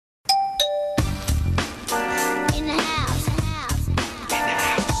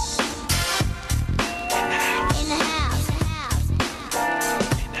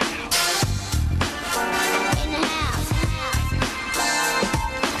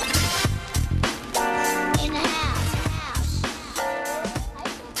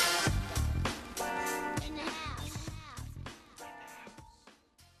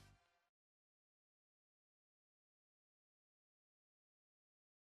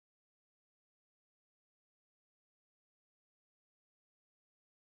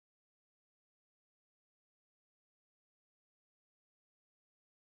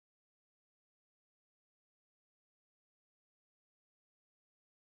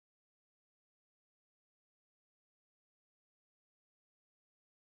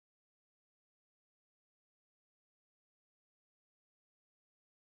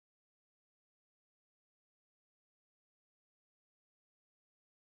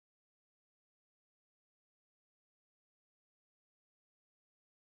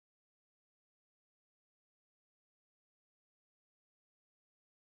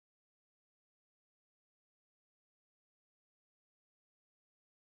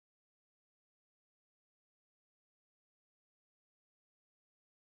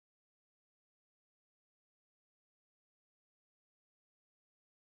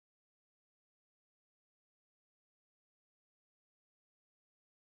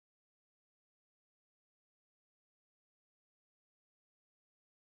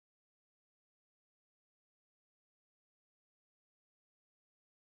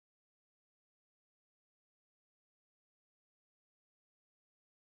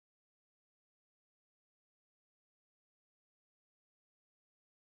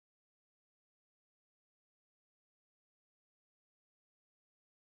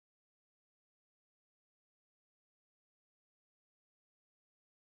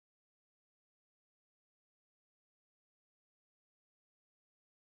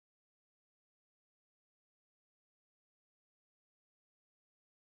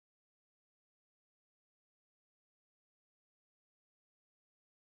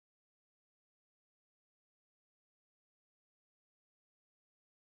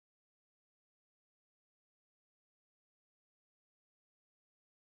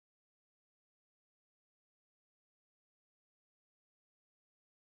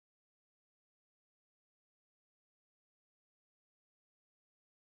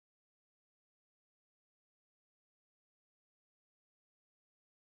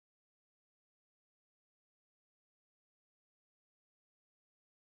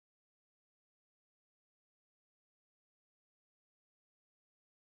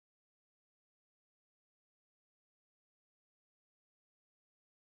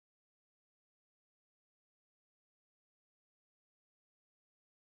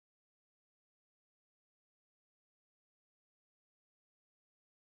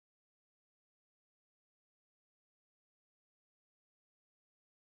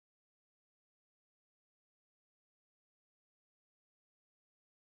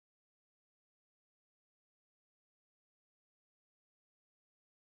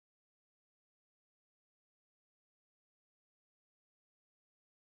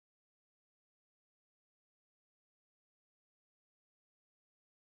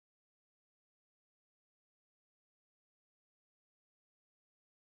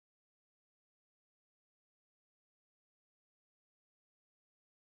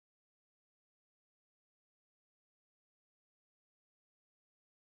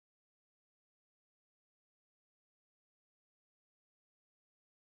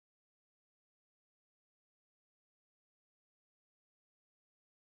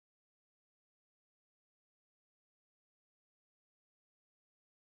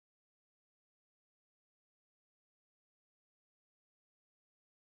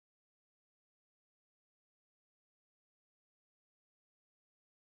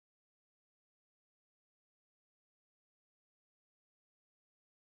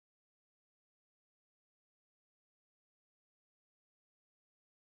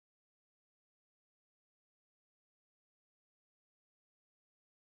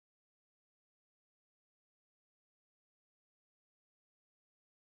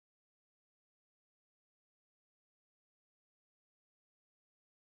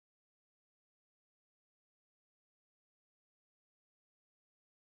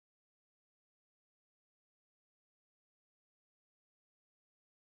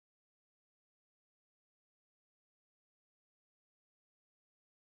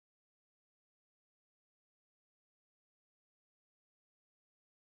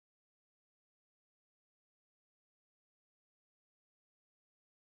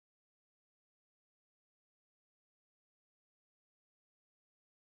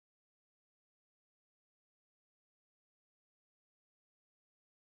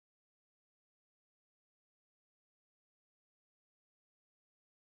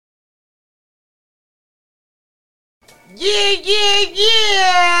Yeah.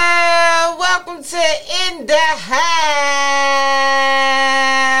 Welcome to In the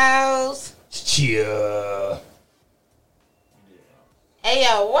House. Cheer. Hey, yo,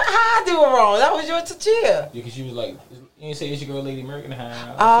 how I do it wrong? That was your cheer. Yeah, because you was like, you didn't say it's your girl Lady Merc in the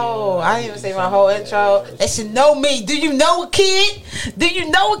house. Oh, I didn't even say my whole intro. They should know me. Do you know a kid?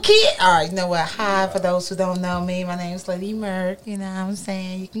 All right, you know what? Hi, for those who don't know me, my name is Lady Merc. You know what I'm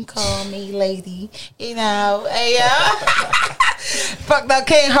saying? You can call me Lady. You know, hey, fuck that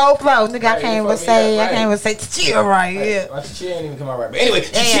King Ho Flow. Nigga, I can't even say cheer right here. My cheer ain't even come out right. But anyway,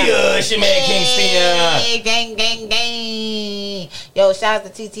 cheer, shit, man, King Stina. Gang. Yo, shout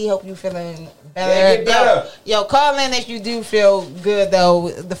out to TT. Hope you feeling better. Yeah, get better. Yo, call in if you do feel good, though.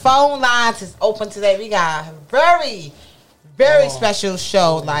 The phone lines is open today. We got a very special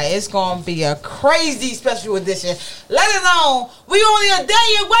show. Like, it's going to be a crazy special edition. Let it know. We only a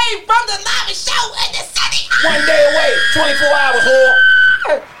day away from the live show in the city. 1 day away. 24 hours, whore.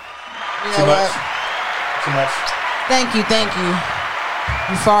 You know Too much. Thank you.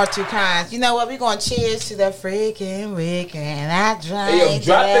 You far too kind. You know what? We're going to cheers to the freaking weekend. I drank. Hey, yo,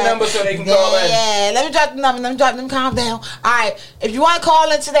 drop the number so they can call in. Yeah, let me drop the number. Let me drop them. Calm down. All right. If you want to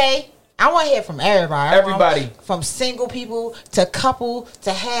call in today, I want to hear from everybody. From single people to couple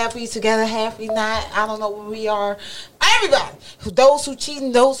to halfway together, halfway not. I don't know where we are. Everybody. Those who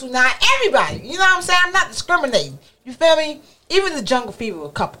cheating, those who not. Everybody. You know what I'm saying? I'm not discriminating. You feel me? Even the Jungle Fever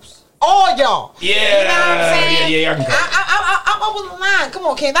couples. All y'all. Yeah. You know what I'm saying? Yeah. I'm open the line. Come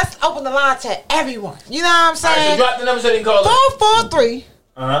on, Ken. Let's open the line to everyone. You know what I'm saying? All right, so drop the number so they can call 443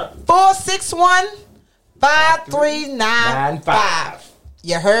 461 5395.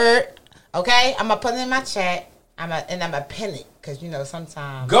 You heard? Okay? I'm going to put it in my chat. I'm going to pin it. Because, you know,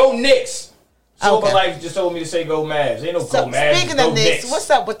 sometimes. Go Knicks. Silver Okay. Life just told me to say go Mavs. Ain't no So, go Mavs. speaking go of Knicks, Knicks. what's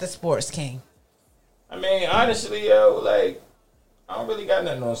up with the sports, King? I mean, honestly, yo, like, I don't really got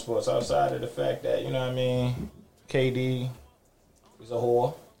nothing on sports outside of the fact that, you know what I mean, KD is a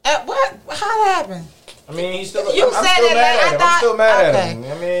whore. What? How that happened? I mean, he's still. You I'm said still it mad like at him. I I'm still mad thought- at okay. him.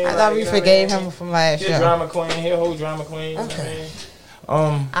 I mean, I thought we you know forgave what I mean? him from last He's year. a drama queen. He's a whole drama queen. Okay. You know what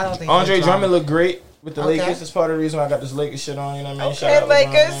I mean? I don't think Andre he's a drama. Drummond looked great with the Okay. Lakers. That's part of the reason why I got this Lakers shit on. You know what I mean? Okay, Shout out LeBron,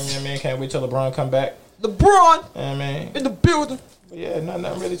 Lakers. you know what I mean? Can't wait till LeBron come back. LeBron You know what I mean? in the building. But yeah,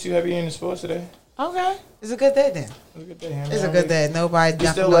 nothing really too heavy in the sports today. Okay. It's a good day then. It's a good day. It's a good day. Nobody We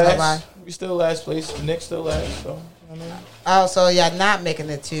still dumping on nobody. last. We still last place. The Knicks still last. So, you know what I mean? Oh, so y'all not making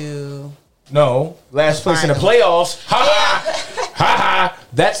it to... No, last place in the playoffs. Ha ha, ha ha.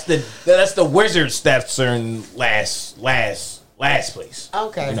 That's the Wizards that's in last place.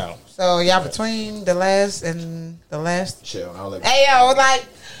 Okay. You know. So y'all between the last and the last. Chill. I'll let Hey yo, like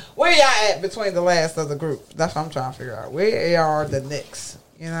where y'all at between the last of the group? That's what I'm trying to figure out. Where are the Knicks?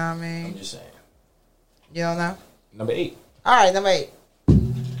 You know what I mean? I'm just saying. You don't know? Number 8 All right, number 8.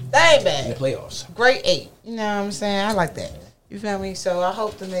 That ain't in the bad. playoffs. Great 8. You know what I'm saying? I like that. You feel me? So I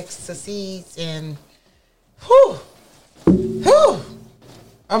hope the Knicks succeeds and whew.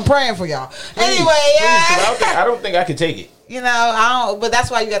 I'm praying for y'all. Anyway, yeah. I don't think I could take it. You know, I don't. But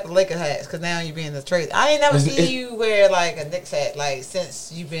that's why you got the Lakers hats, because now you be in the trade. I ain't never seen you wear like a Knicks hat like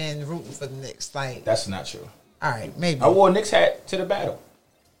since you've been rooting for the Knicks. Like That's not true. all right, maybe. I wore a Knicks hat to the battle.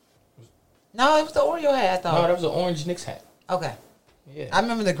 No, it was the Oreo hat. I No, thought. that was an orange Knicks hat. Okay, Yeah. I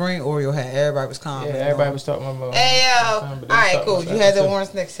remember the green Oreo hat. Everybody was commenting. Yeah, everybody was talking about. Hey yo! All but they was right, talking cool. about You that had the too.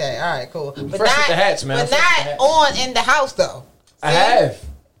 orange Knicks hat. All right, cool. But fresh with the hats, man. But Fresh with the not hats. on in the house though. I See? have.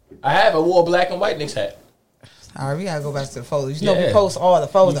 I wore a black and white Knicks hat. All right, we gotta go back to the photos. You know, Yeah. we post all the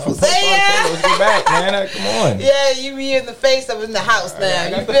photos. Let's get back, man. Come on. Yeah, you be in the face of in the house now.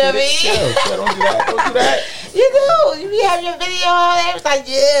 You feel me? Chill. Don't do that. Don't do that. You do. You be having your video on there. It's like,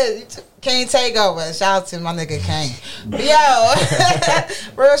 yeah, Kane take over. Shout out to my nigga Kane. Yo,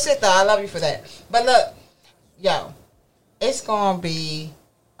 real shit though. I love you for that. But look, yo, it's gonna be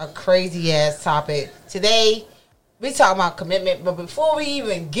a crazy ass topic today. We talking about commitment, but before we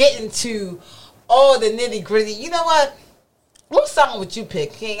even get into all the nitty gritty, you know what? What song would you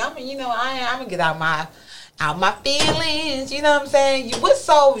pick, King? I mean, you know, I'm gonna get out my feelings. You know what I'm saying? What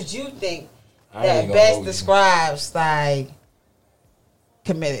song would you think that best describes like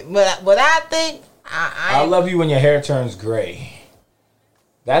committed? What I think, I love you when your hair turns gray.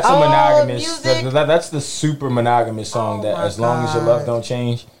 That's a monogamous. music? That's the super monogamous song. That as long as your love don't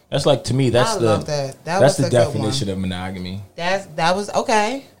change. That's like to me. That's I the love that. that's the was a good definition one. of monogamy. That was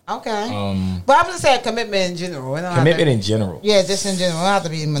okay. Okay. But I'm just saying commitment in general. It don't have Commitment to- in general. Yeah, just in general. It don't have to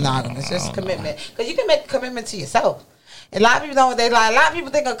be monogamous. Just commitment. Because you can make a commitment to yourself. A lot of people don't. A lot of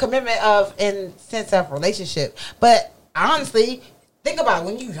people think of commitment of in sense of relationship. But honestly, think about it.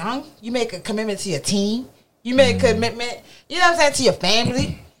 When you're young, you make a commitment to your team. You made a commitment, you know what I'm saying, to your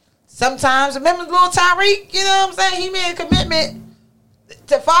family. Sometimes, remember little Tyreek, you know what I'm saying? He made a commitment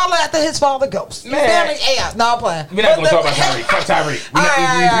to follow after his father goes. Man. No, I'm playing. We're not going to talk about Tyreek. Fuck Tyreek. We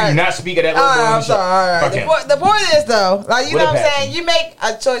do not speak of that little boy on the show. I'm sorry. The point is, though, like, you know what I'm happened? saying? You make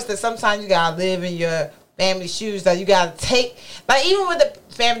a choice that sometimes you got to live in your family's shoes, that you got to take. Like, even with the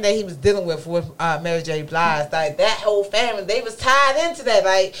family that he was dealing with Mary J. Blige, like, that whole family, they was tied into that.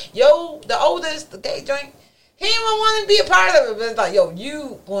 Like, the oldest, the gay joint, he didn't even want to be a part of it. But it's like,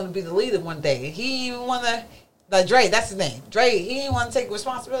 you want to be the leader one day. He didn't even want to. Like Dre, that's his name. Dre, he didn't want to take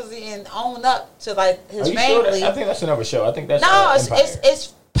responsibility and own up to like his family. Sure I think that's another show. I think that's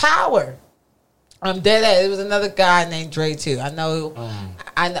it's power. I'm dead at it. Was another guy named Dre too. I know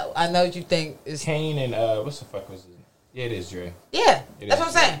what you think is Kane and what's the fuck was it? Yeah, it is Dre. Yeah, that's what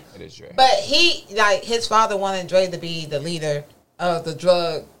I'm saying. It is Dre. But he his father wanted Dre to be the leader of the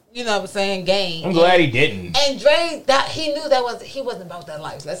drug. You know what I'm saying? Game. I'm glad he didn't. And Dre, he knew he wasn't about that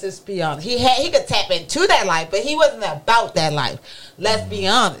life. Let's just be honest. He could tap into that life, but he wasn't about that life. Let's be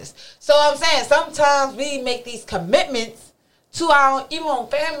honest. So I'm saying sometimes we make these commitments to our even own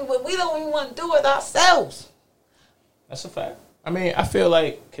family, but we don't even want to do it ourselves. That's a fact. I mean, I feel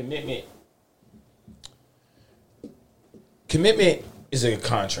like commitment is a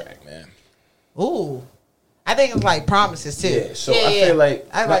contract, man. Ooh. I think it's like promises too. Yeah, so I feel like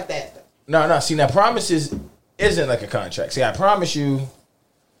I like that. No. See, now promises isn't like a contract. See, I promise you. You know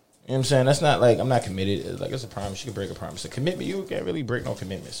what I'm saying? That's not like I'm not committed. It's like it's a promise. You can break a promise. A commitment, you can't really break no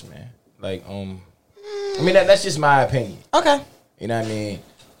commitments, man. Like, I mean that's just my opinion. Okay. You know what I mean?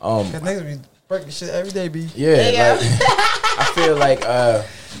 Niggas be breaking shit every day, B. Yeah. Like, I feel like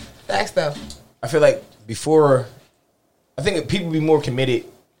facts though. I feel like before, I think people be more committed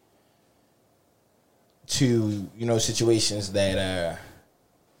to, you know, situations that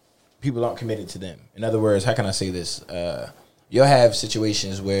people aren't committed to them. In other words, how can I say this? You'll have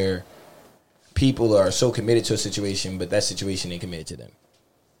situations where people are so committed to a situation, but that situation ain't committed to them.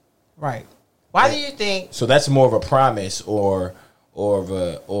 Right. Why do you think? So that's more of a promise or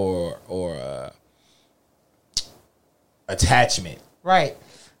attachment. Right.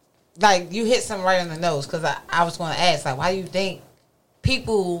 Like you hit something right on the nose because I was going to ask, like, why do you think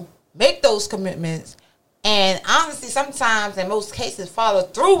people make those commitments? And honestly, sometimes, in most cases, follow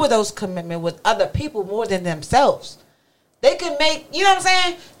through with those commitments with other people more than themselves. They can make, you know what I'm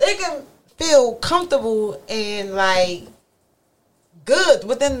saying? They can feel comfortable and, like, good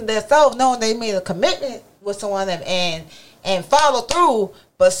within themselves knowing they made a commitment with someone and follow through.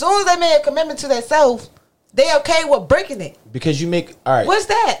 But as soon as they made a commitment to themselves, they okay with breaking it. Because you make, all right. What's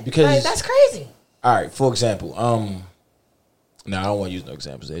that? Because like, that's crazy. All right, for example, no, I don't want to use no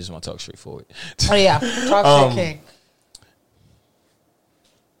examples. I just want to talk straightforward. Oh, yeah. Talk shit, King.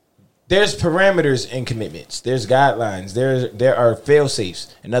 There's parameters in commitments. There's guidelines. There are fail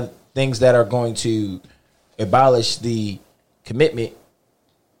safes and other things that are going to abolish the commitment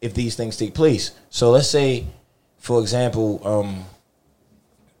if these things take place. So let's say, for example,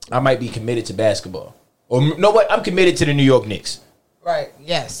 I might be committed to basketball. Or, you know what? I'm committed to the New York Knicks. Right.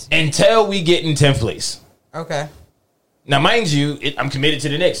 Yes. Until we get in 10th place. Okay. Now, mind you, I'm committed to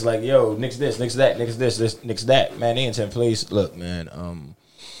the Knicks. Like, yo, Knicks this, Knicks that, Knicks this, Knicks that. Man, they in 10th place. Look, man,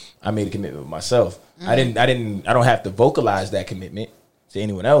 I made a commitment with myself. Mm-hmm. I don't have to vocalize that commitment to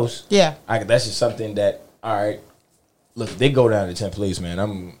anyone else. Yeah. That's just something that, all right, look, if they go down to 10th place, man,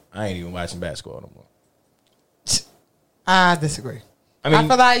 I ain't even watching basketball no more. I disagree. I mean, I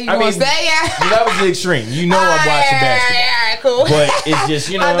feel like you gonna say that was the extreme. You know I'm watching basketball. All right, cool. But it's just,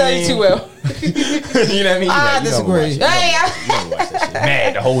 you know I what I know mean? you too well. You know what I mean? I disagree. You don't watch that shit.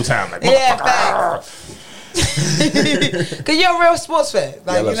 Mad the whole time. Like, yeah, because you're a real sports fan.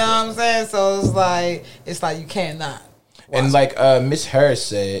 Like, you know what I'm saying? So it's like you cannot. And like Miss Harris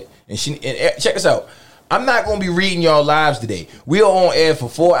said, and check us out. I'm not gonna be reading y'all lives today. We are on air for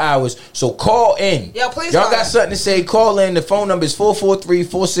 4 hours, so call in. Yo, please. Y'all got something to say? Call in. The phone number is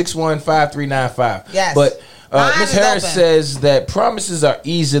 443-461-5395. Yes. But Miss Harris says that promises are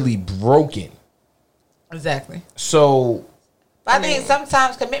easily broken. Exactly. So, I think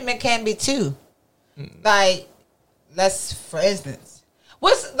sometimes commitment can be too. Like, for instance,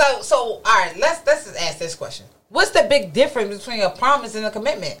 all right, let's just ask this question. What's the big difference between a promise and a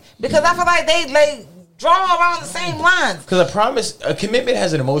commitment? Because I feel like they draw around the same lines. Because a commitment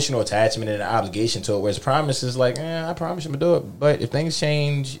has an emotional attachment and an obligation to it, whereas promise is like, I promise you I'm going to do it. But if things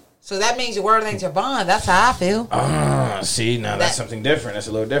change. So that means your word ain't your bond. That's how I feel. See, now that's something different. That's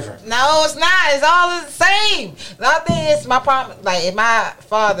a little different. No, it's not. It's all the same. The other thing is my promise. Like, if my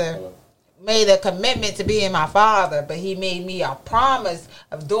father made a commitment to being my father, but he made me a promise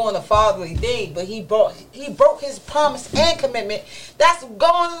of doing a fatherly thing. But he broke his promise and commitment. That's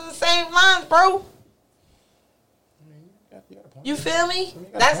going in the same lines, bro. You feel me?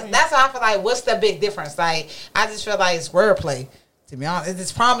 That's how I feel like. What's the big difference? Like, I just feel like it's wordplay. To be honest,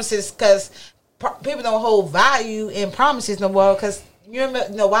 it's promises because people don't hold value in promises no more. Because you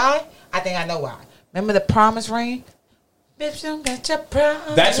know why? I think I know why. Remember the promise ring? Bitch, don't get your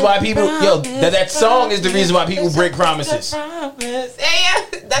promise. That's why people, that song is the reason why people break promises.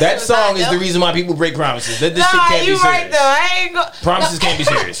 That song is the reason why people break promises. That this shit can't be serious. Right though. Promises can't be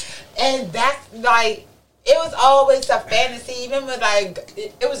serious. And that's like, it was always a fantasy. Remember, like,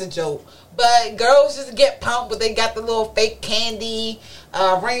 it was a joke. But girls just get pumped, but they got the little fake candy,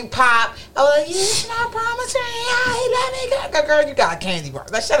 ring pop. I was like, "It's my promise ring. Let me go." Girl, you got a candy bar.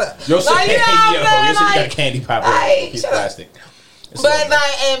 Like, shut up. You said you got a candy pop. Like, Piece of plastic. But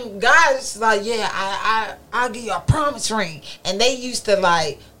like, and guys like, yeah, I'll give you a promise ring. And they used to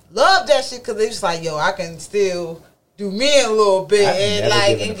like love that shit because they was like, yo, I can still do me a little bit and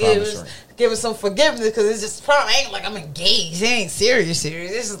like and give us some forgiveness because it's just probably ain't like I'm engaged. It ain't serious.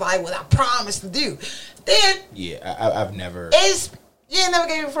 This is like what I promised to do. Then I've never. You ain't never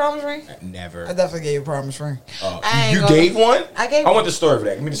gave you a promise ring? Never. I definitely gave you a promise ring. You gave one? I want the story for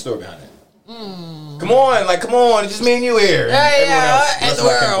that. Give me the story behind it. Come on, it's just me and you here. In the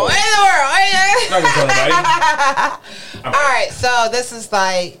world. Not gonna tell nobody. All right, so this is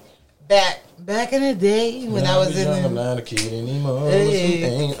like back in the day when I was I'm not a kid anymore.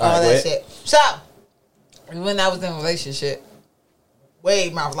 All that shit. So when I was in a relationship,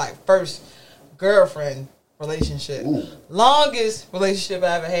 my like first girlfriend relationship, longest relationship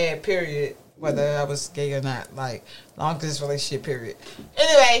I ever had. Period. Whether I was gay or not, like longest relationship. Period.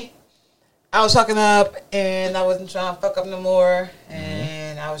 Anyway. I was fucking up, and I wasn't trying to fuck up no more,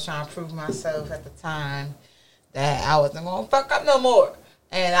 and I was trying to prove myself at the time that I wasn't going to fuck up no more.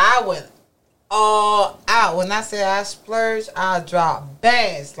 And I went all out. When I say I splurged, I dropped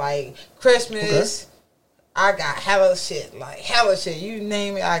bands. Like, Christmas, I got hella shit. Like, hella shit. You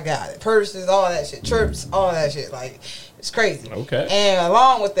name it, I got it. Purses, all that shit. Trips, all that shit. Like, it's crazy. Okay. And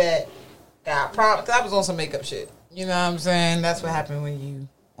along with that, got problems, because I was on some makeup shit. You know what I'm saying? That's what happened when you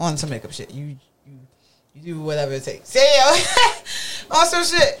on some makeup shit. You do whatever it takes. Say on some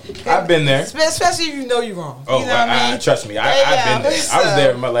shit. I've been there. Especially if you know you're wrong. Oh, you know what I mean? Trust me. I've been there. I was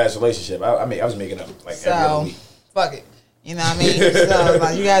there in my last relationship. I was making up like every other week. Fuck it. You know what I mean? So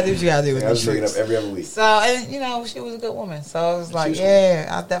like, you gotta do what you gotta do with I was making up every other week. So, and she was a good woman. So I was like,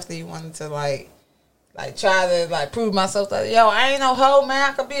 I definitely wanted to like try to like prove myself that I ain't no hoe,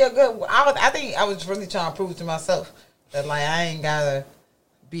 man. I could be a good. I think I was really trying to prove to myself that like I ain't gotta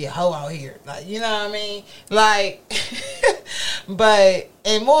be a hoe out here, like, you know what I mean, like, but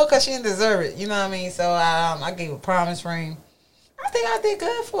and more because she didn't deserve it, you know what I mean. So I gave a promise ring. I think I did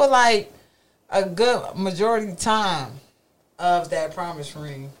good for like a good majority time of that promise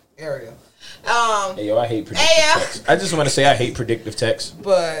ring area. Hey, I hate predictive text. I just want to say I hate predictive text.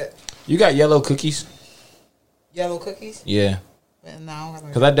 But you got yellow cookies? Yellow cookies? Yeah. No,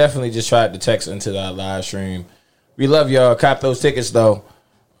 because I definitely just tried to text into that live stream. We love y'all. Cop those tickets though.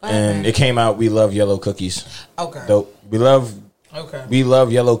 And it came out. We love yellow cookies. Okay. Dope. We love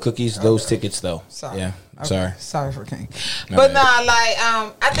yellow cookies. Those tickets though. Sorry. Yeah. Okay. Sorry for King. But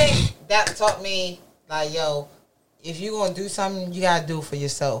I think that taught me like, if you gonna do something, you gotta do it for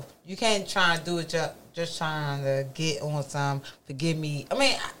yourself. You can't try and do it just trying to get on some. Forgive me. I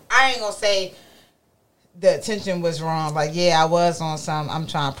mean, I ain't gonna say the attention was wrong. Like, I was on some. I'm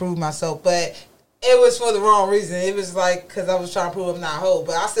trying to prove myself, but it was for the wrong reason. It was like because I was trying to prove I'm not a hoe,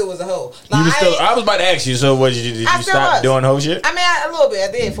 but I still was a hoe. Like, I was about to ask you. So, what did you stop doing hoe shit? I mean, a little bit.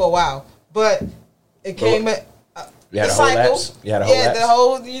 I did for a while, but it came at you had a whole lapse. You had a whole lapse. The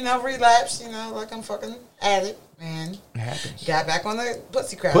whole relapse. Like I'm fucking addict, man. It happens. Got back on the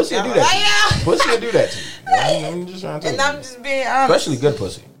pussy crap. Pussy will do that. Pussy will do that to you. I'm just trying to tell you. I'm just being honest. Especially good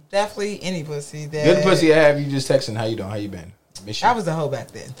pussy. Definitely any pussy. Good pussy. I have you just texting. How you doing? How you been? I was a hoe back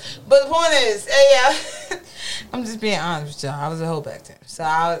then. But the point is, I'm just being honest with y'all. I was a hoe back then. So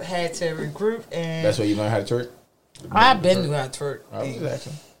I had to regroup and... That's where you learned how to twerk? I've been knew how to twerk.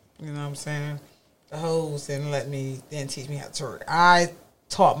 Exactly. You know what I'm saying? The hoes didn't teach me how to twerk. I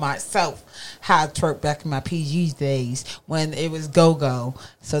taught myself how to twerk back in my PG days when it was go-go.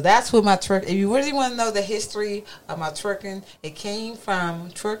 So that's what my twerk... If you really want to know the history of my twerking, it came from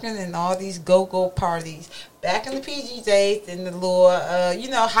twerking in all these go-go parties back in the PG days, in the little,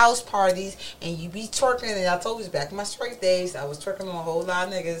 house parties, and you be twerking, and I told you, back in my straight days, I was twerking on a whole lot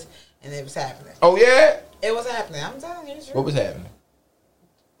of niggas, and it was happening. Oh, yeah? It was happening. I'm telling you. What was happening?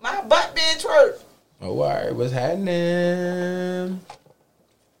 My butt being twerked. Oh, all right. What's happening?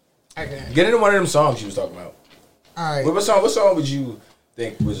 Okay. Get into one of them songs you was talking about. All right. What song would you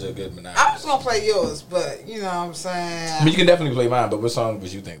think was a good monogamous? I was gonna play yours, but you know what I'm saying. I mean, you can definitely play mine, but what song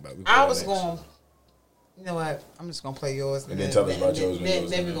would you think about? I was going. You know what? I'm just gonna play yours, and then tell us about yours.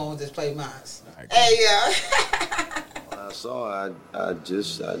 Then we're gonna just play mine. Right, hey, yeah. When I saw her, I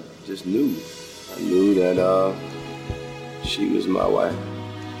just knew. I knew that she was my wife.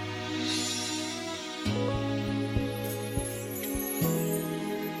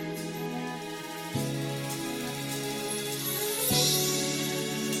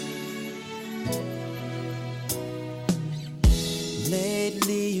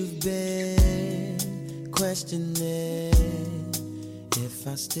 Lately you've been questioning if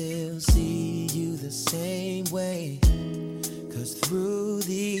I still see you the same way. 'Cause through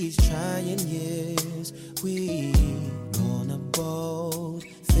these trying years, we gonna both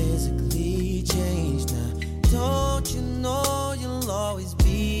physically change now. Don't you know you'll always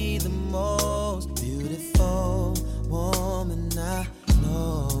be the most beautiful woman I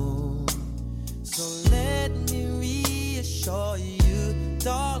know? So let me reassure you,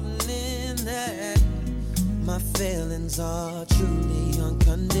 darling, that my feelings are truly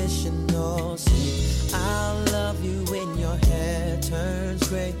unconditional. See, I'll love you when your hair turns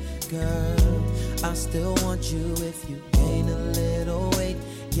gray, girl. I still want you if you gain a little weight.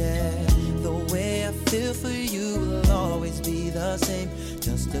 Yeah, the way I feel for you will always be the same,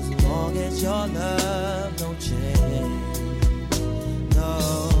 just as long as your love don't change. No,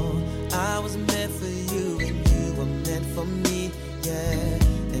 I was meant for you and you were meant for me.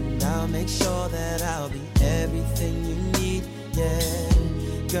 Yeah, and I'll make sure that I'll be everything you need. Yeah,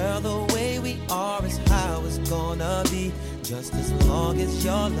 girl, the way we are is how it's gonna be, just as long as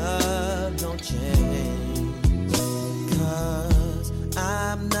your love don't change. 'Cause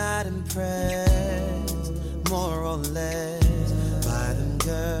I'm not impressed, more or less, by them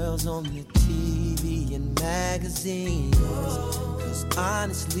girls on the TV and magazines. 'Cause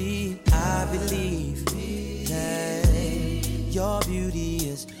honestly, I believe that your beauty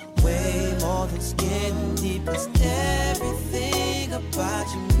is way more than skin deep. 'Cause everything about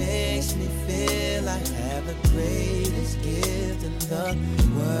you makes me feel I have the greatest gift in the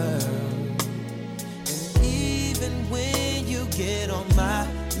world. And even when you get on my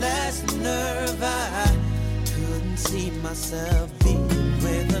last nerve, I couldn't see myself being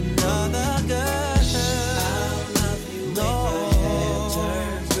with another girl. I'll love you when your hair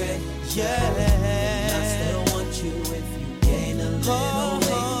turns gray. Yeah, I still want you if you gain a little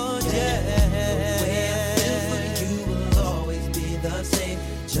weight. Yeah, the way I feel for you will always be the same,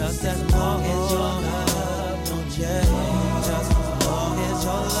 just as long as your love don't change. Just as long as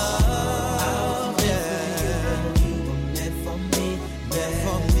your love.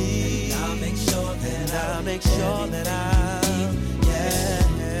 Make sure that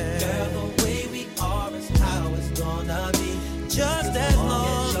girl, the way we are is how it's gonna be, just as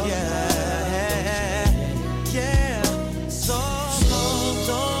long, yeah. So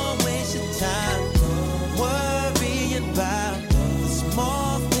don't waste your time worrying about the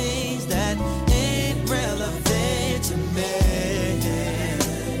small things that ain't relevant to me.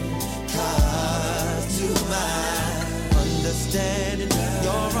 'Cause to my understanding,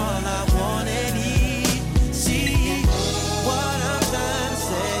 you're all I want and need.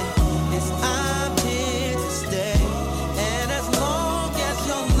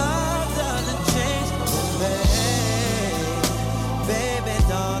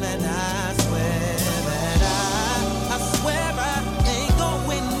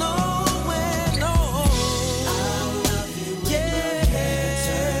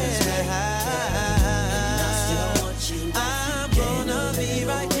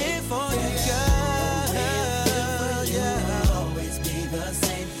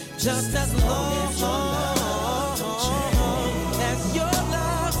 Just as long as your love don't change, as your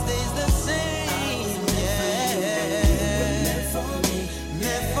love stays the same, yeah.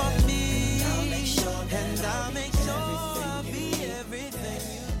 Meant for me, and I'll make sure I'll be everything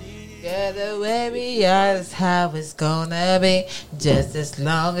you need. Yeah, the way we are is how it's gonna be, just as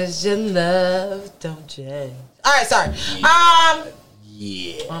long as your love don't change. All right, sorry.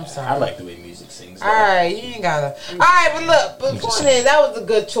 Yeah, I'm sorry. I like the way music sings. All right, you ain't gotta. All right, but look, but point is, that was a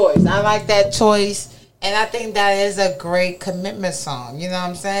good choice. I like that choice, and I think that is a great commitment song. You know what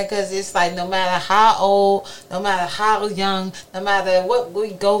I'm saying? Because it's like no matter how old, no matter how young, no matter what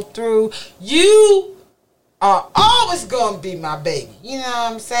we go through, you are always gonna be my baby. You know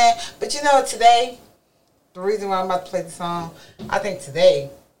what I'm saying? But you know, today, the reason why I'm about to play the song, I think today,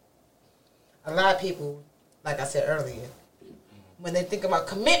 a lot of people, like I said earlier, when they think about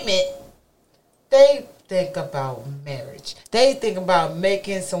commitment, they think about marriage. They think about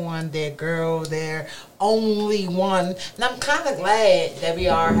making someone their girl, their only one. And I'm kind of glad that we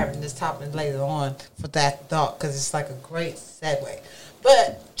are having this topic later on for that thought, because it's like a great segue.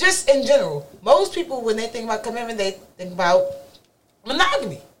 But just in general, most people, when they think about commitment, they think about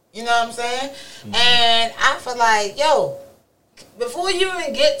monogamy. You know what I'm saying? Mm-hmm. And I feel like, yo, before you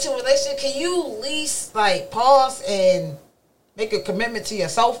even get to a relationship, can you at least like pause and make a commitment to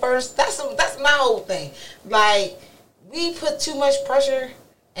yourself first? That's my whole thing. Like, we put too much pressure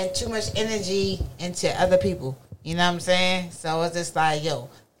and too much energy into other people. You know what I'm saying? So it's just like, yo,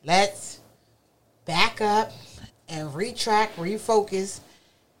 let's back up and retract, refocus,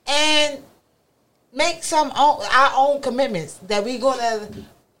 and make our own commitments that we're gonna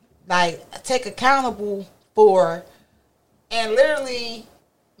like take accountable for, and literally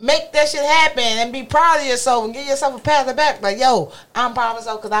make that shit happen and be proud of yourself and give yourself a pat on the back. Like, yo, I'm proud of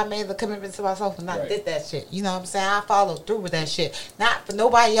myself because I made the commitment to myself and I did that shit. You know what I'm saying? I followed through with that shit. Not for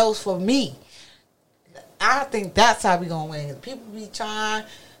nobody else, for me. I think that's how we gonna win. People be trying,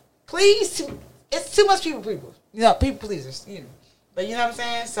 please, it's too much people. You know, people pleasers. You know. But you know what I'm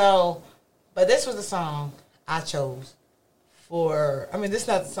saying? So, but this was the song I chose for, I mean, this is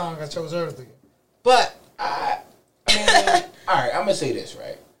not the song I chose earlier. But, I mean, all right, I'm going to say this,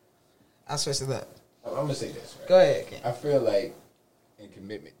 right? I'll switch it up. I'm going to say this, right? Go ahead, Ken. I feel like in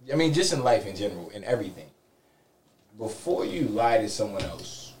commitment, I mean, just in life in general, in everything, before you lie to someone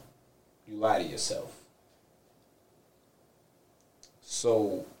else, you lie to yourself.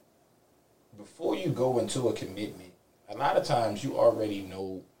 So, before you go into a commitment, a lot of times you already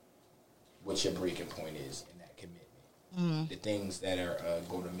know what your breaking point is in that commitment. Mm-hmm. The things that are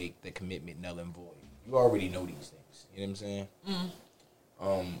going to make the commitment null and void. You already know these things. You know what I'm saying?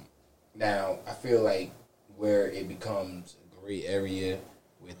 Mm-hmm. Now, I feel like where it becomes a gray area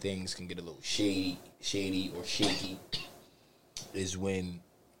where things can get a little shady or shaky is when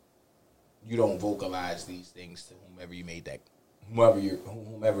you don't vocalize these things to whomever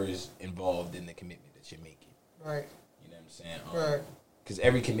is involved in the commitment that you're making. Right. You know what I'm saying? Right. Because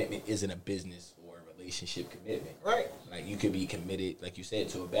every commitment isn't a business or a relationship commitment. Right. Like, you could be committed, like you said,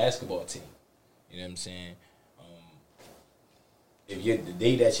 to a basketball team. You know what I'm saying? If the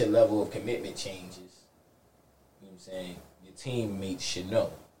day that your level of commitment changes, you know what I'm saying, your teammates should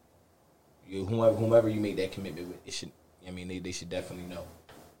know. Whomever you make that commitment with, it should. I mean, they should definitely know.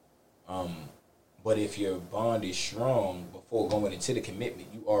 But if your bond is strong before going into the commitment,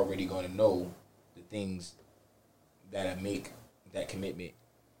 you already going to know the things that make that commitment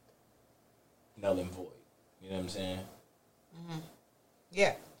null and void. You know what I'm saying? Mm-hmm.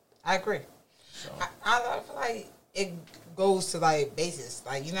 Yeah, I agree. So. I feel like it goes to like basis,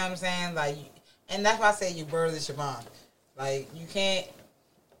 like, you know what I'm saying, like, and that's why I say you burnish your bond. Like, you can't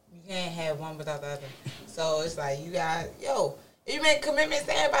have one without the other. So it's like you got, if you make commitments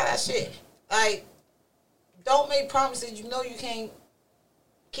to everybody, that shit. Like, don't make promises you know you can't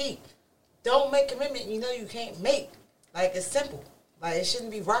keep. Don't make commitment you know you can't make. Like, it's simple. Like, it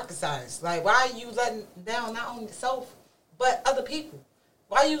shouldn't be rocket science. Like, why are you letting down not only yourself but other people?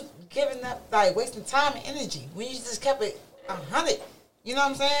 Why are you giving up, like, wasting time and energy when you just kept it 100? You know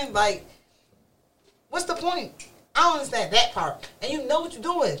what I'm saying? Like, what's the point? I don't understand that part. And you know what you're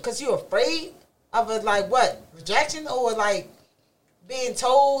doing because you're afraid of a, like, what? Rejection or, like, being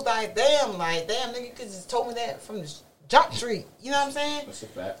told, like, damn, nigga, you could just told me that from the jump street. You know what I'm saying? That's a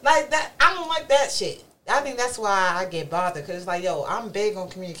fact. Like, that, I don't like that shit. I think that's why I get bothered, because it's like, I'm big on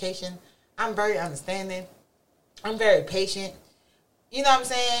communication. I'm very understanding. I'm very patient. You know what I'm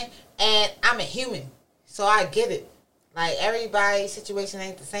saying? And I'm a human, so I get it. Like, everybody's situation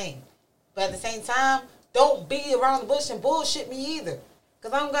ain't the same. But at the same time, don't beat around the bush and bullshit me either,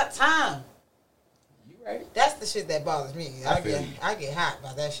 because I don't got time. You right. That's the shit that bothers me. I get hot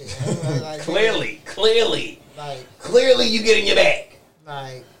by that shit. Like, Clearly. Like, clearly you get in your bag.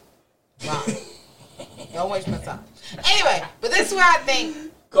 Like, wow. Don't waste my time. Anyway, but this is where I think.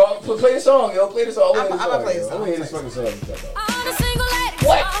 Play the song, yo. Play the song. I'm gonna play the song. I'm gonna hear this fucking song. All the single ladies.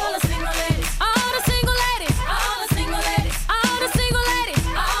 What? All the single ladies. All the single ladies. All the single ladies. All the single ladies.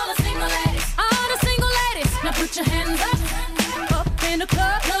 All the single ladies. All the single ladies. Now put your hands up. Up in the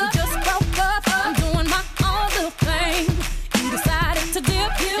club. Just broke up. I'm doing my own little thing. You decided to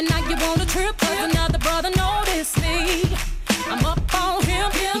dip. And now you want to trip. Cause another brother noticed me. I'm up on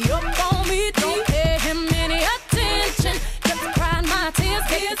him. He up on me. Don't pay him any attention. Just cried my tears.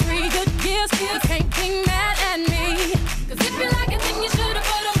 Get 3 good years. You can't be mad at me. Cause if you like it, then you should've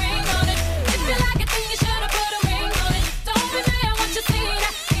put a ring on it. If you like it, then you should've put a ring on it. Don't be mad what you see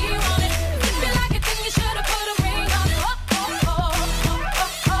that he want it. If you like it, then you should've put a ring on it. Oh, oh, oh.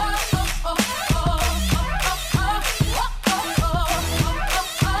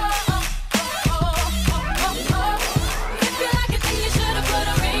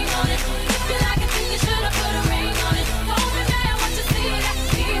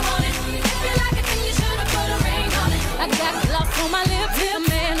 hips. A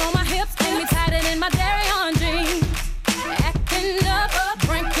man on my hips, hold me tighter than my dairy on jeans. Acting up,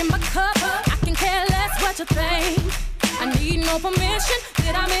 drinking my cup. I can care less what you think. I need no permission.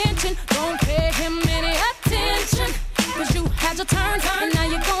 Did I mention? Don't pay him any attention. Cause you had your turn, and now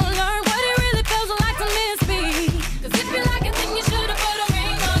you're gonna learn what it really feels like to miss me. Cause if you like it, then you should've put a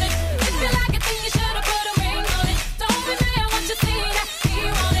ring on it. If you like it, then you should've put a ring on it. Don't be mad what you see that he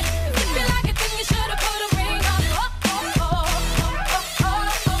want it. If you like it, then you should've put a ring on it. If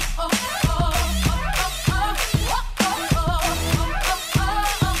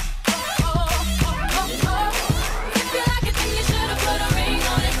you like it, then you should've put a ring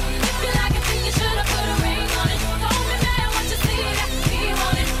on it. If you like it, then you should've put a ring on it. Don't be mad what you see that he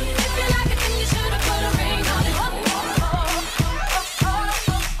want it. If you like it, then you should've put a ring on it.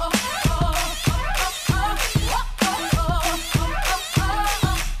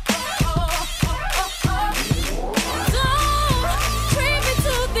 Don't treat me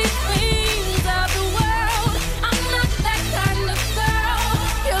to these things of the world. I'm not that kind of girl.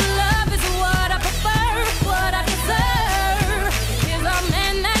 Your love is what I prefer, what I deserve. Is a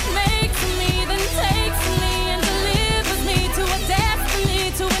man that makes me, then takes me and delivers me to a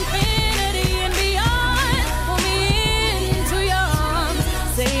destiny, to infinity and beyond. Pull me into your arms.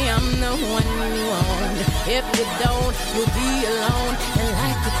 Say I'm the one you want. If you don't, you'll be alone. And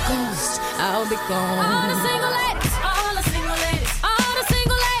like a ghost, I'll be gone. All the single ladies, all the single ladies, all the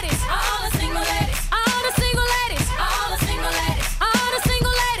single ladies, all the single ladies, all the single ladies, all the single ladies, all the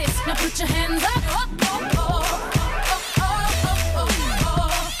single ladies. Now put your hands up.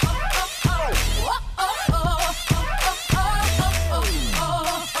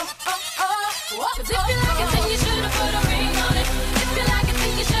 Cause if you like it, then you should've put a ring on it. If you like it,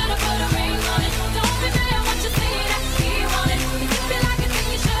 then you should've put a ring on it. Don't be mad what you see that he want it. If you like it, then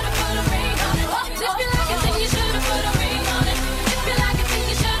you should've put a ring on it. If you like it, then you should've put a ring on it. If you like it, then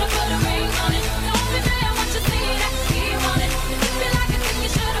you should've put a ring on it. Don't be mad what you see that he want it. If you like it, then you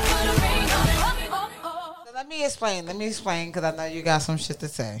should've put a ring on it. So let me explain, because I know you got some shit to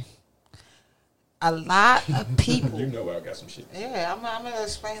say. A lot of people. You know I got some shit. Yeah, I'm gonna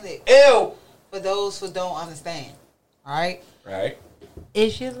explain it Ew. for those who don't understand. All right. Right.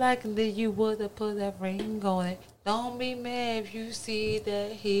 If you like it, then you would have put that ring on it. Don't be mad if you see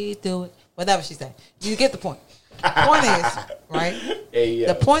that he do it. Whatever she said. You get the point. Point is, right? Hey, yo.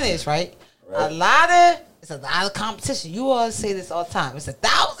 The point is, right? It's a lot of competition. You always say this all the time. It's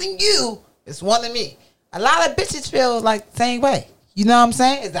 1,000 you. It's one of me. A lot of bitches feel like the same way. You know what I'm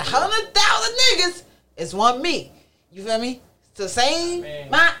saying? It's 100,000 niggas. It's one me. You feel me? It's the same.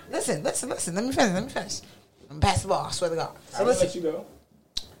 Listen. Let me finish. I'm gonna pass the ball. I swear to God. So listen. Let you go.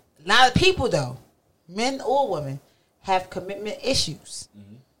 A lot of people, though, men or women, have commitment issues.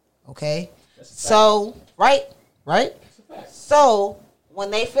 Okay? So, right? So,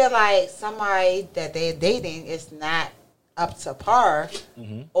 when they feel like somebody that they're dating is not up to par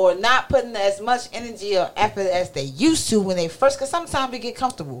or not putting as much energy or effort as they used to when they first, because sometimes we get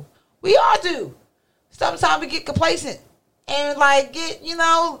comfortable. We all do. Sometimes we get complacent and like get,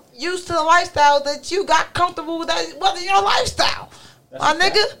 used to the lifestyle that you got comfortable with. That wasn't your lifestyle, my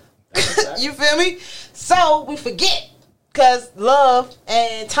nigga. You feel me? So we forget because love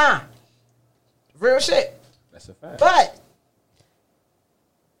and time. Real shit. That's a fact. But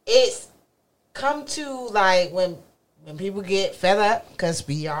it's come to like when people get fed up, because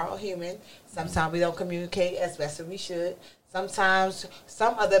we are all human. Sometimes we don't communicate as best as we should. Sometimes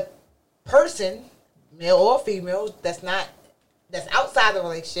some other person, male or female, that's outside the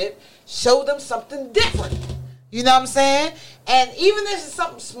relationship, show them something different. You know what I'm saying? And even if it's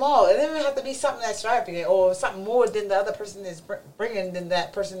something small, it doesn't have to be something that's extravagant or something more than the other person is bringing than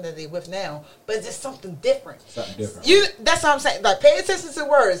that person that they with now. But it's just something different. Something different. That's what I'm saying. Like, pay attention to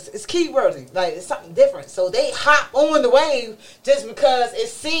words. It's key wording. Like, it's something different. So they hop on the wave just because it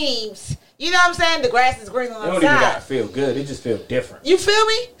seems, you know what I'm saying? The grass is greener on the It side. don't even gotta feel good. It just feels different. You feel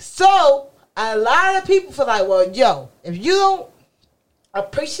me? So a lot of people feel like, well, yo, if you don't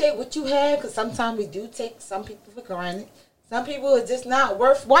appreciate what you have, because sometimes we do take some people for granted. Some people are just not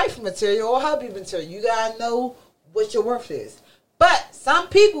worth wife material or hubby material. You gotta know what your worth is. But some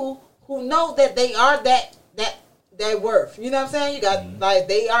people who know that they are that worth. You know what I'm saying? You got like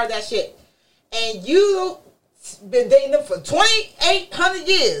they are that shit, and you been dating them for 2,800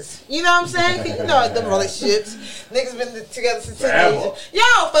 years. You know what I'm saying? You know them relationships. Niggas been together since teenagers.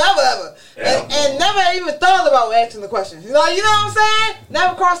 Forever. And never even thought about asking the questions. You know what I'm saying?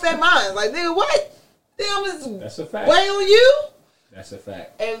 Never crossed their minds. Like, nigga, what? That's a fact. Weigh on you? That's a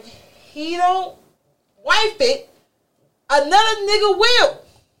fact. If he don't wife it, another nigga will.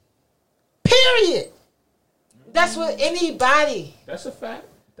 Period. That's what anybody. That's a fact.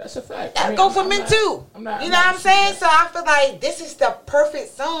 That's a fact. That go for men too. I'm not. You know what I'm saying? So I feel like this is the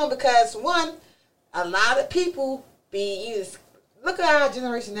perfect song because one, a lot of people look at our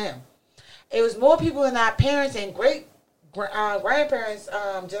generation now. It was more people in our parents and grandparents'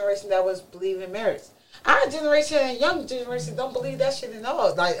 generation that was believing in marriage. Our generation and young generation don't believe that shit at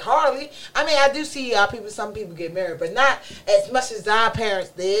all. Like hardly. I mean, I do see some people get married, but not as much as our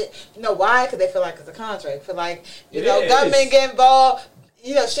parents did. You know why? Because they feel like it's a contract. Feel like government get involved.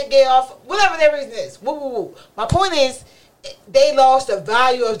 Shit get off. Whatever their reason is. Woo woo woo. My point is, they lost the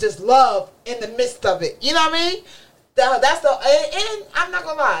value of just love in the midst of it. You know what I mean? And I'm not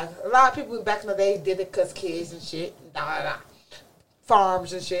gonna lie. A lot of people back in the day did it because kids and shit,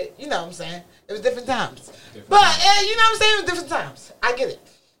 farms and shit. You know what I'm saying? It was different times. You know what I'm saying? It was different times. I get it.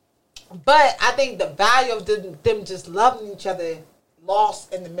 But I think the value of them just loving each other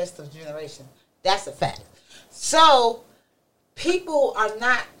lost in the midst of generation. That's a fact. So people are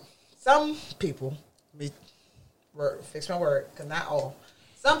not. Some people. Fix my word, because not all.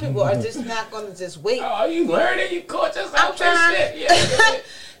 Some people are just not going to just wait. Oh, you learning? You caught yourself. I'm trying. Shit. Yeah.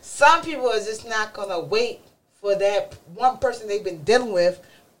 Some people are just not going to wait for that one person they've been dealing with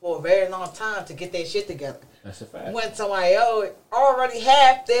for a very long time to get their shit together. That's a fact. When somebody else already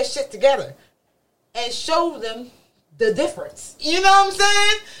have their shit together and show them the difference. You know what I'm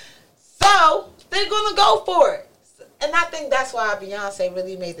saying? So they're going to go for it. And I think that's why Beyonce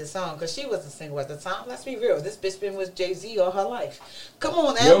really made the song, because she wasn't single at the time. Let's be real. This bitch been with Jay-Z all her life. Come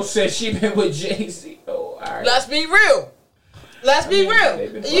on, now. Yo said she been with Jay-Z. Oh, all right. Let's be real. Let's be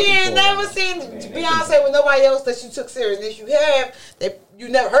real. You ain't never seen Beyonce with nobody else that you took serious. And if you have, you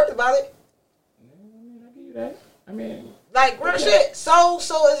never heard about it. I give you that. I mean, like real shit. So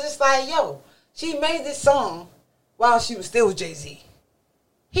it's just like, yo, she made this song while she was still with Jay-Z.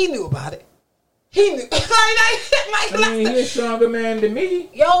 He knew about it. He knew. He's a stronger man than me.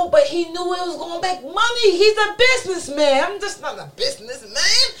 Yo, but he knew it was gonna make money. He's a businessman. I'm just not a businessman.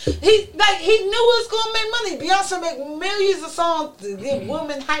 He knew it was gonna make money. Beyonce make millions of songs to get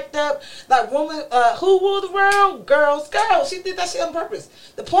women hyped up. Like women, who ruled the world? Girls. She did that shit on purpose.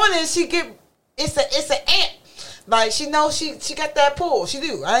 The point is, it's an ant. Like she knows she got that pull. She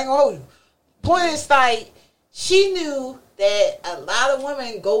do. I ain't gonna hold you. Point is, like she knew that a lot of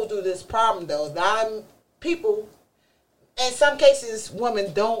women go through this problem, though. A lot of people, in some cases,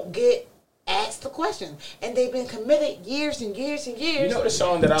 women don't get asked the question. And they've been committed years and years and years. You know the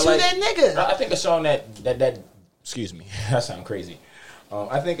song that I to like? that nigga. I think a song that excuse me, that sound crazy.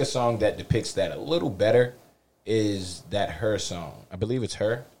 I think a song that depicts that a little better is that Her song. I believe it's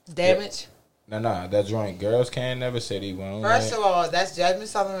Her. Damage? No, that joint, Girls Can't Never Say They Won't. First of all, that's Jasmine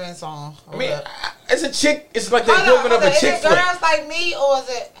Sullivan's song. It's a chick. It's like the equivalent of a chick flick. Is it Girls Like Me or is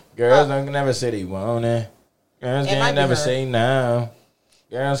it? Girls don't never say they want it. Girls can't never say no.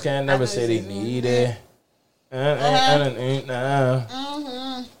 Girls can't never say they need it. No. I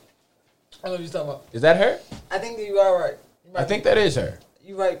know what you're talking about. Is that Her? I think you are right. I think that is Her.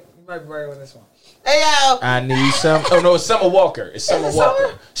 You right. You might be right on this one. Hey, yo. I need some. Oh, no, it's Summer Walker. It's Summer Walker.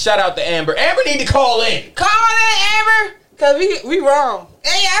 Summer? Shout out to Amber. Amber need to call in. Call in, Amber. Because we wrong.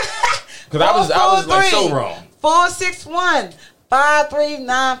 Hey, yo. Because I was like so wrong.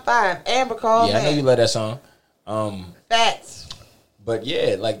 461-5395. Amber call in. Yeah, I know you love that song. Facts. But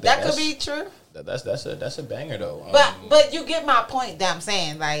yeah, like that could be true. That's a banger though. But you get my point that I'm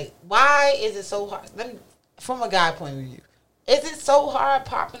saying. Like, why is it so hard? From a guy point of view. Is it so hard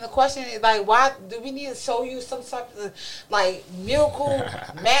popping the question? Like, why do we need to show you some sort of like miracle,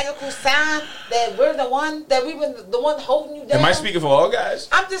 magical sign that we're the one holding you down? Am I speaking for all guys?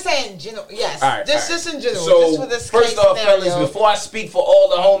 I'm just saying general. Yes, all right, just in general. So just for this first off, scenario. fellas, before I speak for all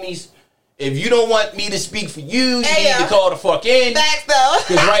the homies, if you don't want me to speak for you, you need to call the fuck in. Facts though.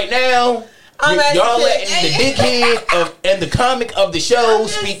 Because right now. Y'all letting the dickhead and the comic of the show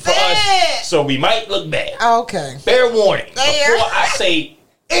speak for us, so we might look bad. Okay. Fair warning before I say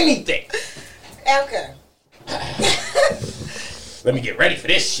anything. Okay. Let me get ready for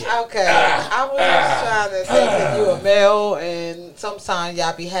this shit. Okay. I was just trying to say that you a male, and sometimes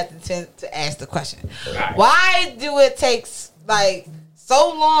y'all be hesitant to ask the question. Right. Why do it take like so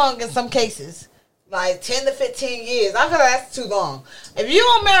long in some cases, like 10 to 15 years? I feel like that's too long. If you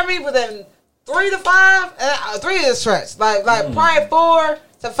don't marry me within 3 to 5, 3 is a stretch. Like probably 4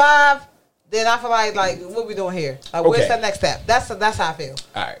 to 5. Then I feel like what we doing here? Like, where's the next step? That's how I feel.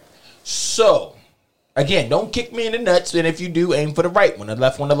 All right. So again, don't kick me in the nuts, and if you do, aim for the right one. The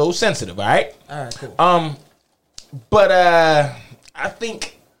left one a little sensitive. All right. All right. Cool. But I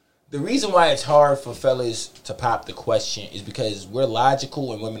think the reason why it's hard for fellas to pop the question is because we're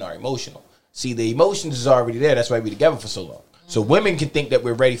logical and women are emotional. See, the emotions is already there. That's why we together for so long. So women can think that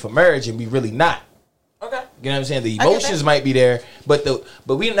we're ready for marriage and we really not. Okay. You know what I'm saying? The emotions might be there, but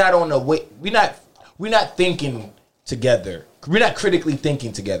we're not on the way. We're not thinking together. We're not critically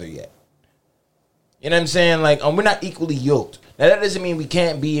thinking together yet. You know what I'm saying? Like, we're not equally yoked. Now that doesn't mean we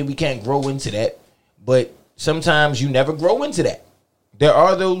can't be and we can't grow into that, but sometimes you never grow into that. There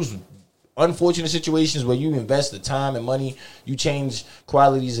are those unfortunate situations where you invest the time and money, you change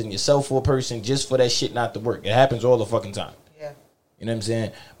qualities in yourself for a person just for that shit not to work. It happens all the fucking time. Yeah. You know what I'm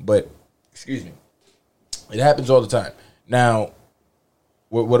saying? But, excuse me, it happens all the time. Now,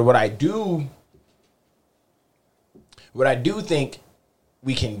 what I do think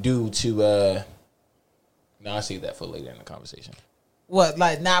we can do to, no, I'll save that for later in the conversation. What,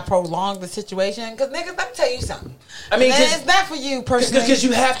 like not prolong the situation? Because niggas, let me tell you something. I mean, it's not for you personally. Because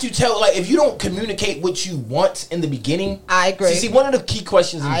you have to tell, like, if you don't communicate what you want in the beginning. I agree. See, one of the key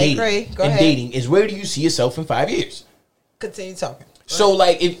questions in dating is where do you see yourself in 5 years? Continue talking. So,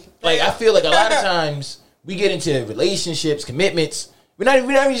 like, I feel like a lot of times we get into relationships, commitments. We're not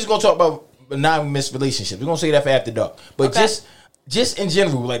even just gonna talk about monogamous relationships. We're gonna say that for after dark. But just in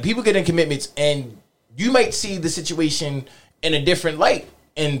general, like, people get in commitments and you might see the situation in a different light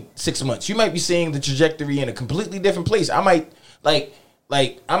in 6 months. You might be seeing the trajectory in a completely different place. I might I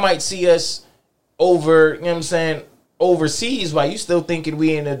might see us over, you know what I'm saying, overseas while you still thinking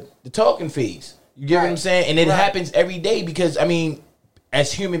we in the talking phase. You get what I'm saying? And it happens every day because, I mean,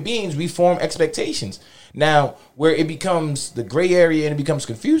 as human beings, we form expectations. Now, where it becomes the gray area and it becomes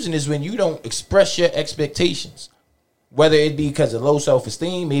confusing is when you don't express your expectations. Whether it be because of low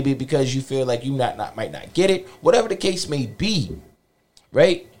self-esteem, maybe because you feel like you might not get it, whatever the case may be,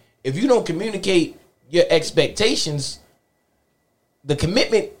 right? If you don't communicate your expectations, the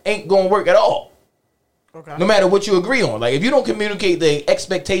commitment ain't going to work at all. Okay. No matter what you agree on. Like, if you don't communicate the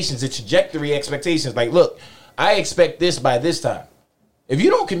expectations, the trajectory expectations, like, look, I expect this by this time. If you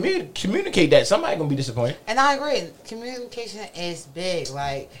don't communicate that, somebody gonna be disappointed. And I agree. Communication is big.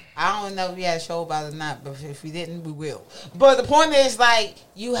 Like, I don't know if we had a show about it or not, but if we didn't, we will. But the point is, like,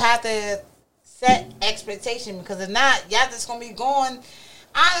 you have to set expectation because if not, y'all just gonna be going,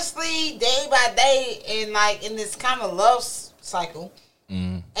 honestly, day by day in this kind of love cycle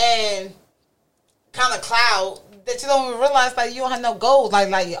and kind of cloud that you don't even realize, like, you don't have no goals.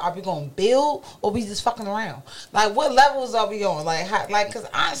 Like, are we gonna build or we just fucking around? Like, what levels are we on? Like, because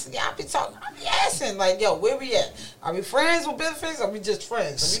honestly, I be asking, like, yo, where we at? Are we friends with benefits? Or are we just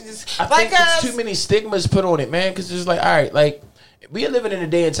friends? Are we just, I think it's too many stigmas put on it, man. Because it's like, all right, like, we are living in a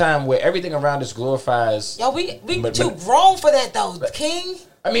day and time where everything around us glorifies. Yo, we too grown for that though, King.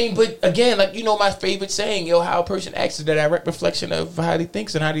 I mean, but again, like, you know, my favorite saying, yo, how a person acts is a direct reflection of how he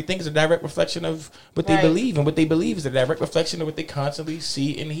thinks, and how he thinks is a direct reflection of what they believe, and what they believe is a direct reflection of what they constantly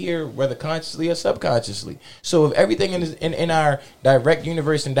see and hear, whether consciously or subconsciously. So if everything in our direct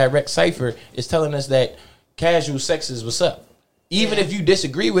universe and direct cipher is telling us that casual sex is what's up, even if you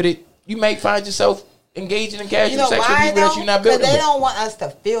disagree with it, you might find yourself engaging in casual sex with people that you're not building with. They don't want us to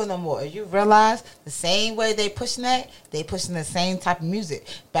feel no more. You realize the same way they pushing that, they pushing the same type of music.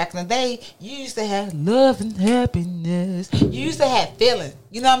 Back in the day, you used to have love and happiness. You used to have feeling.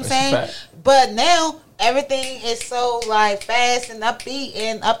 You know what I'm saying? But now everything is so like fast and upbeat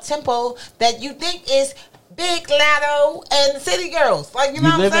and up tempo that you think is Big Lotto and City Girls. Like, you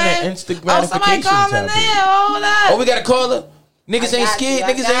know what I'm saying? In an instant gratification. Somebody calling there. Hold up. Oh, we got a caller. Niggas ain't scared.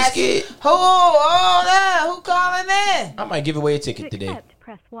 Niggas ain't scared. Hold up. Who calling in? I might give away a ticket today.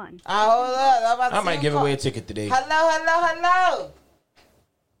 Press 1. Hold up. I might give away a ticket today. Hello.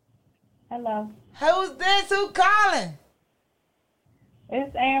 Hello. Who's this? Who calling?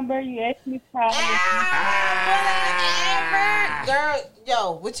 It's Amber. You asked me probably. Amber. Girl,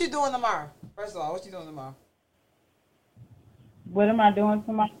 yo, what you doing tomorrow? First of all, what you doing tomorrow? What am I doing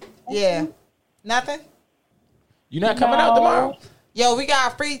tomorrow? Yeah. Nothing? You not coming out tomorrow? Yo, we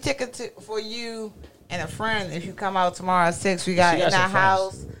got a free ticket for you and a friend. If you come out tomorrow at 6, we got in the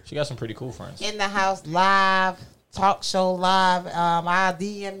house. She got some pretty cool friends. In the house live, talk show live. I'll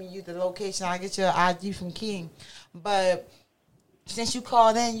DM you the location. I'll get your IG from King. But since you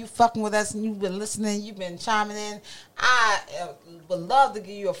called in, you fucking with us and you've been listening, you've been chiming in, I would love to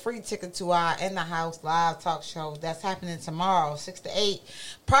give you a free ticket to our In the House live talk show that's happening tomorrow, 6 to 8.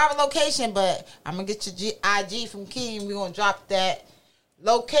 Private location, but I'm going to get your IG from King. We're going to drop that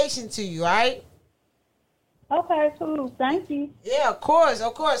location to you, all right? Okay, cool. Thank you. Yeah, of course.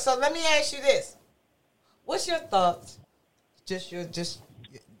 So let me ask you this. What's your thoughts? Just your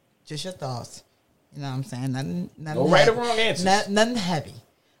thoughts. You know what I'm saying? Nothing no right or wrong answers. Nothing heavy.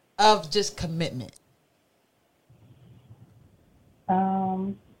 Of just commitment.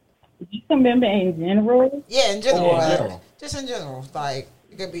 commitment in general. Yeah, in general. Yeah, in general. Just in general. Like,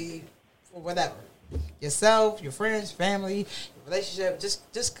 it could be for whatever. Yourself, your friends, family, your relationship,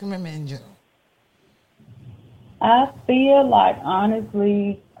 just commitment in general. I feel like,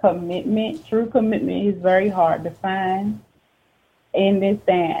 honestly, true commitment is very hard to find in this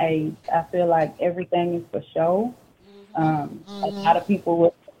day and age. I feel like everything is for show. A lot of people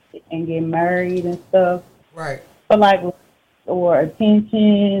will and get married and stuff Right. for like or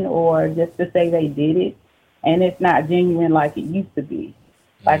attention or just to say they did it, and it's not genuine like it used to be.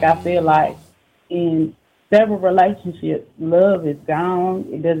 Like I feel like in several relationships, love is gone.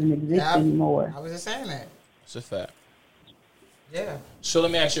 It doesn't exist anymore. I was just saying that. It's a fact. Yeah. So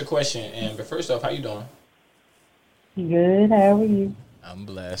let me ask you a question, Amber. First off, how you doing? Good. How are you? I'm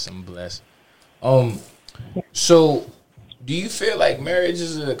blessed. So do you feel like marriage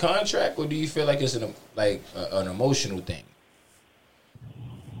is a contract, or do you feel like it's an emotional thing?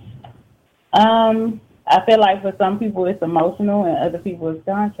 I feel like for some people it's emotional and other people it's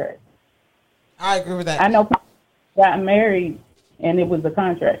contract. I agree with that. I know people got married and it was a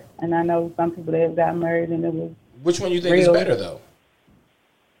contract, and I know some people that got married and it was. Which one you think is real. better, though?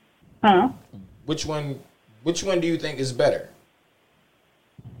 Huh? Which one do you think is better?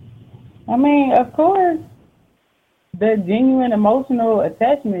 I mean, of course, the genuine emotional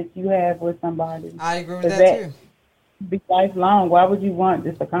attachment you have with somebody. I agree with that too. Be lifelong. Why would you want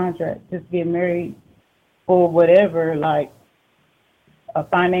just a contract? Just get married for whatever, like a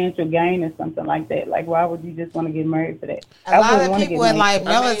financial gain or something like that. Like, why would you just want to get married for that? A lot of people in like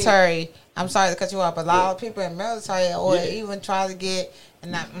military. I'm sorry to cut you off, but a lot of people in military or even try to get.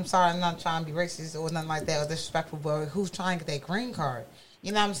 And I'm sorry, I'm not trying to be racist or nothing like that or disrespectful, but who's trying to get their green card?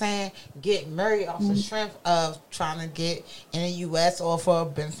 You know what I'm saying? Get married off the strength of trying to get in the U.S. or for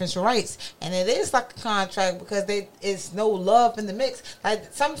beneficial rights. And it is like a contract because it's no love in the mix. Like,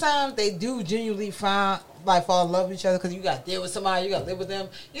 sometimes they do genuinely fall in love with each other because you got to deal with somebody, you got to live with them.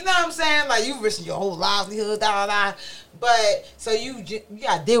 You know what I'm saying? Like, you risking your whole livelihood, But, so you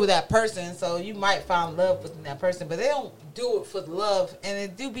got to deal with that person, so you might find love within that person. But they don't do it for the love, and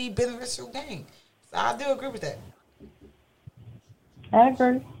it do be beneficial gain. So I do agree with that. I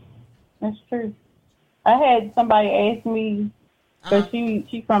agree. That's true. I had somebody ask me, because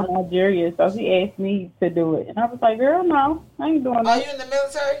she from Nigeria, so she asked me to do it. And I was like, girl, no, I ain't doing that. Are you in the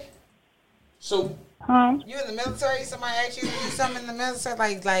military? So, you in the military? Somebody asked you to do something in the military?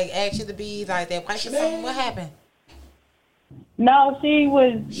 Like asked you to be like that wife or something? What happened? No,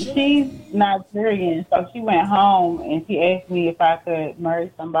 she's Nigerian, so she went home and she asked me if I could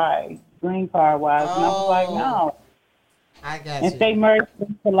marry somebody green card wise, and I was like, no. I got and stay married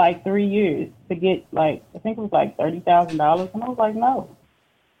for like 3 years to get like, I think it was like $30,000, and I was like, no,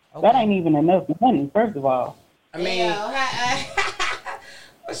 that ain't even enough money. First of all, I mean,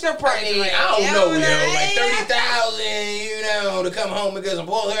 what's your price? I don't know, like 30,000, to come home and get some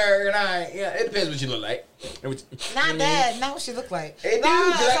pull her, and it depends what you look like. Not that, not what she look like. It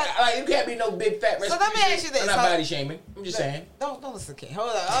do, you can't be no big fat. So let me ask you this. I'm not body shaming. I'm just saying. Don't listen, King. Hold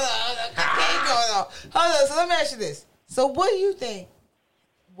on. Hold on. So let me ask you this. So what do you think?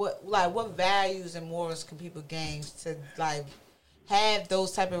 What values and morals can people gain to have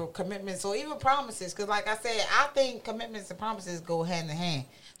those type of commitments or even promises? Because like I said, I think commitments and promises go hand in hand.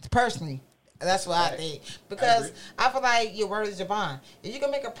 Personally, that's what I think. Because I feel like your word is your bond. If you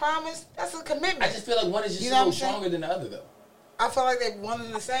can make a promise, that's a commitment. I just feel like one is just a little stronger than the other, though. I feel like they're one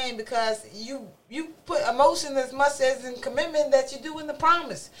and the same because you put emotion as much as in commitment that you do in the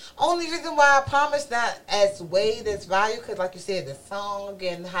promise. Only reason why I promise not as weight as value because, like you said, the song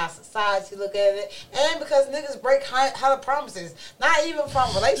and how society look at it, and because niggas break how the promises, not even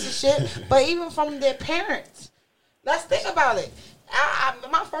from relationship, but even from their parents. Let's think about it.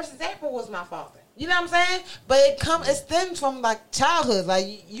 My first example was my father. You know what I'm saying? But it stems from like childhood. Like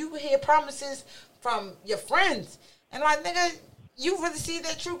you hear promises from your friends, and like nigga. You really see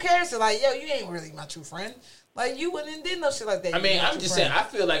that true character, like yo, you ain't really my true friend. Like you wouldn't did no shit like that. I mean, I'm just saying. I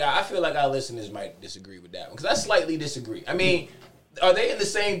feel like our listeners might disagree with that one because I slightly disagree. I mean, are they in the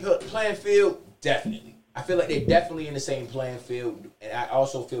same playing field? Definitely. I feel like they're definitely in the same playing field, and I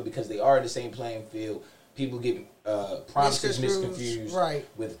also feel because they are in the same playing field, people get promises misconfused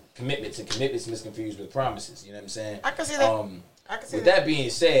with commitments, and commitments misconfused with promises. You know what I'm saying? I can see that. With that being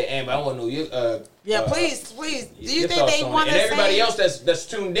said, Amber, I want to know your please. Do you think they want to? And everybody else that's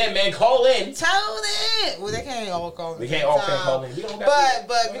tuned in, man, call in. Tell in. Well, they can't all call in. They can't all call in.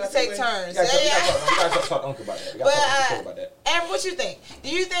 But we can take turns. We gotta talk about that. And what you think? Do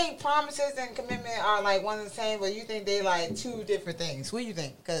you think promises and commitment are like one and the same, or you think they like two different things? What do you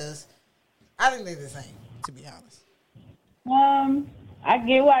think? Because I think they're the same, to be honest. I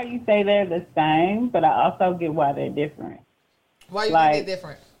get why you say they're the same, but I also get why they're different. Why you Like- think they're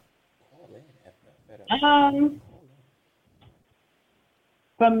different?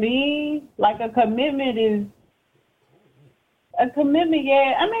 For me, like a commitment is a commitment.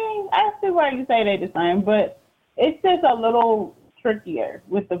 Yeah, I mean, I see why you say they're the same, but it's just a little trickier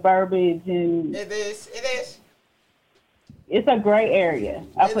with the verbiage, and It is. It is. it's a gray area.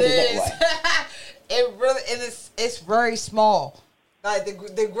 I'll put it that way. It really, and it's very small. Like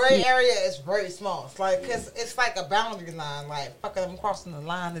the gray area is very small. It's like it's like a boundary line. Like fucking, I'm crossing the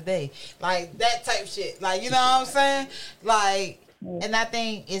line today. Like that type shit. Like, you know what I'm saying? Like, and I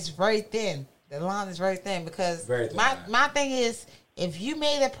think it's very thin. The line is very thin because Very thin my thing is, if you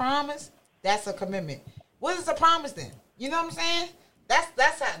made a promise, that's a commitment. What is a promise then? You know what I'm saying?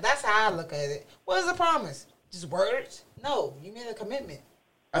 That's how I look at it. What is a promise? Just words? No, you made a commitment.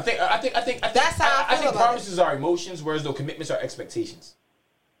 I think That's how I feel about promises are emotions, whereas though commitments are expectations.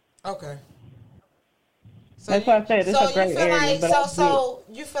 Okay. So That's why I said it's a gray area, like, but I so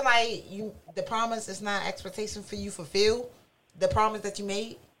you feel like the promise is not expectation for you fulfill the promise that you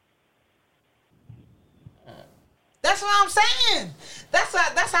made. That's what I'm saying. That's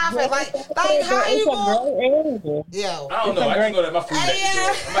how I feel like how you going? Yo, I don't know. I just know that my food next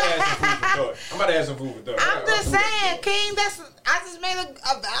Yeah. door. I'm about to have some food for thought. I'm just saying, King. I just made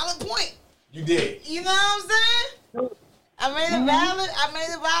a valid point. You did. You know what I'm saying? I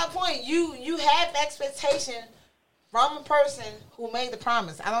made a valid point. You have expectation from a person who made the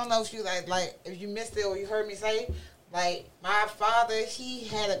promise. I don't know if you like if you missed it or you heard me say, like, my father, he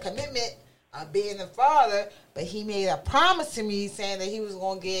had a commitment of being a father, but he made a promise to me saying that he was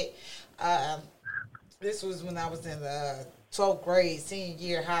gonna get this was when I was in the 12th grade, senior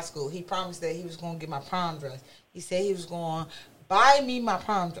year of high school. He promised that he was gonna get my prom dress. He said he was gonna buy me my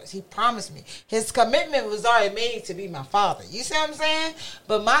prom dress. He promised me. His commitment was already made to be my father. You see what I'm saying?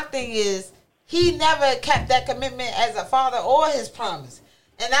 But my thing is, he never kept that commitment as a father or his promise.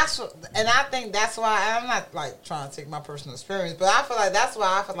 And I think that's why, I'm not like trying to take my personal experience, but I feel like that's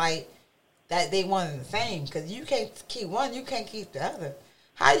why I feel like that they one and the same. Because you can't keep one, you can't keep the other.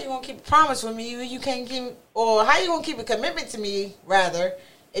 How you gonna keep a promise with me? You can't keep, or how you gonna keep a commitment to me rather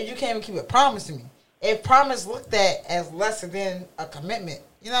if you can't even keep a promise to me? If promise looked at as lesser than a commitment,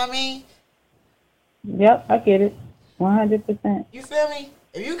 you know what I mean? Yep, I get it. 100%. You feel me?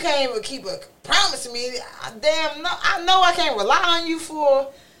 If you can't even keep a promise to me, I know I can't rely on you for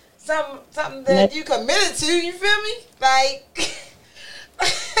something that you committed to. You feel me? Like,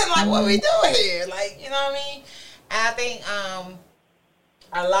 like what we doing here? Like, you know what I mean? And I think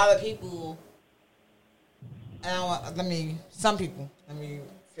a lot of people. Let me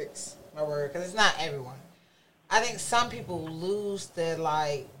fix my word because it's not everyone. I think some people lose their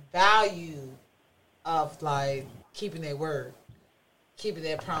like value of like keeping their word, keeping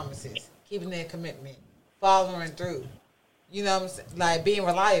their promises, keeping their commitment, following through. You know what I'm saying? Like being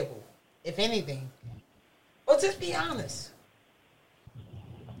reliable, if anything. Or just be honest.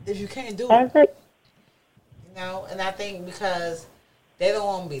 If you can't do it. You know, and I think because they don't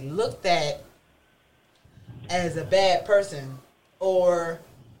want to be looked at as a bad person or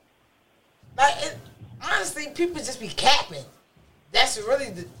honestly, people just be capping. That's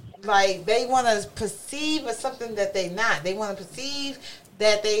really like they want to perceive as something that they not. They want to perceive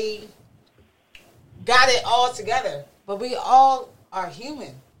that they got it all together, but we all are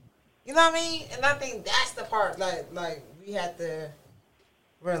human. You know what I mean? And I think that's the part like we have to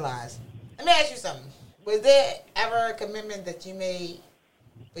realize. Let me ask you something. Was there ever a commitment that you made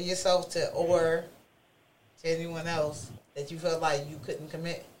for yourself or to anyone else that you felt like you couldn't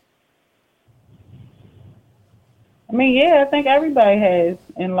commit? I mean, yeah, I think everybody has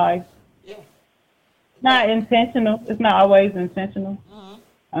in life. Yeah. Not intentional. It's not always intentional.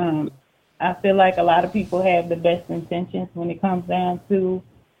 Mm-hmm. I feel like a lot of people have the best intentions when it comes down to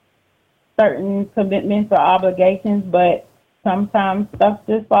certain commitments or obligations, but sometimes stuff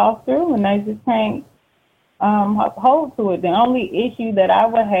just falls through and they just can't hold to it. The only issue that I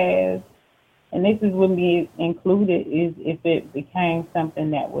would have, and this would be included, is if it became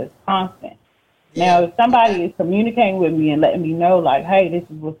something that was constant. Now, if somebody is communicating with me and letting me know, like, hey, this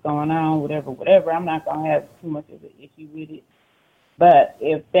is what's going on, whatever, I'm not going to have too much of an issue with it. But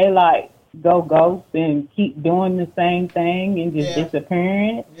if they, like, go ghost and keep doing the same thing and just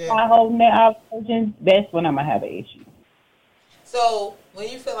disappearing, not holding their obligations, that's when I'm going to have an issue. So, when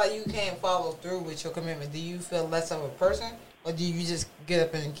you feel like you can't follow through with your commitment, do you feel less of a person? Or do you just get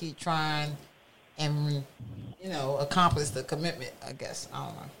up and keep trying and, accomplish the commitment, I guess? I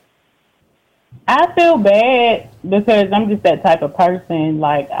don't know. I feel bad because I'm just that type of person.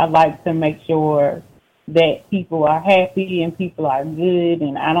 Like, I like to make sure that people are happy and people are good,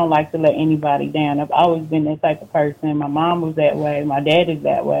 and I don't like to let anybody down. I've always been that type of person. My mom was that way. My dad is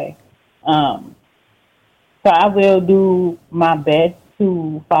that way. So I will do my best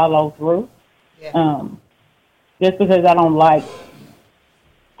to follow through. Yeah. Just because I don't like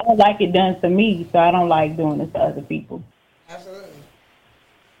it done to me, so I don't like doing it to other people. Absolutely.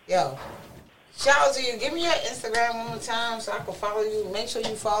 Yo, shout out to you. Give me your Instagram one more time so I can follow you. Make sure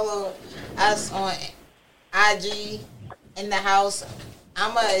you follow us on IG in the house.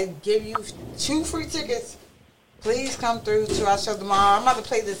 I'm going to give you 2 free tickets. Please come through to our show tomorrow. I'm about to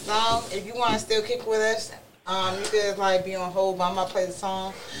play this song. If you want to still kick with us, you could like be on hold, but I'm going to play the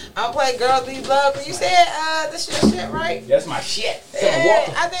song. I'm going to play Girls Need Love. You said this your shit, right? That's my shit.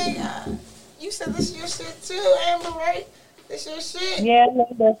 Yeah, I think you said this your shit too, Amber, right? This your shit? Yeah,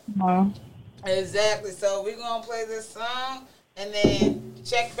 that's tomorrow. Exactly. So we're going to play this song and then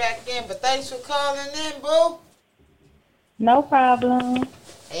check back in. But thanks for calling in, boo. No problem.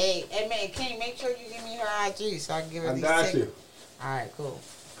 Hey, man, King, make sure you give me her IG so I can give her these got tickets. you. All right, cool.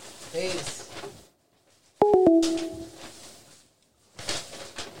 Peace.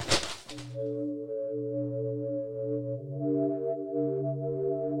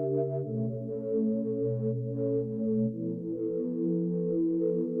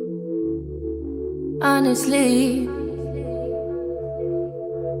 Honestly,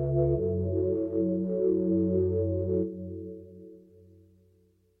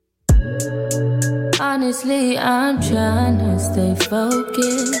 I'm trying to stay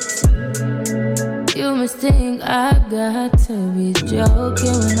focused. You must think I got to be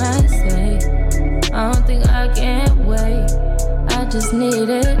joking when I say I don't think I can wait. I just need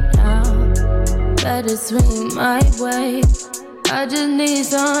it now. Let it swing my way. I just need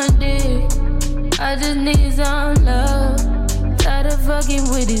some dick. I just need some love. Tired of fucking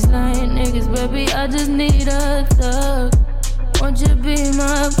with these lying niggas, baby. I just need a thug. Won't you be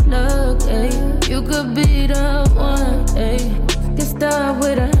my plug, ayy? You could be the one, ayy. Can start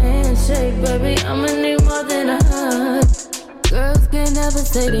with a handshake, baby. I'ma need more than a hug. Girls can't never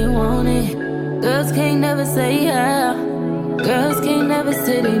say they want it. Girls can't never say yeah. Girls can't never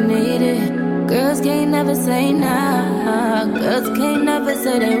say they need it. Girls can't never say nah. Girls can't never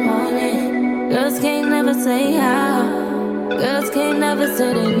say they want it. Girls can't never say how. Girls can't never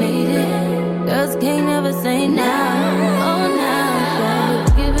say they need it. Girls can't never say nah. Oh, nah,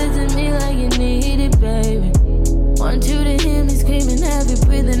 baby. Give it to me like you need it, baby. Want you to hear me screaming, heavy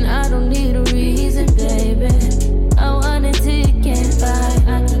breathing. I don't need a reason, baby. I want it till you can't fight.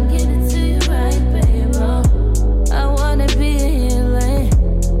 I can get it to you right, baby. I wanna be a healing.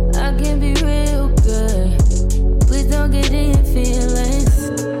 I can be real good. Please don't get in your feelings.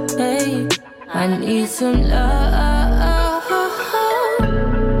 Hey, I need some love.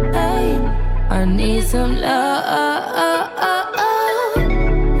 Hey, I need some love.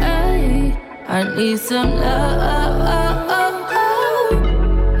 Hey, I need some love.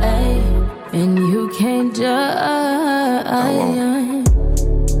 Hey, and you can't judge.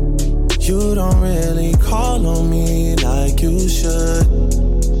 You don't really call on me like you should.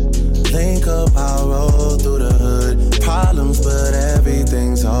 Think about roll through the hood. Problems, but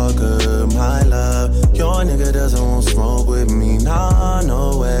everything's all good. My love, your nigga doesn't want smoke with me. Nah,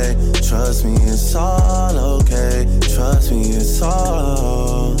 no way. Trust me, it's all okay. Trust me, it's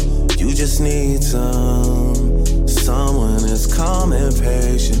all. You just need someone that's calm and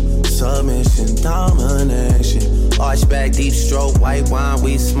patient. Submission, domination. Arch back, deep stroke, white wine,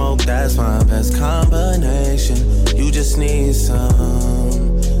 we smoke. That's my best combination. You just need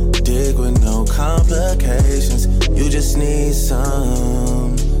some dig with no complications. You just need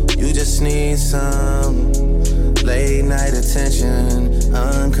some. You just need some late night attention,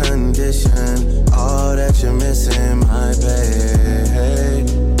 unconditioned. All that you're missing, my babe.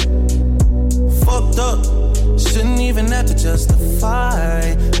 Fucked up, shouldn't even have to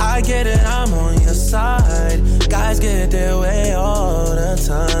justify. I get it, I'm on your side. Guys get their way all the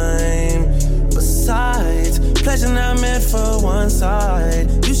time. Besides, pleasure not meant for one side.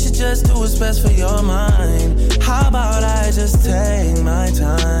 You should just do what's best for your mind. How about I just take my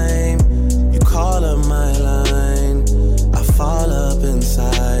time? You call up my line, I fall up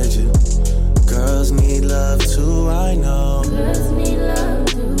inside you. Girls need love too, I know. Girls need love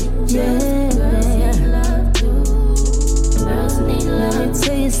too. Yeah. Let me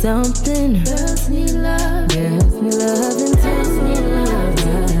tell you something. Girls need love. Girls need love and girls need love.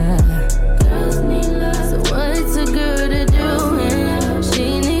 Girls need love. So what's a girl to do? And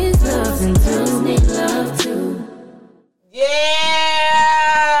she needs love and girls need love too.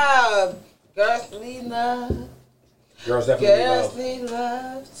 Yeah! Girls need love. Girls definitely Girls need love. need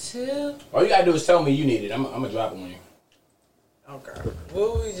love too. All you gotta do is tell me you need it. I'm gonna drop it on you. Okay.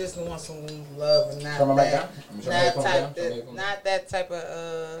 Well, we just want some love and not Turn my mic that, down? Turn my headphones down? Turn my that, headphones not that type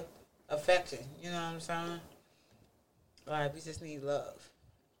of affection. You know what I'm saying? Like, we just need love.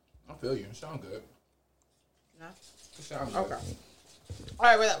 I feel you. It sound good. No? It sound good. Okay. All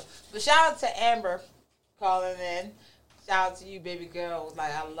right, whatever. But shout out to Amber calling in. Shout out to you, baby girl.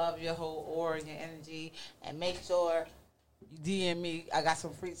 Like, I love your whole aura and your energy. And make sure you DM me. I got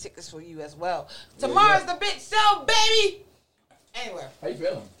some free tickets for you as well. Tomorrow's the big show, baby. Anyway. How you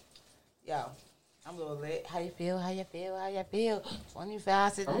feeling? Yo, I'm a little lit. How you feel? How you feel? How you feel?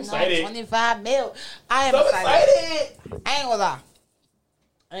 25 sitting I'm on excited. 25 mil. I am So excited. I ain't gonna lie.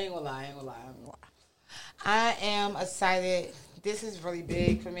 I am excited. This is really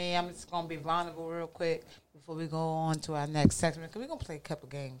big for me. I'm just gonna be vulnerable real quick before we go on to our next segment. Cause we're gonna play a couple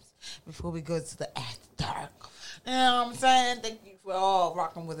games before we go to the after dark. You know what I'm saying? Thank you for all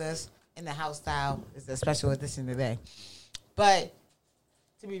rocking with us in the house style. It's a special edition today. But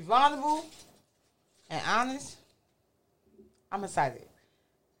to be vulnerable and honest, I'm excited.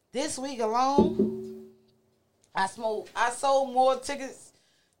 This week alone, I sold more tickets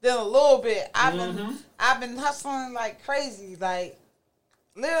than a little bit. I've been hustling like crazy. Like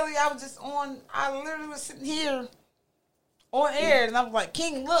literally, I literally was sitting here on air, and I was like,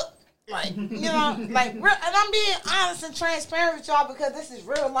 "King, look." Like, you know, like, and I'm being honest and transparent with y'all because this is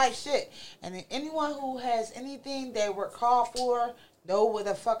real life shit. And anyone who has anything they work hard for know what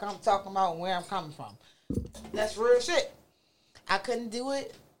the fuck I'm talking about and where I'm coming from. That's real shit. I couldn't do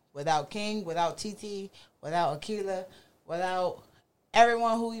it without King, without TT, without Akila, without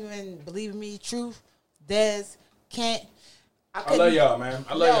everyone who even believe in me. Truth, Des, Kent. I love y'all, man.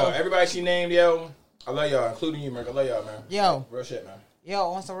 I love y'all. Everybody she named, yo. I love y'all, including you, Merc. I love y'all, man. Yo. Real shit, man.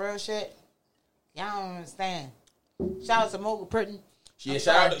 Yo, on some real shit, y'all don't understand. Shout out to Mogul Printing. Yeah,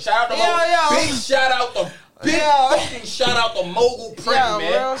 shout out to Mogul. Big shout out to fucking shout out to Mogul Printing,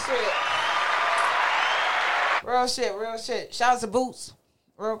 man. Real shit. Shout out to Boots,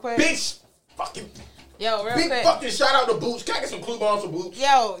 real quick. Bitch, fucking. Yo, real big quick. Fucking shout out to Boots. Can I get some clue bombs for Boots?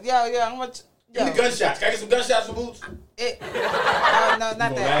 Yo. I'm gonna. Give me gunshots. Can I get some gunshots for Boots? No, not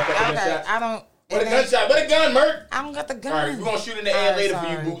that. Okay, I don't. What a gunshot? What a gun, Merc? I don't got the gun. All right, we're gonna shoot in the air later for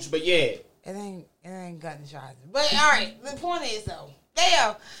you, Boots. But yeah, it ain't gunshots. But all right, the point is though,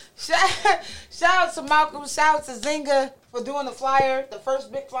 damn. Shout out to Malcolm. Shout out to Zinga for doing the flyer, the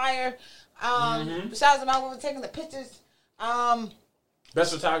first big flyer. Shout out to Malcolm for taking the pictures.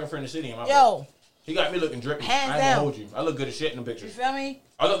 Best photographer in the city. Yo, he got me looking drippy. Hands I ain't down. gonna hold you. I look good as shit in the you pictures. feel me?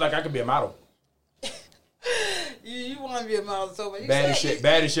 I look like I could be a model. You want to be a model so bad. Bad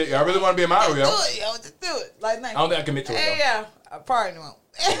as shit. Yo, I really want to be a model, yo. Just do it. Like, nice. I don't think I commit to it, though. Yeah, I probably won't.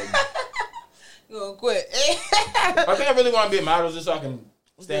 You gonna quit? I think I really want to be a model just so I can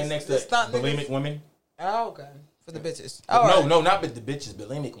stand next to stunt bulimic niggas? women. Oh, okay. For the bitches. No, not the bitches,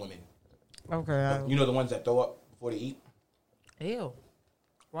 bulimic women. Okay. You know the ones that throw up before they eat? Ew.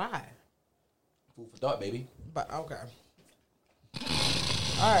 Why? Food for thought, baby. But okay.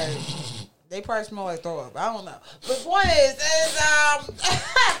 All right. They probably smell like throw up. I don't know. But the point is I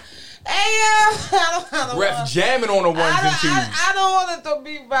don't Ref jamming on the ones and twos. I don't want it to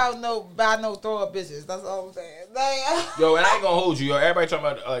be about no throw up bitches. That's all I'm saying. Like, Yo, and I ain't gonna hold you, yo. Everybody talking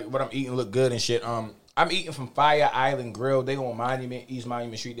about what I'm eating look good and shit. I'm eating from Fire Island Grill. They on East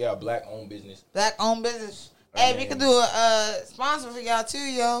Monument Street. They are black owned business. Black owned business. Hey, we can do a sponsor for y'all too,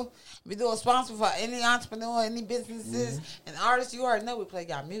 yo. We do a sponsor for any entrepreneur, any businesses, and artists. You already know we play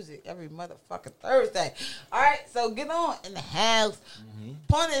y'all music every motherfucking Thursday. All right, so get on in the house.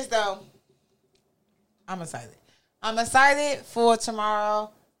 Point is though, I'm excited. I'm excited for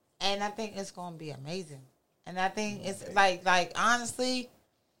tomorrow, and I think it's gonna be amazing. And I think it's like honestly,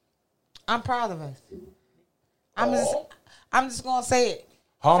 I'm proud of us. I'm just gonna say it.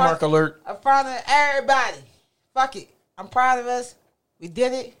 Hallmark alert. I'm proud of everybody. Fuck it. I'm proud of us. We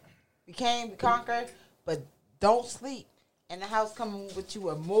did it. We came, we conquered. But don't sleep. And the house coming with you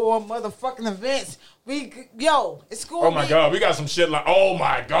with more motherfucking events. It's cool. Oh my God, we got some shit lined. Oh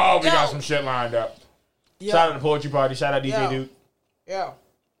my God, we got some shit lined up. Shout out to the poetry party. Shout out DJ Dude. Yo,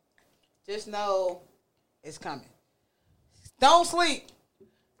 just know it's coming. Don't sleep.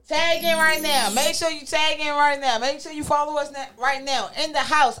 Tag in right now. Make sure you tag in right now. Make sure you follow us right now. In the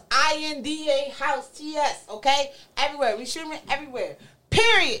house. INDA House TS. Okay? Everywhere. We streaming everywhere.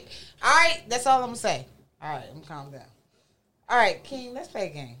 Period. Alright? That's all I'm going to say. Alright. I'm calm down. Alright, King, let's play a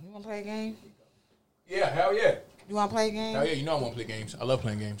game. You want to play a game? Yeah, hell yeah. You want to play a game? Hell yeah, you know I want to play games. I love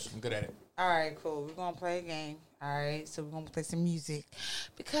playing games. I'm good at it. Alright, cool. We're going to play a game. Alright? So we're going to play some music.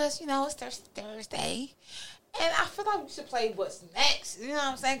 Because, it's Thursday. And I feel like we should play What's Next. You know what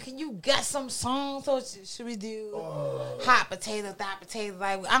I'm saying? Can you get some songs? Or should we do hot potato, thot potato?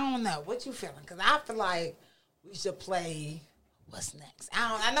 Like, I don't know. What you feeling? Because I feel like we should play What's Next.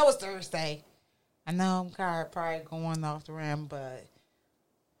 I know it's Thursday. I know I'm probably going off the rim, but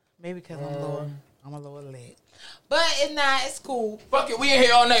maybe because I'm a little lit. But it's not. It's cool. Fuck it. We in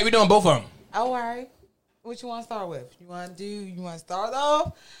here all night. We doing both of them. Oh, all right. What you want to start with? You want to start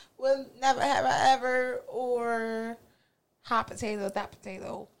off with Never Have I Ever or Hot Potato, Thot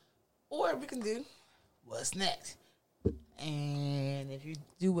Potato? Or we can do What's Next. And if you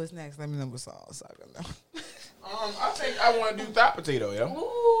do What's Next, let me know what song so I can know. I think I want to do Thot Potato, yo.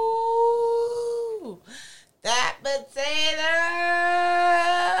 Ooh. Thot Potato.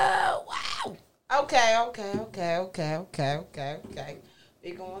 Wow. Okay.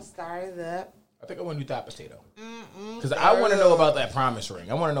 We're going to start it up. I think I want to do Thot Potato. Because I want to know about that promise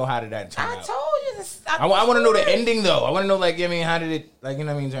ring. I want to know how did that turn out. I told you this. I want to know the ending, though. I want to know, like, I mean, how did it, like, you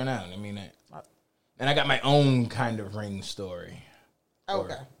know what I mean, turn out? I mean, and I got my own kind of ring story.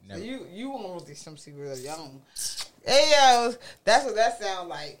 Okay. So you want to do some secret of your own. Hey, yo, that's what that sounds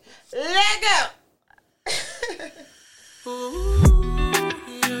like. Let go.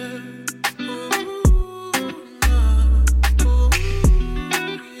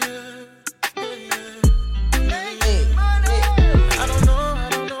 I don't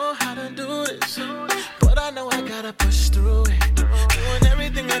know how to do this, but I know I gotta push through it. Doing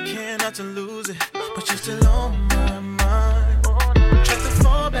everything I can not to lose it, but you're still on my mind. Try to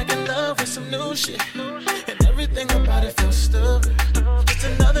fall back in love with some new shit, and everything about it feels stupid. Just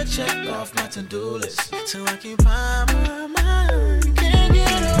another check off my to-do list, to occupy my mind. Can't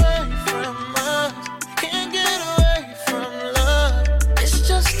get away from us, can't get away from love. It's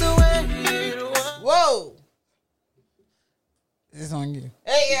just the way it was. Whoa. It's on you.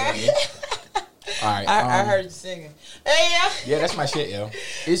 Hey, yeah. All right. I heard you singing. Hey, yeah. Yeah, that's my shit, yo.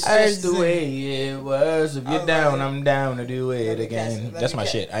 It's just the way it was. If you're down, I'm down to do it again. That's my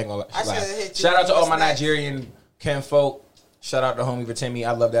shit. I ain't gonna lie. Shout out to all my Nigerian kinfolk. Shout out to homie Vatemi.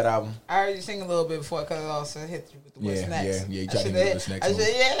 I love that album. I heard you sing a little bit before because I also hit you with the What's Next. Yeah. You tried to hit me What's Next. I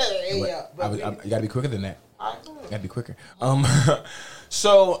said, yeah. You gotta be quicker than that. Gotta be quicker.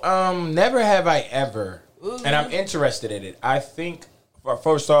 So, never have I ever, and I'm interested in it. I think,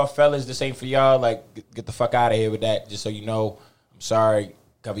 first off, fellas, this ain't for y'all. Like, get the fuck out of here with that. Just so you know, I'm sorry,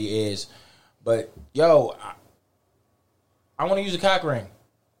 cover your ears. But yo, I want to use a cock ring.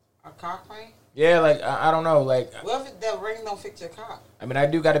 A cock ring? Yeah, like I don't know, like. What if the ring don't fit your cock? I mean, I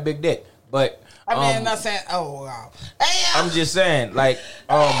do got a big dick, but I mean, I'm not saying. Oh wow. Hey, I'm just saying, like,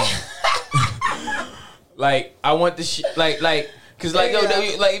 like I want the shit, like, cause like, yo,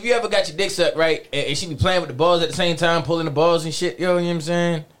 like if you ever got your dick sucked, right, and she be playing with the balls at the same time, pulling the balls and shit, yo, you know what I'm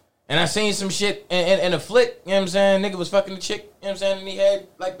saying? And I seen some shit in a flick, you know what I'm saying? Nigga was fucking the chick, you know what I'm saying? And he had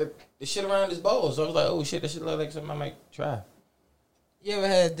like the shit around his balls. So I was like, oh shit, that shit look like something I might try. You ever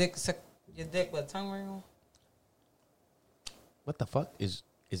had a dick suck your dick with a tongue ring on? What the fuck is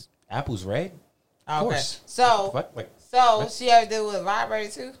apples red? Of course. So, like, she ever did with a vibrator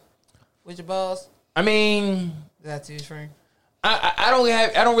too, with your balls? I mean, that's too free. I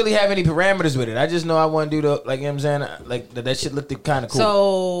don't really have any parameters with it. I just know I want to do the, like, you know what I'm saying, like that shit looked kind of cool.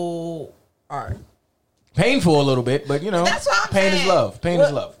 So, all right, painful a little bit, but you know, that's what I'm pain saying. is love. Pain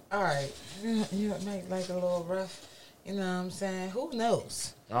is love. All right, you make like a little rough. You know what I'm saying? Who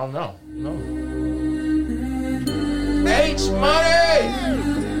knows? I don't know. No. H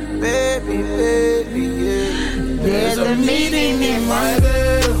money, baby, yeah. There's a meeting in my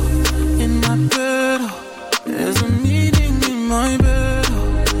bed, There's a meeting in my bed,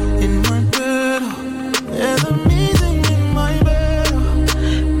 There's a meeting in my bed,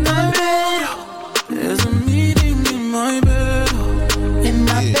 There's a meeting in my bed,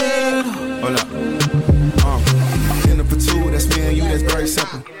 Hold up. Dinner for two, that's me and you, that's very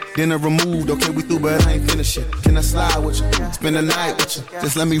simple. Dinner removed, okay, we through, but I ain't finished yet. Can I slide with you? Spend the night with you.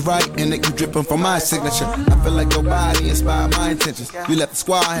 Just let me write and it you dripping from my signature. I feel like your body inspired my intentions. You left the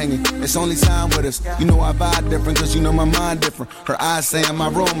squad hanging, it's only time with us. You know I vibe different, cause you know my mind different. Her eyes saying my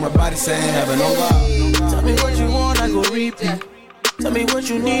room, her body saying heaven, oh God. Tell me what you want, I go repeat. Tell me what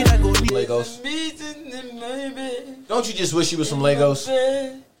you need, I go repeat. Legos. Don't you just wish you was some Legos?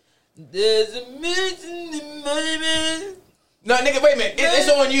 There's a meeting in my bed. No, nigga, wait a minute. It's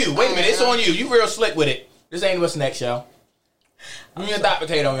on you. Wait a minute. It's on you. You real slick with it. This ain't What's Next, y'all. Give me a Thot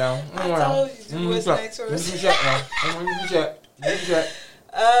Potato, y'all. I told you What's Next first.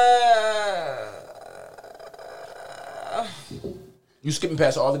 You skipping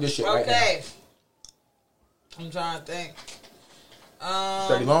past all the good shit right now. Okay. I'm trying to think.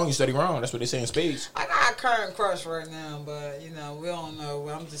 Study long, you study wrong. That's what they say in spades. I got my current crush right now, but you know we don't know.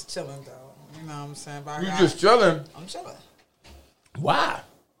 I'm just chilling though. You know what I'm saying? But You just chilling. I'm chilling. Why?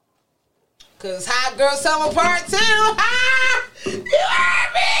 Cause Hot Girl Summer Part 2. Ha! You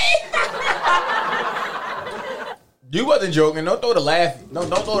heard me? You wasn't joking. Don't throw the laugh. No,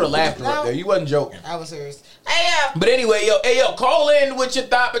 don't throw the laughter up there. You wasn't joking. I was serious. Hey, But anyway, yo, call in with your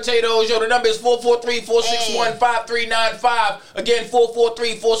thought potatoes. Yo, the number is 443-461-5395. Again,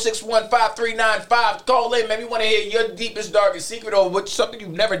 443-461-5395. Call in, man. We want to hear your deepest, darkest secret or what something you've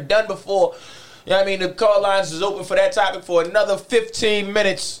never done before. You know what I mean? The call lines is open for that topic for another 15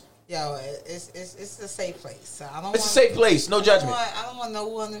 minutes. yo, it's a safe place. So I don't. It's a safe place. No judgment. I don't want no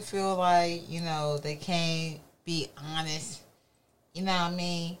one to feel like they can't be honest. You know what I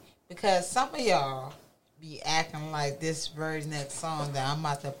mean? Because some of y'all be acting like this very next song that I'm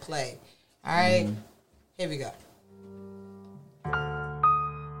about to play. All right, Here we go.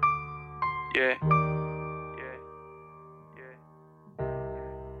 Yeah.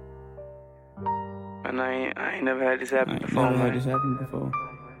 And I ain't never had this happen before, man.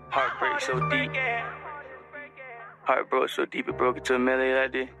 Heartbreak so deep. Heart broke so deep it broke into a melody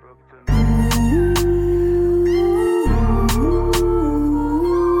like this.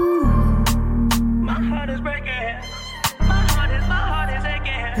 My heart is breaking. My heart is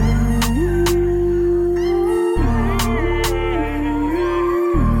aching.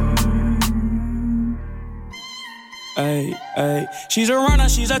 Ay, ay. She's a runner,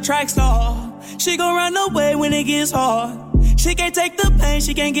 she's a track star. She gon' run away when it gets hard. She can't take the pain,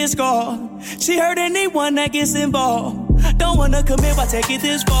 she can't get scarred. She hurt anyone that gets involved. Don't wanna commit, why take it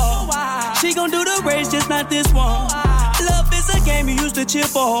this far? She gon' do the race, just not this one. Love is a game you used to cheer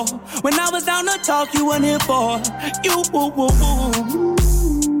for. When I was down to talk, you weren't here for. You, woo, woo, woo.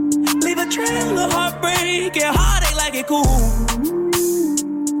 Leave a trail of heartbreak and heartache like it cool.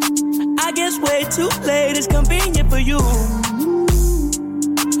 I guess way too late is convenient for you.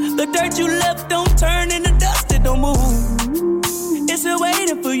 The dirt you left don't turn into dust, it don't move. It's still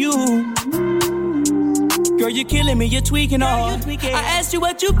waiting for you. Girl, you're killing me, you're tweaking all. I asked you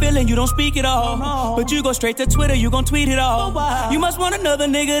what you feeling, you don't speak at all. But you go straight to Twitter, you gon' tweet it all. You must want another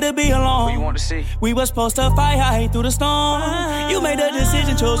nigga to be alone. What you want to see? We was supposed to fight high through the storm. You made a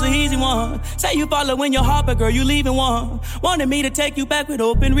decision, chose the easy one. Say you following your heart, but girl, you leaving one. Wanted me to take you back with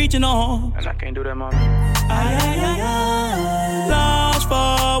open reaching on. And I can't do that, mama. Lost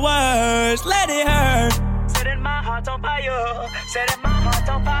for words, let it hurt. Setting my heart on fire. Setting my heart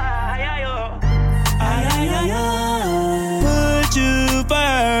on fire. Put you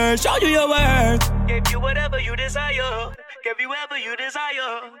first, show you your worth. Gave you whatever you desire. Give you whatever you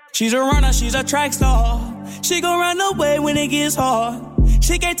desire. She's a runner, she's a track star. She gon' run away when it gets hard.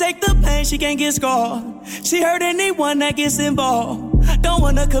 She can't take the pain, she can't get scarred. She hurt anyone that gets involved. Don't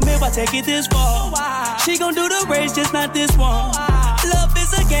wanna commit, why take it this far? She gon' do the race, just not this one. Love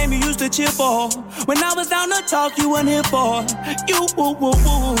is a game you used to cheer for. When I was down to talk, you weren't here for. You, woo, woo,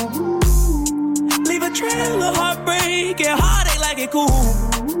 woo. Leave a trail of heartbreak and heartache like it cool.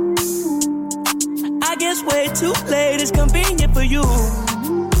 I guess way too late is convenient for you.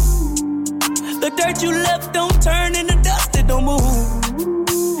 The dirt you left don't turn into dust, it don't move.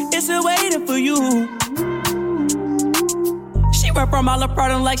 It's still waiting for you. She run from all her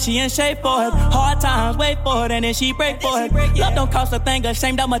problem like she in shape for it. Hard times, wait for it, and then she break for it. Love don't cost a thing,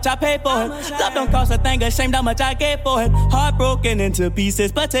 ashamed how much I pay for it. Love don't cost a thing, ashamed how much I gave for it. Heart broken into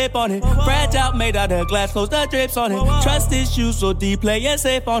pieces, but tape on it. Fragile, made out of glass, close the drips on it. Trust issues so deep, playing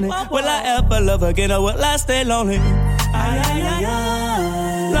safe on it. Will I ever love again, or will I stay lonely?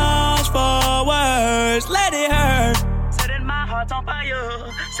 Lost for words, let it hurt. Setting my heart on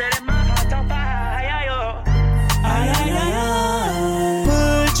fire. Setting my heart on fire.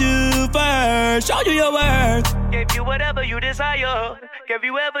 Put you first, show you your worth. Gave you whatever you desire. Give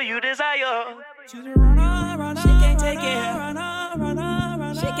you whatever you desire. She's a runner, she can't take it.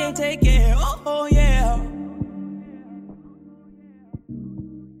 She can't take it, oh yeah.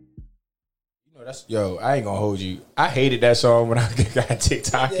 Yo, I ain't gonna hold you. I hated that song when I got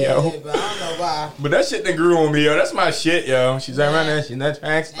TikTok, yo. But I don't know why. But that shit that grew on me, yo. That's my shit, yo. She's like running, she's not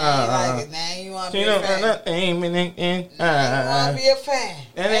track Now you like it. Now you want to be a fan. You want to be a fan.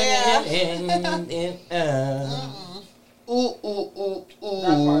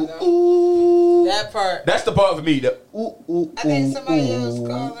 That part. That's the part for me. The I think somebody else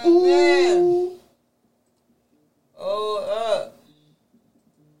calling in. Oh, up.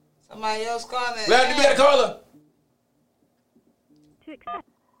 Somebody else calling. Glad to be a caller.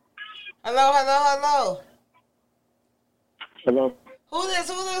 Hello. Hello. Who this?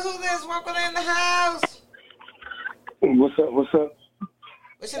 Welcome in the house. What's up?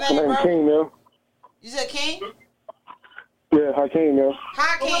 What's your name, bro? King, man. You said King? Yeah, Hakeem, yo.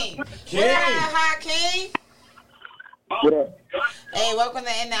 Hakeem. King. What up, Hakeem? What up? Hey, welcome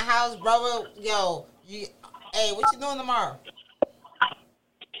to In the House, brother. Yo, hey, what you doing tomorrow?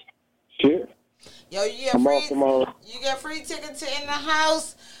 Shit. Yo, you get I'm free. off tomorrow. You get free tickets to In the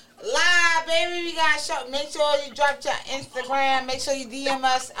House live, baby. We got show. Make sure you drop your Instagram. Make sure you DM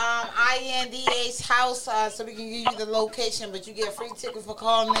us INDH House so we can give you the location. But you get free tickets for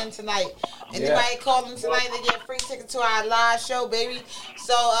calling in tonight. Anybody calling tonight, they get free tickets to our live show, baby.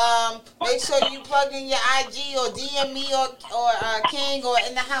 So make sure you plug in your IG or DM me or King or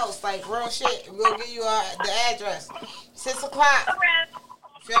In the House, like real shit. We'll give you the address. 6 o'clock.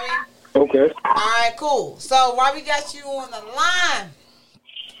 Feel me? Okay. All right, cool. So while we got you on the line,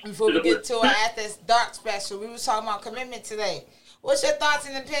 before we get to it at this dark special, we was talking about commitment today. What's your thoughts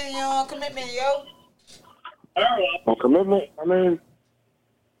and opinion on commitment, yo? On commitment, I mean,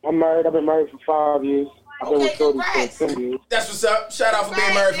 I'm married. I've been married for 5 years. I've been with Shorty for 10 years. That's what's up. Shout out for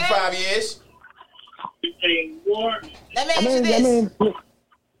being married for 5 years. Let me ask you this.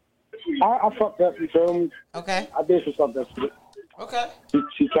 I fucked up, you feel me? Okay. I did some fucked up shit. Okay.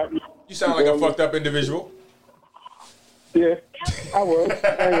 She kept me. You sound like a fucked up individual. Yeah, I was. I ain't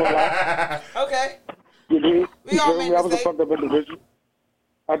gonna lie. Okay. You did. We You all feel made me? I was a mistakes. fucked up individual.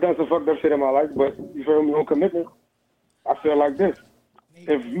 I done some fucked up shit in my life, but you feel me? On commitment, I feel like this.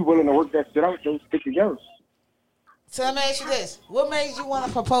 If you willing to work that shit out, just stick together. So let me ask you this: what made you want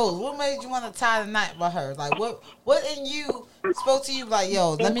to propose? What made you want to tie the knot with her? Like what in you spoke to you like,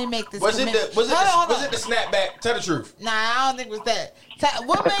 yo, let me make this. Was it commitment. the Hold on. the snapback? Tell the truth. Nah, I don't think it was that.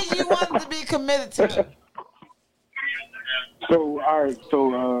 What made you want to be committed to me? So, all right.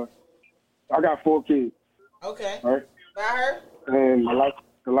 So, I got 4 kids. Okay. All right. By her? And the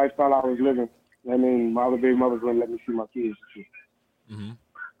lifestyle I was living, I mean, my other baby mothers wouldn't let me see my kids. Mm-hmm.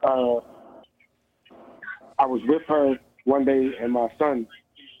 I was with her one day, and my son,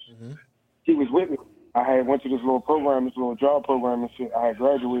 he was with me. I had went to this little program, this little job program and shit. I had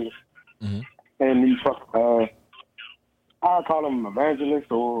graduated. Mm-hmm. And these I call them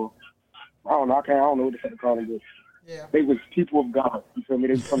evangelist or, I don't know what the fuck to call them. But yeah. They was people of God. You feel me?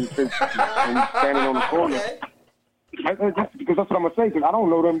 They was from the church and standing on the corner. Okay. Because that's what I'm gonna say. Because I don't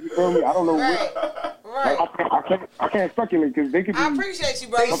know them. You feel me? I don't know. Right. Right. I can't speculate because they could be. I appreciate you,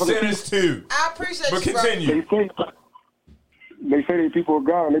 brother. They sinners too. I appreciate But you, brother. continue. They say they people of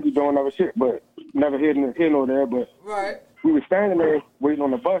God and they be doing other shit, but never here nor there. But Right. we were standing there waiting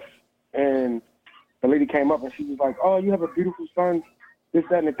on the bus, and the lady came up and she was like, "Oh, you have a beautiful son, this,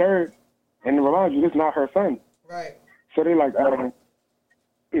 that, and the third." And to remind you, this is not her son. Right. So they like,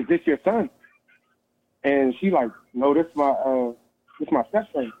 "Is this your son?" And she like, "No, this my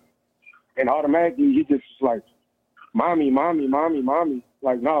stepson." And automatically he just like, "Mommy, mommy, mommy, mommy."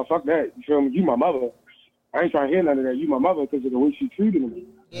 Like, no, fuck that. You feel me? You my mother. I ain't trying to hear none of that. You my mother because of the way she treated me.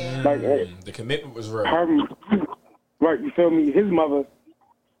 Yeah. Like, The commitment was real. right, you feel me? His mother.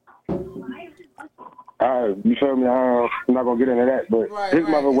 You feel me? I'm not gonna get into that, but his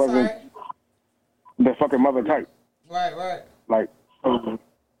mother wasn't the fucking mother type. Right. Like,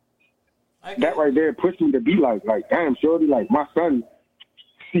 that right there pushed me to be like, damn, shorty, like my son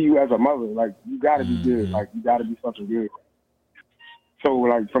see you as a mother. Like, you gotta be good. Like, you gotta be fucking good. So,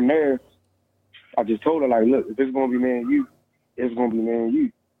 like, from there, I just told her, like, look, if it's gonna be me and you, it's gonna be me and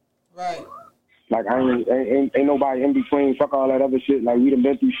you. Right. Like, ain't nobody in between. Fuck all that other shit. Like, we done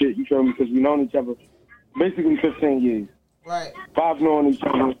been through shit, you feel me? Because we known each other basically 15 years. Right. 5 knowing each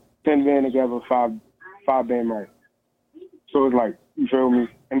other, 10 being together, 5 being married. So it's like, you feel me?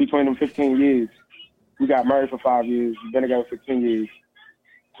 In between them 15 years, we got married for 5 years. We've been together for 10 years.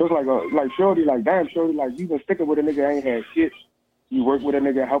 So it's like shorty, like, damn, shorty, like, you been sticking with a nigga that ain't had shit. You work with a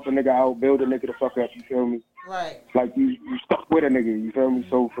nigga, help a nigga out, build a nigga the fuck up, you feel me? Right. Like, you stuck with a nigga, you feel me?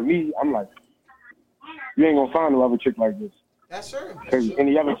 So for me, I'm like, you ain't gonna find no other chick like this. That's true. Because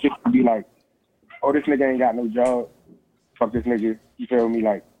any other chick would be like, oh, this nigga ain't got no job. Fuck this nigga, you feel me?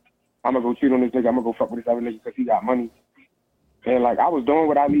 Like, I'm gonna go cheat on this nigga, I'm gonna go fuck with this other nigga because he got money. And, like, I was doing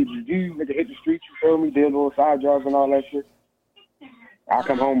what I needed to do. Nigga hit the streets, you feel me? Did little side jobs and all that shit. I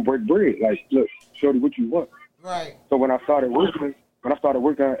come home, break bread. Like, look, shorty, what you want? Right. So when I started working as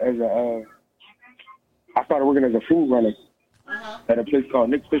a food runner at a place called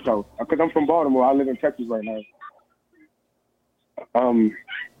Nick's Fish House. Because I'm from Baltimore, I live in Texas right now.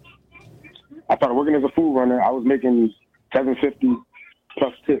 I started working as a food runner. I was making $750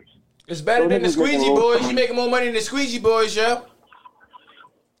 plus tips. It's better than the Squeegee Boys. You making more money than the Squeegee Boys, yo.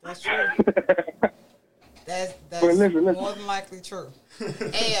 That's true. That's listen. more than likely true.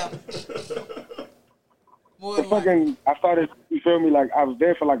 More than I started, you feel me, like I was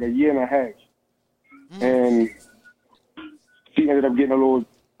there for like a year and a half. and she ended up getting a little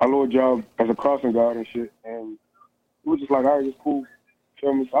job as a crossing guard and shit. And it was just like, all right, it's cool.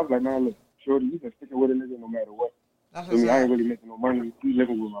 Feel me? So I was like, man, look, shorty, you been sticking with a nigga no matter what. I ain't really making no money. He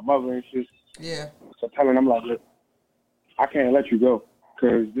living with my mother and shit. Yeah. So telling him, like, look, I can't let you go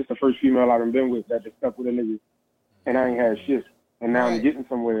because this the first female I done been with that just stuck with a nigga, and I ain't had shit. And now I'm getting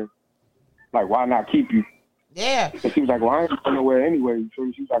somewhere. Like, why not keep you? Yeah. And she was like, well, I ain't going nowhere anyway.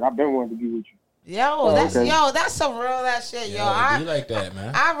 So she was like, I've been wanting to be with you. That's some real ass shit, yo. I like that,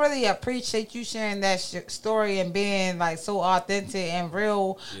 man. I really appreciate you sharing that story and being like so authentic and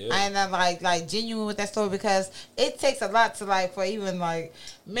real, and like genuine with that story, because it takes a lot to like for even like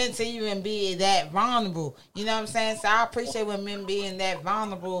men to even be that vulnerable. You know what I'm saying? So I appreciate when men being that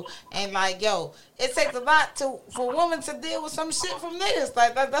vulnerable, and like, yo, it takes a lot for women to deal with some shit from niggas.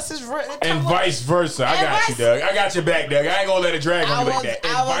 Like that's just real. And vice versa. I got you, Doug. I got your back, Doug. I ain't gonna let it drag on you like that.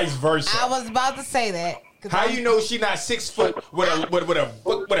 And vice versa. I was about to say that. How you know she not 6 foot with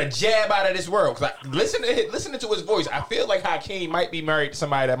a jab out of this world? Cause listening to his voice, I feel like Hakeem might be married to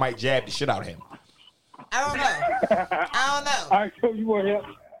somebody that might jab the shit out of him. I don't know. I told you what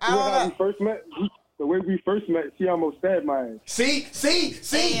happened. How we first met. The way we first met, she almost stabbed my ass. See. But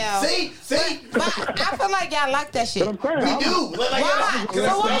I feel like y'all like that shit. We do. Why?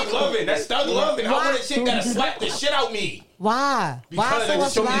 That's thug loving. I want a chick that'll slap the shit out me. Why? Because I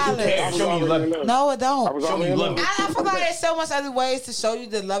just show me you care. Show me you love me. No, it don't. Show me you love me. I feel like there's so much other ways to show you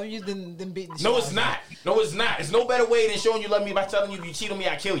that love you than beating the shit. No, it's not. It's no better way than showing you love me by telling you if you cheat on me,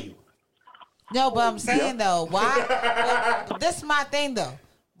 I kill you. No, but I'm saying though, why? This is my thing though.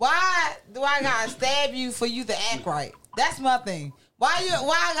 Why do I gotta stab you for you to act right? That's my thing. Why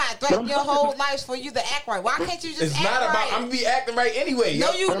I gotta threaten your whole life for you to act right? Why can't you just It's act not about right? I'm gonna be acting right anyway.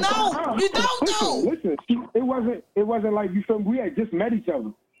 No, you don't do. Listen, it wasn't like you feel me. We had just met each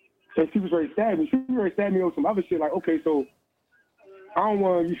other. And she was ready to stab me. She was ready to stab me on some other shit. Like, okay, so I don't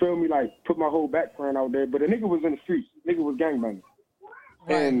want, you feel me, like put my whole background out there. But the nigga was in the streets. Nigga was gangbanging.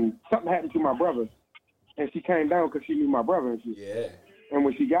 Right. And something happened to my brother. And she came down because she knew my brother and shit. Yeah. And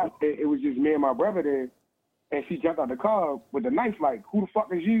when she got there, it was just me and my brother there. And she jumped out the car with the knife, like, who the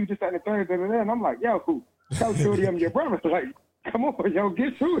fuck is you? Just at the third, and I'm like, yo, tell Shorty I'm your brother. Like, come on, yo,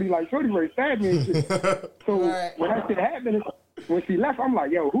 get Shorty. Like, Shorty ready stabbed me and shit. So when that shit happened, when she left, I'm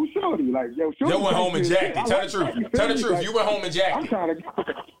like, yo, who's Shorty? Like, yo, Shorty. You went home and jacked it. Tell the truth. Tell the truth. Like, you went home and jacked it. I'm trying to.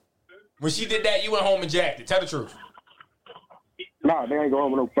 When she did that, you went home and jacked it. Tell the truth. Nah, they ain't going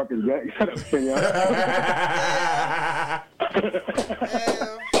home with no fucking jack. Shut up, Pinion.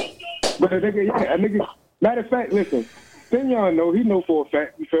 But a nigga, matter of fact, listen, Pinion know, he know for a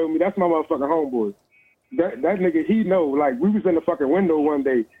fact, you feel me? That's my motherfucking homeboy. That nigga, he know, like, we was in the fucking window one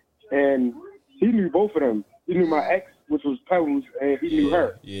day, and he knew both of them. He knew my ex, which was Pebbles, and he knew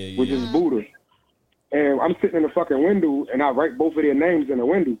her, which is Buddha. And I'm sitting in the fucking window, and I write both of their names in the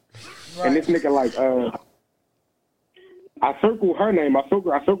window. Right. And this nigga, like, I circle her name, I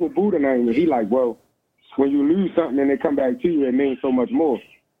circle Buddha name, and he like, well, when you lose something and they come back to you, it means so much more.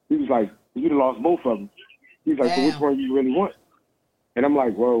 He was like, you done lost both of them. He's like, so which one you really want? And I'm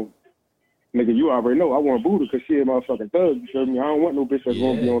like, well, nigga, you already know I want Buddha because she a motherfucking thug. You feel me? I don't want no bitch that's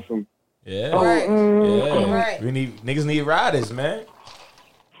going to be on some. Right. We niggas need riders, man.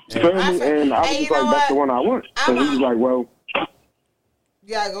 You feel me? And I was just like, that's the one I want. So he was like, well,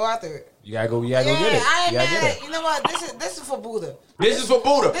 you gotta go after it. You gotta go get it. I ain't mad. You know what? This is for Buddha. This is for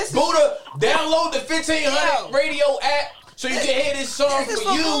Buddha. Buddha, download the 1500 radio app so you can hear this song this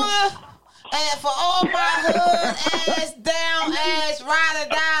for you. Buddha. And for all my hood ass, down ass, ride or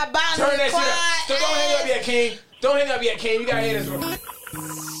die, body. Turn that shit up. So don't hang up yet, King. Don't hang up yet, King. You gotta hear this one.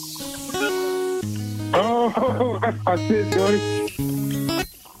 Oh, that's my shit, Joey.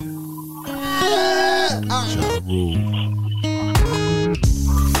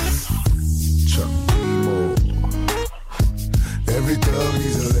 Every dog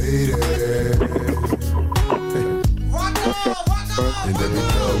needs a lady. And every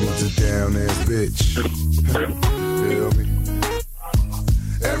dog needs a down ass bitch. Feel me?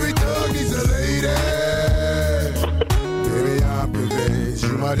 Every dog needs a lady. Baby, I'm convinced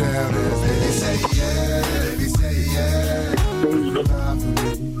you my down ass. Baby, say yeah. Baby, say yeah. You lie for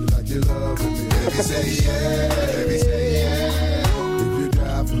me like you love me. Baby, say yeah. Baby, say yeah. If you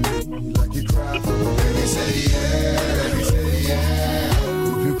die for me like you cry for me. Baby, say yeah. Baby, say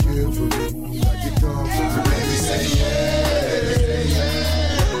yeah. If you kill for me like you come for me. Baby, say yeah. Baby, say yeah.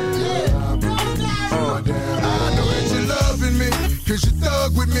 I know that you're loving me, cause you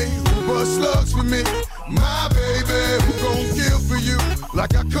thug with me, who bust slugs for me. My baby, who gon' kill for you,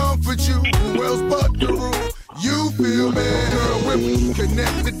 like I comfort you, who else but the rule. You feel me, girl, when we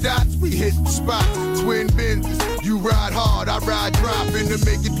Connect the dots, we hit the spots. Twin Benzes, you ride hard, I ride dropping to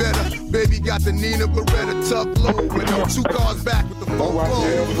make it better. Baby got the Nina Beretta tucked low, and I'm 2 cars back with the 4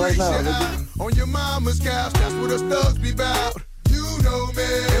 right now. On your mama's couch, that's what us thugs be bout. You know me.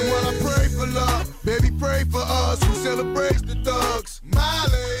 And while I pray for love, baby pray for us who celebrates the thugs. My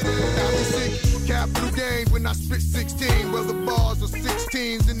lady, I be seeking for capital gain when I spit 16. Well, the bars are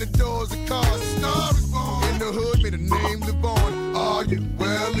 16s in the doors of cars. The star is born in the hood, made a name live on. Are you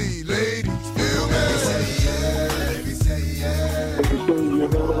welly, ladies? Feel me? Baby say yeah, baby say yeah. Baby say you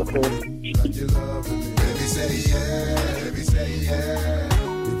love me, like you love me. Baby say yeah, baby say yeah.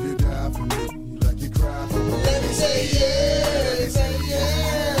 If you die for me, like you cry for me. Let me say yeah, say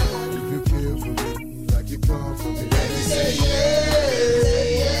yeah. If you kill for me, like you come for me. Let me say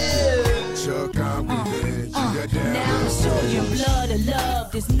yeah. Chuck, I'm good. Now I'm sure your blood of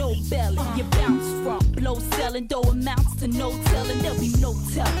love, there's no belly. You bounce from blow selling, though amounts to no telling. There'll be no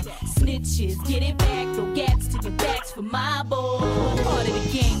telling. Snitches, get it back, throw gats to your backs for my boy. Part of the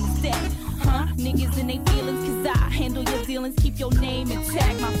game is that, huh? Niggas in they feelings, cause I handle your dealings, keep your name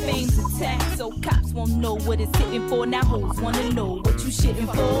intact, my fame's intact. So cops won't know what it's hitting for. Now hoes wanna know what you shitting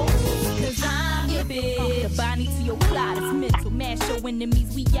for. Cause I'm your bitch. The body to your clot is mental. Mash your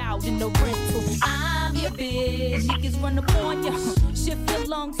enemies, we out in the rental. I'm your bitch. Niggas run up on ya. Shift your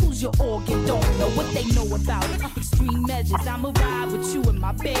lungs, who's your organ? Don't know what they know about it. Extreme measures, I'ma ride with you and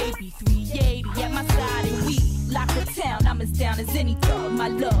my baby. 380 at my side and we lock the town. I'm as down as any thug. My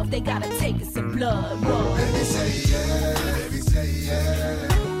love, they gotta take us some blood. Whoa. Baby say yeah, baby say yeah.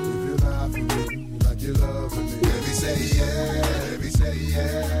 If you lie for me, like you love me. Baby say yeah, baby say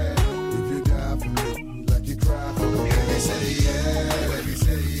yeah. If you die for me, like you cry for me. Baby say yeah, baby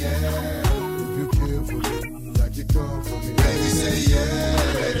say yeah. If you kill for me, like you come for me. Baby say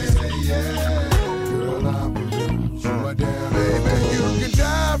yeah, baby say yeah. Girl, I'm with you, my damn baby. You can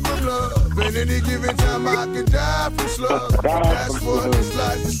die from love. And any given time I can die from slugs. That's what this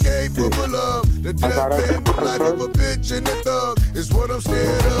life is capable of. The death and life of a bitch and a thug is what I'm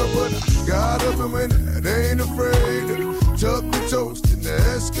scared of. But I got up and went, I ain't afraid to tuck the toast in the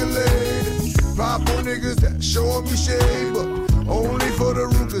escalator. Pop on niggas that showing me shade, but only for the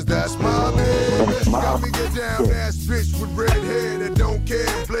root, cause that's my baby. Got me a down ass bitch with red hair that don't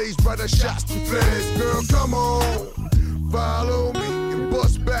care. Blaze brighter shots to flares. Girl, come on, follow me.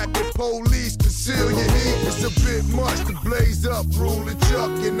 Bust back the police, conceal your heat. It's a bit much to blaze up, rule the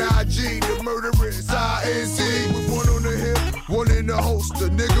Chuck and IG, the murderers, INC. With one on the hip, one in the holster.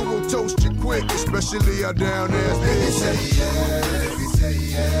 Nigga will toast you quick, especially our down ass. Baby say yeah, baby say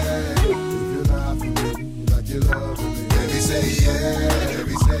yeah. If you lie for me, like you love me. Baby say yeah,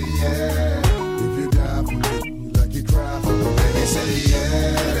 baby say yeah. If you die for me, like you cry for me. Baby say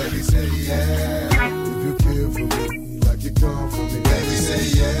yeah, baby say yeah. If you kill for me, like you come for me. Baby say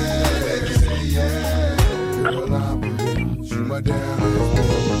yeah, baby say yeah. Girl, I'm with you, shoot my down.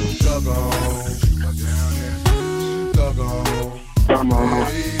 Thug on, shoot my down. Thug on, come on,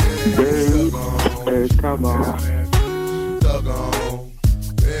 baby. Hey, come on, thug on,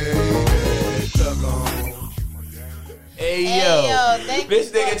 baby, thug on. Hey yo, this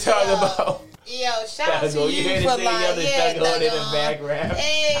nigga talking about. Yo, shout out to you for like, yeah, in the background.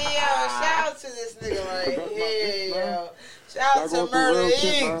 Hey yo, shout out to this nigga right here, yo. Shout out to Murder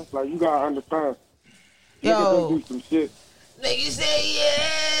Inc. Like, you gotta understand. Yo. Niggas do some shit. Nigga say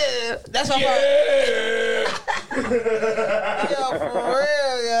yeah. That's my Yo, for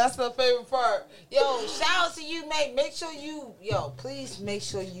real, yeah, that's my favorite part. Yo, shout out to you, mate. Make sure you, please make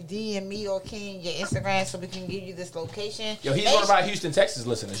sure you DM me or King your Instagram so we can give you this location. Yo, he's one of our Houston, Texas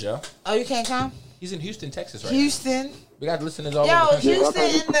listeners, yo. Oh, you can't come? He's in Houston, Texas right Houston. now. We got listeners all over the country. Houston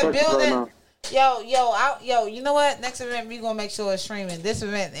in the building. Yo, you know what? Next event, we going to make sure it's streaming. This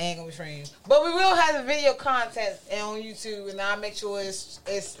event ain't going to be streamed. But we will have the video content on YouTube, and I'll make sure it's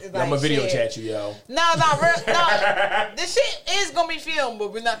like, I'm going to video shared. chat you, yo. No. This shit is going to be filmed,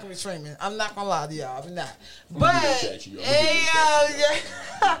 but we're not going to be streaming. I'm not going to lie to y'all. We're not. But,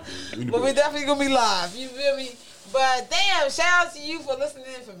 but we definitely going to be live. You feel me? But damn, shout out to you for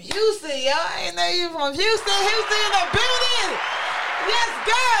listening from Houston, yo. I didn't know you from Houston. Houston in the building. Let's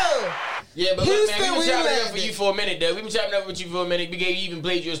go. Yeah, but Houston, look, man, we've been chopping up for you for a minute, though. We've been chopping up with you for a minute. We even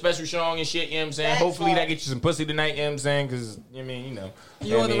played you a special song and shit, you know what I'm saying? That's Hopefully fine. that gets you some pussy tonight, you know what I'm saying? Because, I mean, you know.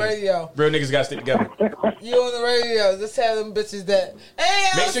 You on the radio. Real niggas got to stick together. You on the radio. Just tell them bitches that. Hey,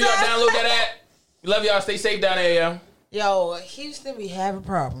 yo, Make sure y'all download that app. We love y'all. Stay safe down there, yo. Yo, Houston, we have a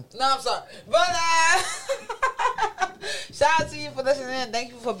problem. No, I'm sorry. But, shout out to you for listening.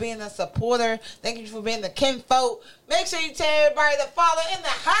 Thank you for being a supporter. Thank you for being the kinfolk. Make sure you tell everybody to follow in the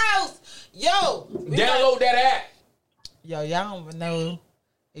house. Yo. Download that app. Yo, y'all don't know.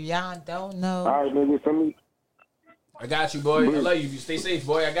 If y'all don't know. All right, nigga, send me. I got you, boy. I love you. You stay safe,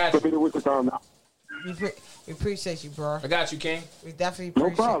 boy. I got you. With the time. We appreciate you, bro. I got you, King. We definitely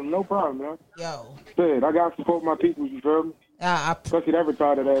appreciate No problem, man. Yo. Shit, I got to support my people, you feel me? Especially that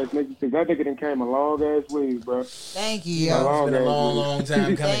retarded ass nigga, because that nigga done came a long ass way, bro. Thank you, yo. It's been a long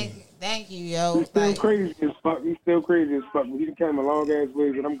time coming. Thank you, yo. He's still crazy as fuck. He's still crazy as fuck. But he done came a long ass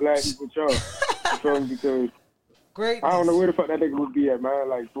way, but I'm glad he's with y'all. You feel me? Because great. I don't know where the fuck that nigga would be at, man.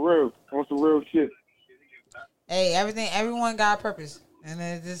 Like, for real. On some real shit. Hey, everyone got a purpose. And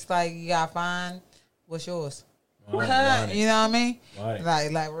it's just like you gotta find what's yours. You know what I mean?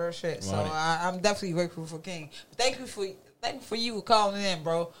 Like real shit. So I'm definitely grateful for King. But thank you for you calling in,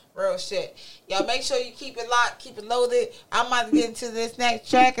 bro. Real shit. Y'all make sure you keep it locked, keep it loaded. I'm about to get into this next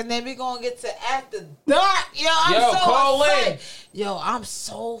track, and then we're gonna get to After Dark. Yo, I'm so call excited. in. Yo, I'm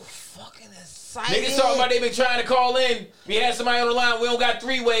so fucking excited. Niggas talking about they been trying to call in. We had somebody on the line. We don't got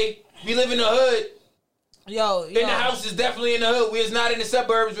three-way. We live in the hood. Yo, the house is definitely in the hood. We is not in the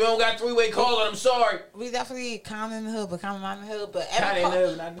suburbs. We don't got three-way calling. I'm sorry. We definitely kind of in the hood, but kind of not in the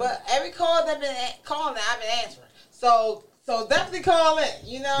hood. But every call that been calling, I've been answering. So definitely call in.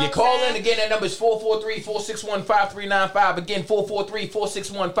 You know. You call in again. That number is 443-461-5395. Again,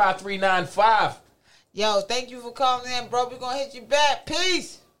 443-461-5395. Yo, thank you for calling in, bro. We're gonna hit you back.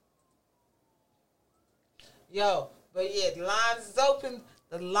 Peace. Yo, but yeah, the lines is open.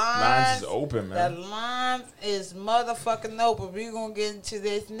 The lines is open, man. The lines is motherfucking open. We're gonna get into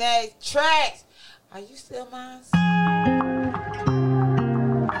this next track. Are you still mine?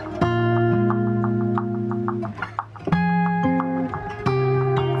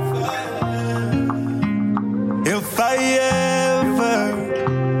 If I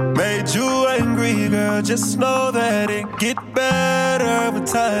ever made you angry, girl, just know that it get better with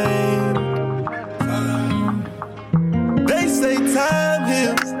time. They say time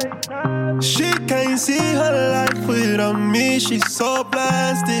heals. She can't see her life without me. She's so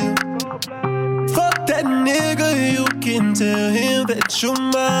blind still. Fuck that nigga, you can tell him that you're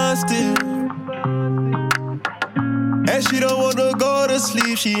mine still. And she don't wanna go to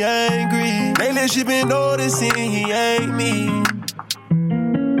sleep, she angry. Lately she been noticing he ain't me.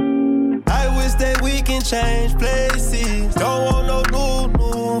 I wish that we can change places. Don't want no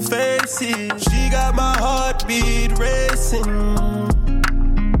new faces. She got my heartbeat racing.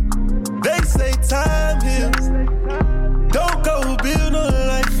 They say time heals. Don't go build no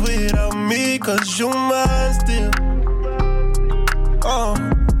life without me, cause you mine still.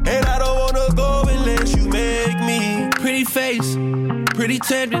 And I don't wanna go unless you make me. Pretty face, pretty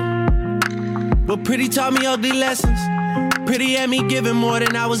tender, but pretty taught me ugly lessons. Pretty had me giving more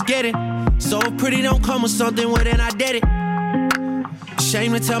than I was getting. So if pretty don't come with something, well then I did it.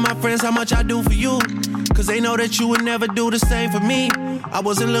 Shame to tell my friends how much I do for you, cause they know that you would never do the same for me. I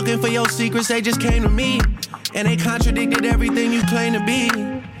wasn't looking for your secrets, they just came to me. And they contradicted everything you claim to be.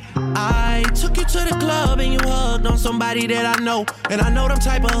 I took you to the club and you hugged on somebody that I know. And I know them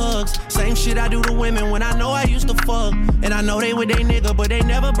type of hugs. Same shit I do to women when I know I used to fuck. And I know they with they nigga, but they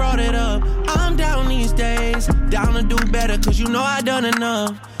never brought it up. I'm down these days, down to do better, cause you know I done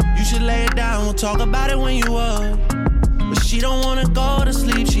enough. You should lay it down, we'll talk about it when you up. But she don't wanna go to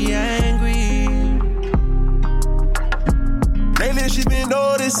sleep, she angry. Lately she been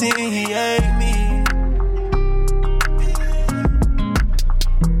noticing he ain't me.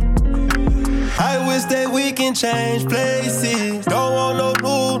 I wish that we can change places. Don't want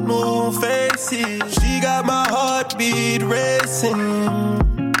no new faces. She got my heartbeat racing.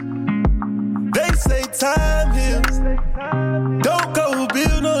 They say time heals. Don't go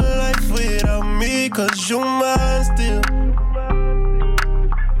build no life without me, cause you mine still.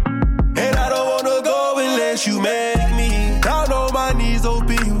 And I don't wanna go unless you make me. Down on my knees,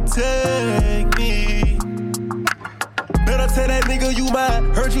 open, you take me. Better tell that nigga you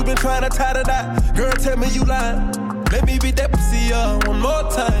mine. Heard you been trying to tie the knot. Girl, tell me you lying. Let me beat that pussy up one more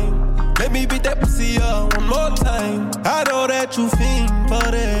time. Let me beat that pussy up one more time. I know that you fiend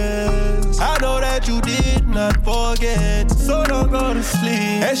for this. I know that you did not forget. So don't go to sleep.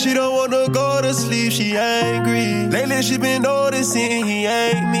 And she don't wanna go to sleep, she angry. Lately she been noticing he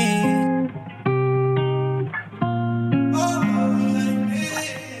ain't me.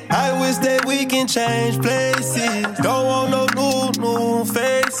 I wish that we can change places. Don't want no new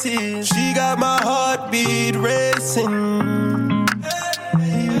faces. She got my heartbeat racing.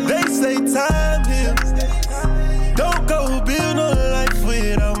 They say time heals. Don't go build no life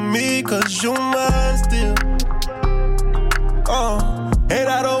without me, cause you mine still. And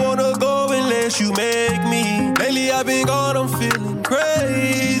I don't wanna go unless you make me. Lately I've been gone, I'm feeling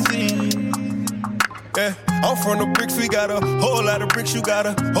crazy. Yeah. I'm from the bricks, we got a whole lot of bricks, you got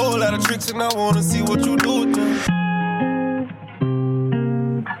a whole lot of tricks, and I wanna see what you do with them.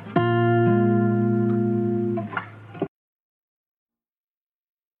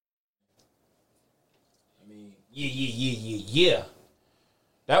 Yeah.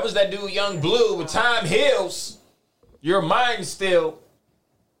 That was that dude, Young Blue, with Time Heals. Your mind still.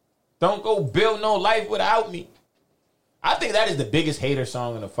 Don't go build no life without me. I think that is the biggest hater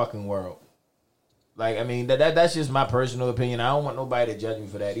song in the fucking world. Like, I mean, that's just my personal opinion. I don't want nobody to judge me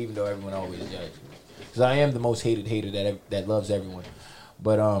for that, even though everyone always judges me. Because I am the most hated hater that loves everyone.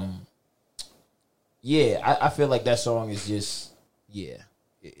 But, yeah, I feel like that song is just, yeah.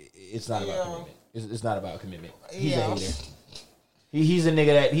 It's not about commitment. It's not about commitment. He's a hater. He's a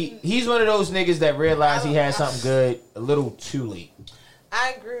nigga that he's one of those niggas that realized he had something good a little too late.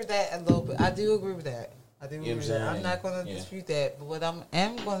 I agree with that a little bit. I do agree with that. I do agree with that. I'm not going to dispute that. But what I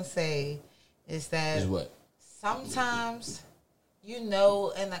am going to say is that sometimes, you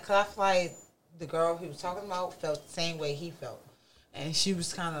know, and cause I feel like the girl he was talking about felt the same way he felt. And she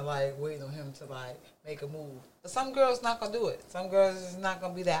was kind of like waiting on him to like make a move. But some girls not going to do it. Some girls is not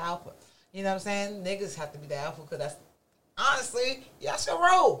going to be that alpha. You know what I'm saying? Niggas have to be the alpha because that's, honestly, that's your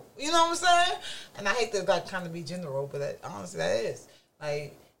role. You know what I'm saying? And I hate to like kind of be general, but honestly, that is.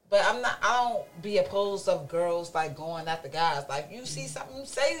 Like, but I don't be opposed of girls like going after guys. Like, you see something,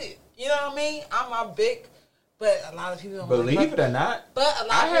 say it. You know what I mean? I'm a big, but a lot of people don't believe it or not. But a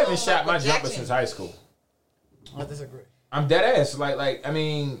lot I of haven't shot my jumper since high school. I disagree. I'm dead ass. Like, I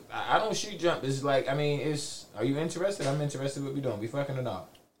mean, I don't shoot jump. It's like, I mean, are you interested? I'm interested in what we doing. We fucking or not?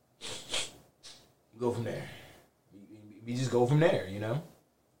 Go from there. We just go from there, you know?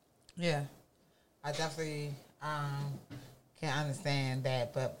 Yeah. I definitely can understand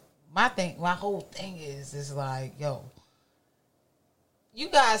that. But my whole thing is like, yo, you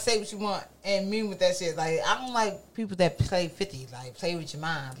guys say what you want and mean with that shit. Like, I don't like people that play 50, like play with your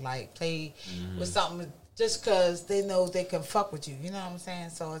mind, like play with something just because they know they can fuck with you. You know what I'm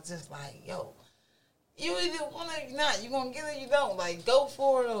saying? So it's just like, yo, you either want it or not. You gonna get it or you don't. Like, go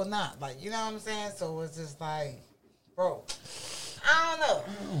for it or not. Like, you know what I'm saying? So it's just like, bro, I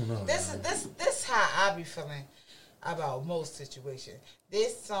don't know. This how I be feeling about most situations.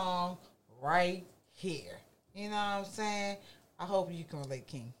 This song right here. You know what I'm saying? I hope you can relate,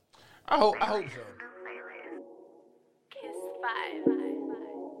 King. I hope so. Kiss 5.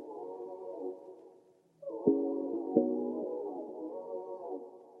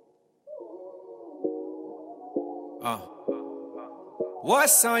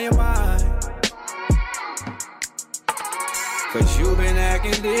 What's on your mind? Cause you been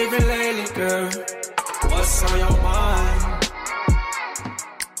acting different lately, girl. What's on your mind?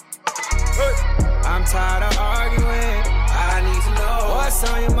 I'm tired of arguing. I need to know what's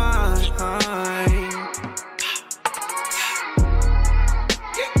on your mind.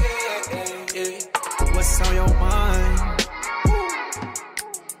 Yeah. What's on your mind?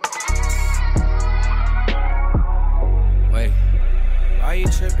 Wait, why you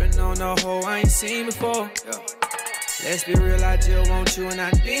tripping on the hoe I ain't seen before? Let's be real, I just want you and I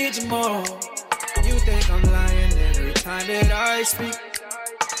need you more. You think I'm lying every time that I speak,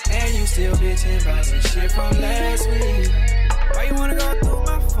 and you still bitching about some shit from last week. Why you wanna go through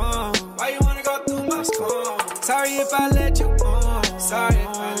my phone? Why you wanna go through my phone? Sorry if I let you on. Sorry if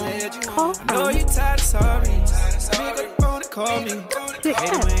I let you on. I know you tired of sorry. Pick up the phone and call me.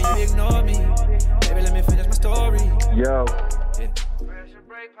 Hate it when you ignore me. Baby, let me finish my story. Yo. Pressure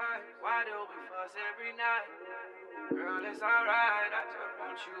break pipe. Why do we fuss every night? Girl, it's alright. I just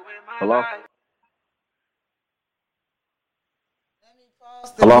want you in my Hello? life.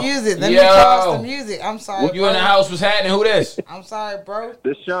 The music. Let me pause the music. I'm sorry. You in the house? What's happening? Who this? I'm sorry, bro.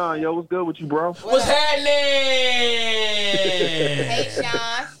 This Sean. Yo, what's good with you, bro? What's happening? Hey,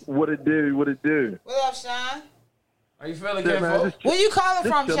 Sean. What it do? What it do? What up, Sean? How you feeling, Shit, man, Ken? Where you calling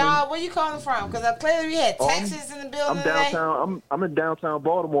from, chilling. Sean? Where you calling from? Because I played we had Texas in the building I'm today. downtown. I'm in downtown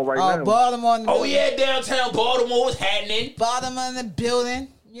Baltimore right now. Oh, Baltimore in the building. Yeah, downtown Baltimore. What's happening? Baltimore in the building.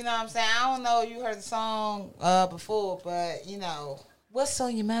 You know what I'm saying? I don't know if you heard the song before, but, you know, what's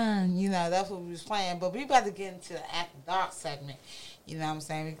on your mind? You know, that's what we was playing. But we about to get into the After Dark segment. You know what I'm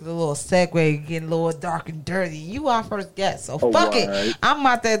saying? We get a little segue, get a little dark and dirty. You our first guest, so fuck it. I'm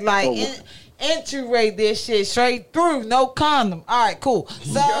about to, like, integrate this shit straight through. No condom. All right, cool.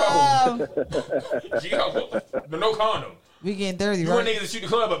 So, no condom. We getting dirty, you right? You niggas to shoot the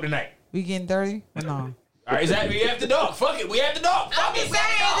club up tonight. We getting dirty or no? All right, is that we after dark? Fuck it, we after dark. I'm just saying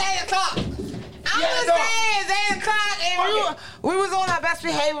it's 8 o'clock. I'm just saying it's 8 o'clock, and we was on our best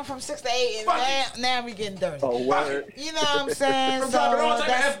behavior from 6 to 8, and now we getting dirty. Oh, word. You know what I'm saying? I'm dropping all type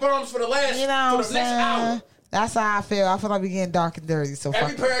of F-bombs for the last, you know for the next hour. That's how I feel. I feel like we getting dark and dirty. So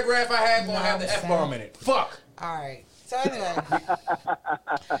Every fuck it. paragraph I have You gonna know have the what I'm F-bomb in it. Fuck. All right. So anyway,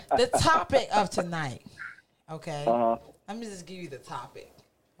 the topic of tonight. Okay. Let me just give you the topic.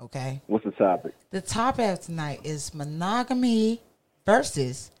 Okay. What's the topic? The topic of tonight is monogamy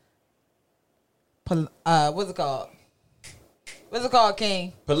versus what's it called? What's it called,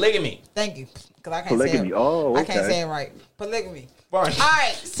 King? Polygamy. Thank you. Because I can't Polygamy. say it. Oh, I can't okay. say it right. Polygamy. All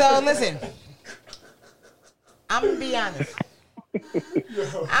right. So listen. I'm gonna be honest.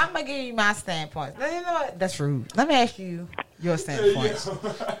 I'm gonna give you my standpoint. You know what? That's rude. Let me ask you your standpoints.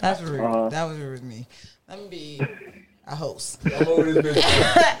 That's rude. That was rude of me. Let me be a host. Okay.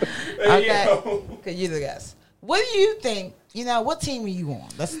 Cause you the guys. What do you think? You know, what team are you on?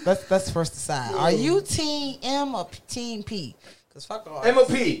 Let's first decide. Are you team M or team P? Cause fuck all. M or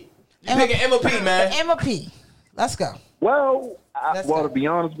P. You picking M or P, man? M or P. Let's go. Well, go. to be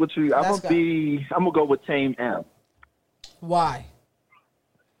honest with you, I'm gonna go with Team M. Why?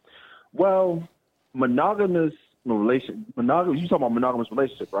 Well, monogamous relationship. You talking about monogamous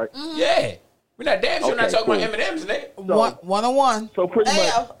relationship, right? Yeah. We're not damn sure not talking cool. about M&M's, nigga. One-on-one. So pretty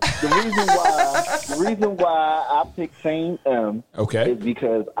much the reason why I picked Team M is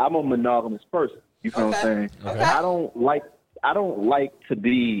because I'm a monogamous person. You feel what I'm saying? Okay. I don't like to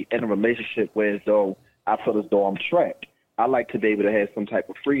be in a relationship where as though I feel as though I'm trapped. I like to be able to have some type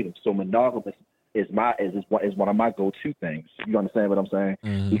of freedom. So monogamous is one of my go-to things. You understand what I'm saying?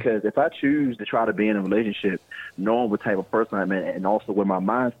 Mm-hmm. Because if I choose to try to be in a relationship, knowing what type of person I'm in, and also where my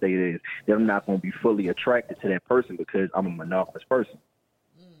mind state is, then I'm not going to be fully attracted to that person because I'm a monogamous person.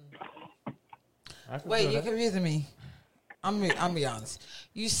 Wait, you're confusing me. I'm be honest.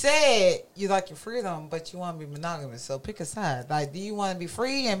 You said you like your freedom, but you want to be monogamous. So pick a side. Like, do you want to be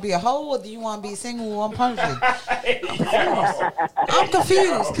free and be a hoe, or do you want to be single unpunished? I'm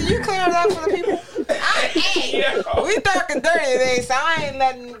confused. Can you clear it up for the people? We talking dirty today, so I ain't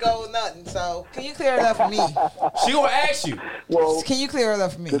letting go nothing. So can you clear it up for me? She gonna ask you. Well, can you clear it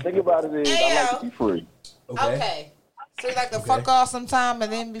up for me? The thing about it is, I like to be free. Okay. So you like to fuck off sometime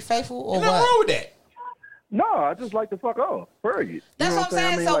and then be faithful, or There's nothing what? wrong with that. No, I just like to fuck off. Period. That's what I'm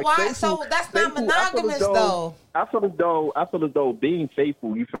saying. I mean, So like, why? faithful- So that's not faithful, monogamous, though. I feel as though being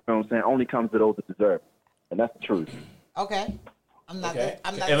faithful, you feel what I'm saying, only comes to those that deserve it, and that's the truth. Okay. I'm not.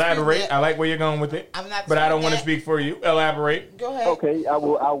 I'm not. Elaborate. I like where you're going with it. I'm not. But I don't want to speak for you. Elaborate. Go ahead. Okay, I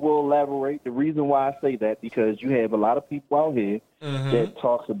will elaborate. The reason why I say that, because you have a lot of people out here that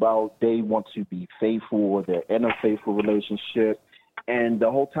talks about they want to be faithful or they're in a faithful relationship, and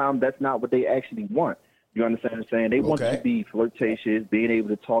the whole time that's not what they actually want. You understand what I'm saying? They want to be flirtatious, being able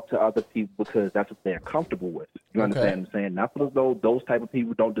to talk to other people because that's what they're comfortable with. You understand what I'm saying? Not as though those type of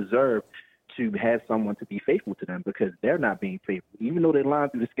people don't deserve to have someone to be faithful to them because they're not being faithful, even though they're lying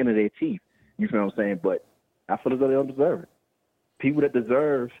through the skin of their teeth. You feel what I'm saying? But I feel as though they don't deserve it. People that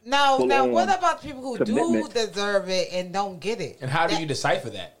deserve Now, what about people who commitment. do deserve it and don't get it? And how do you decipher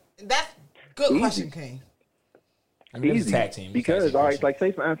that? That's good question, King. Easy. Tag team. Because, all right, like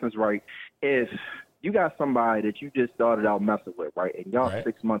say for instance, right, if you got somebody that you just started out messing with, right, and y'all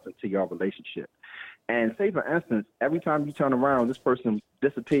 6 months into your relationship, and say for instance, every time you turn around, this person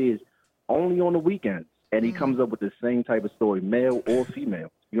disappears only on the weekends, and he comes up with the same type of story, male or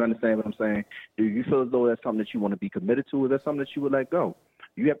female. You understand what I'm saying? Do you feel as though that's something that you want to be committed to, or that's something that you would let go?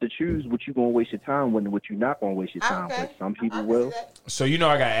 You have to choose what you're going to waste your time with and what you're not going to waste your time with. Some people will. So you know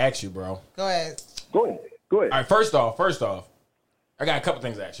I got to ask you, bro. Go ahead. Go ahead. All right, first off, I got a couple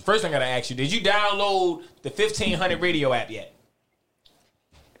things to ask you. First thing I got to ask you, did you download the 1500 radio app yet?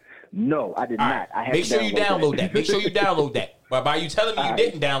 No, I did not. I Make sure you download that. Make sure you download that. But by you telling me you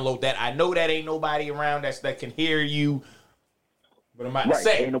didn't download that, I know that ain't nobody around that can hear you. But I'm about to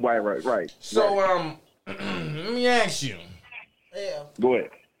say. Ain't nobody right. So, let me ask you. Yeah. Go ahead.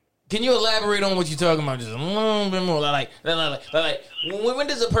 Can you elaborate on what you're talking about just a little bit more? Like when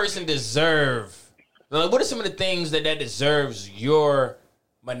does a person deserve? Like, what are some of the things that deserves your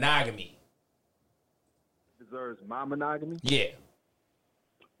monogamy? Deserves my monogamy? Yeah.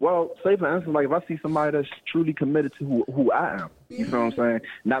 Well, say for instance, like if I see somebody that's truly committed to who I am, you feel what I'm saying?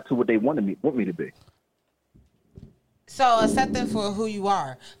 Not to what they want me to be. So accept them for who you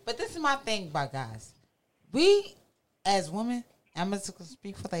are. But this is my thing about guys. We, as women, I'm going to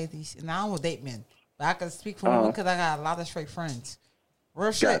speak for ladies, and I don't date men, but I can speak for women because I got a lot of straight friends.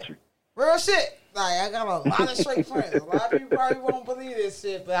 Real shit. Real shit. Like, I got a lot of straight friends. A lot of people probably won't believe this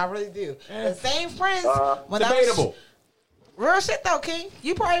shit, but I really do. The same friends. Debatable. Real shit, though, King.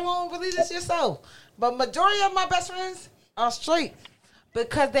 You probably won't believe this yourself. But majority of my best friends are straight.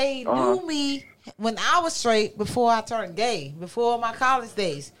 because they knew me when I was straight before I turned gay, before my college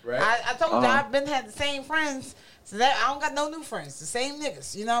days. Right. I told you I've been had the same friends. So that I don't got no new friends, the same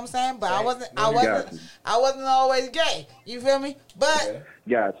niggas. You know what I'm saying? But I wasn't always gay. You feel me? But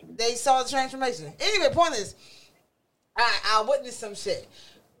they saw the transformation. Anyway, point is, I witnessed some shit.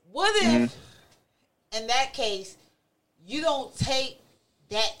 What if, in that case, you don't take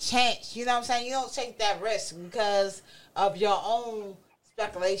that chance? You know what I'm saying? You don't take that risk because of your own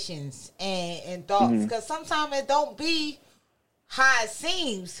speculations and thoughts. Because sometimes it don't be how it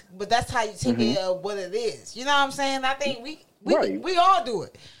seems, but that's how you take it of what it is. You know what I'm saying? I think we all do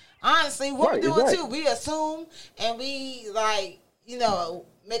it. Honestly, what we do it too. We assume and we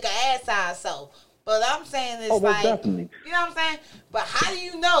make an ass out of ourselves. But I'm saying it's definitely. You know what I'm saying? But how do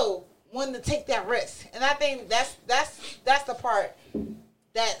you know when to take that risk? And I think that's the part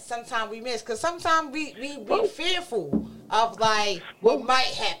that sometimes we miss. Because sometimes we fearful of what might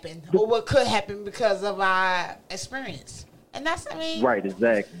happen or what could happen because of our experience. And that's, right,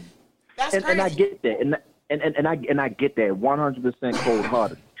 exactly. That's crazy. And I get that, and I get that 100% cold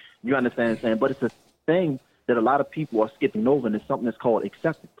hearted. You understand what I'm saying? But it's a thing that a lot of people are skipping over, and it's something that's called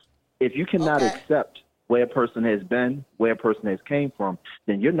acceptance. If you cannot accept where a person has been, where a person has came from,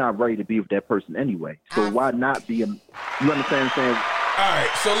 then you're not ready to be with that person anyway. So why not be? You understand what I'm saying? All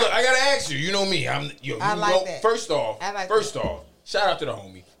right. So look, I gotta ask you. You know me. That. First off, shout out to the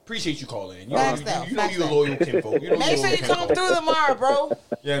homie. Appreciate you calling in. You know you a loyal kinfolk. Make sure you come through tomorrow, bro. You know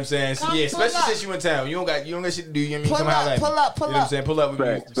what I'm saying? Especially since you in town. You don't got shit to do. You know what I mean? Pull come out. Pull up. You know what I'm saying? Pull up with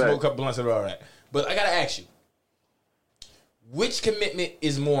me. Smoke a couple blunts and all that. But I gotta ask you, which commitment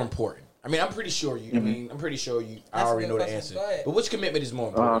is more important? I mean, I'm pretty sure you. I already know the answer. But which commitment is more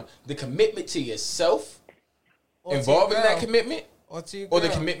important? The commitment to yourself, involving that commitment, or the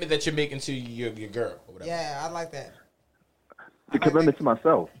commitment that you're making to your girl, or whatever. Yeah, I like that. The commitment to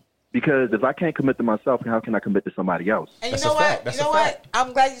myself. Because if I can't commit to myself, how can I commit to somebody else? And you know what?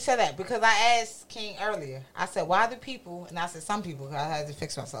 I'm glad you said that because I asked King earlier. I said, why do people, and I said some people, because I had to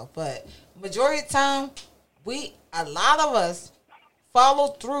fix myself, but majority of the time, a lot of us follow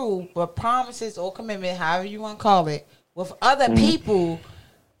through with promises or commitment, however you want to call it, with other people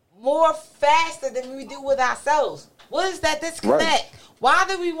more faster than we do with ourselves. What is that disconnect? Right. Why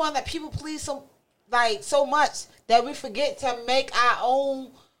do we want that people please so much that we forget to make our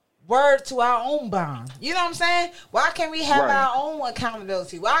own word to our own bond? You know what I'm saying? Why can't we have our own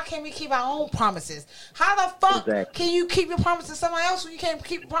accountability? Why can't we keep our own promises? How the fuck can you keep your promise to somebody else when you can't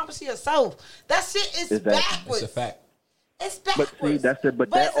keep your promise to yourself? That shit is backwards. It's a fact. It's backwards. But see, that's it. But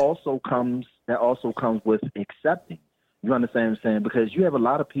that also comes with accepting. You understand what I'm saying? Because you have a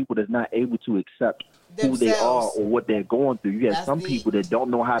lot of people that's not able to accept who they are or what they're going through. You have some people that don't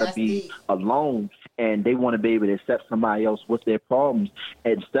know how to be alone, and they want to be able to accept somebody else with their problems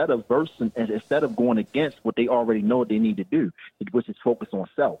instead of going against what they already know they need to do, which is focus on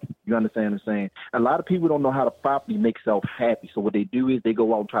self. You understand what I'm saying? A lot of people don't know how to properly make self happy. So what they do is they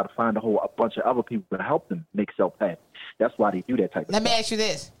go out and try to find a bunch of other people to help them make self happy. That's why they do that type of stuff. Let me ask you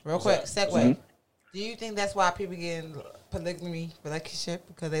this real quick, segue. Do you think that's why people get in polygamy relationship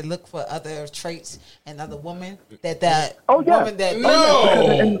because they look for other traits and other women woman that But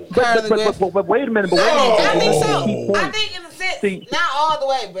wait a minute. I think so. I think in a sense, not all the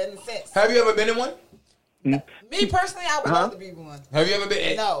way, but in a sense. Have you ever been in one? Me personally, I would love to be one. Have you ever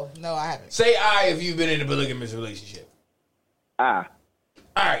been? No, I haven't. Say if you've been in a polygamous relationship. All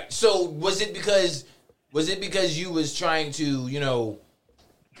right. So was it because you was trying to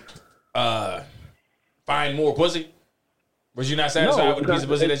find more pussy? Was you not satisfied with the piece of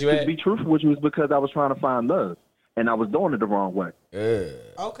pussy that you had? To be truthful with you, is because I was trying to find love, and I was doing it the wrong way.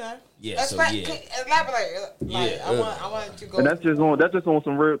 Okay. Yeah. That's right. Elaborate. I want to go. And that's just on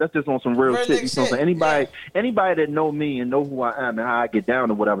some real shit. You know, so anybody that know me and know who I am and how I get down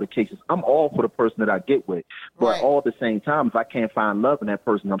or whatever the case is, I'm all for the person that I get with. But all at the same time, if I can't find love in that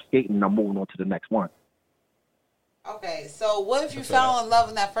person, I'm skating and I'm moving on to the next one. Okay, so what if you fell in love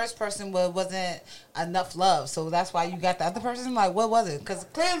with that first person but wasn't enough love? So that's why you got the other person? Like, what was it? Because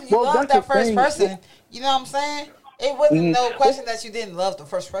clearly you loved that first person. You know what I'm saying? It wasn't no question that you didn't love the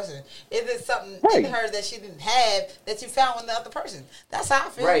first person. It is something in her that she didn't have that you found in the other person. That's how I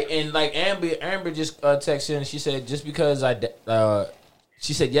feel. Right, and like Amber just texted in. She said, just because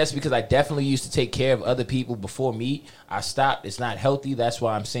she said, yes, because I definitely used to take care of other people before me. I stopped. It's not healthy. That's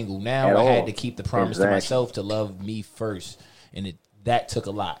why I'm single now. I had to keep the promise to myself to love me first. And that took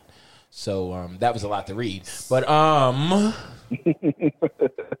a lot. So that was a lot to read. But so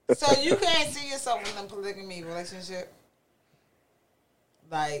you can't see yourself in a polygamy relationship?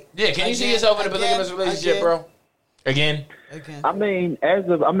 Like, yeah, can you see yourself in a polygamous relationship, bro? Again. I mean, as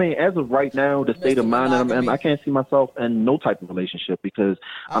of right now, the state of mind that I'm in, I can't see myself in no type of relationship because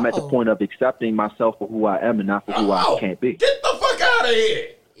I'm at the point of accepting myself for who I am and not for who I can't be. Get the fuck out of here.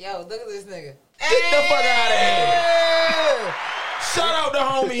 Yo, look at this nigga. Get the fuck out of here. Shout out to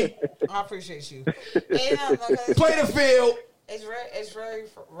homie. I appreciate you. Play the field. It's very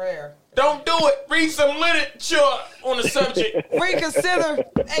rare. Don't do it. Read some literature on the subject. Reconsider.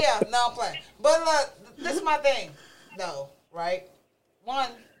 Yeah, no, I'm playing. But look, this is my thing, though, right? One,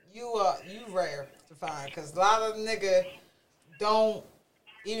 you rare to find because a lot of nigga don't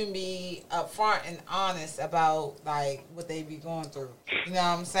even be upfront and honest about like what they be going through. You know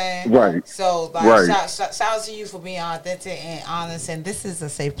what I'm saying? Right. So like, shout out to you for being authentic and honest. And this is a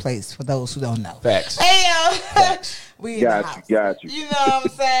safe place for those who don't know. Facts. Hey yo, we in the house. Got you. You know what I'm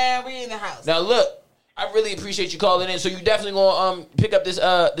saying? We in the house. Now look, I really appreciate you calling in. So you definitely gonna pick up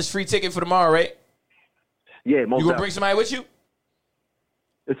this free ticket for tomorrow, right? Yeah, most you gonna bring somebody with you?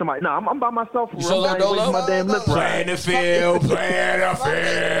 It's somebody. No, I'm by myself. You solo dolo? My damn lip. Playing the field. I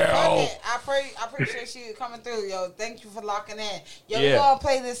appreciate you coming through, yo. Thank you for locking in. Yo, we're gonna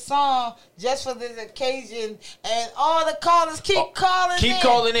play this song just for this occasion, and all the callers keep calling in. Keep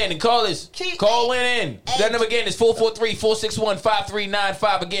calling in and callers. Keep calling in. That number again is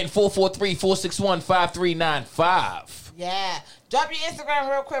 443-461-5395. Again, 443-461-5395. Yeah. Drop your Instagram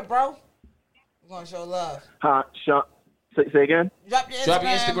real quick, bro. We're gonna show love. Huh, Sean. Say again? Drop your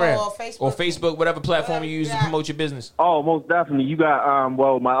Instagram or Facebook, whatever platform you use to promote your business. Oh, most definitely. You got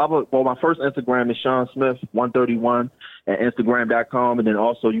my first Instagram is Sean Smith 131 at Instagram.com, and then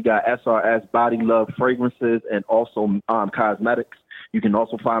also you got SRS Body Love Fragrances and also cosmetics. You can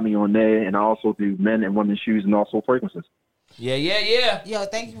also find me on there, and I also do men and women's shoes and also fragrances. Yeah. Yo,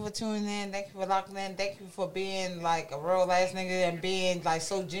 thank you for tuning in. Thank you for locking in. Thank you for being like a real ass nigga and being like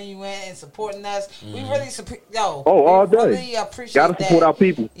so genuine and supporting us. We really all day. Really appreciate Gotta support that. our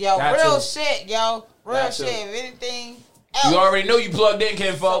people. Yo, real shit, yo. Real shit. If anything else, you already know you plugged in,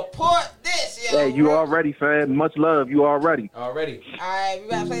 Kenfo. Support this, yo. Yeah, you already, fam. Much love. You already. Already. All right, we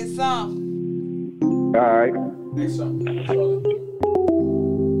gotta play the song. All right. Next song.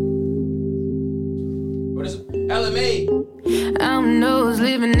 What is it? LMA. I don't know who's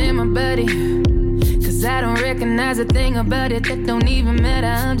living in my body, cause I don't recognize a thing about it. That don't even matter.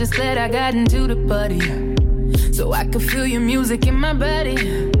 I'm just glad I got into the party, so I could feel your music in my body.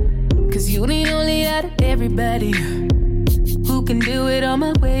 Cause you the only out of everybody who can do it all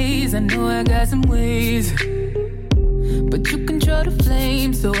my ways. I know I got some ways, but you control the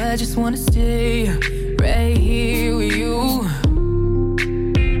flame, so I just wanna stay right here with you.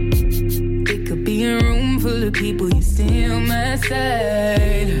 It could be a room full of people, you stay on my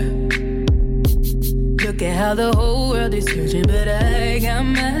side. Look at how the whole world is searching, but I got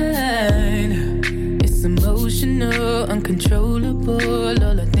mine. It's emotional, uncontrollable.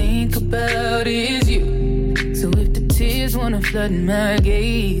 All I think about is you. So if the tears wanna flood my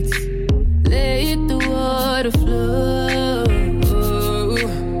gates, let the water flow.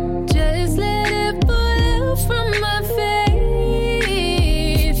 Just let it fall out from my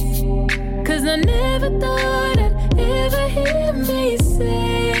face. Cause I never thought I'd ever hear me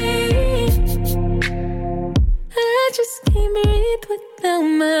say I just can't breathe without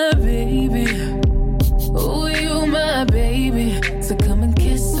my baby. Oh, you my baby. So come and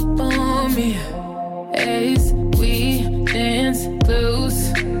kiss upon me as we dance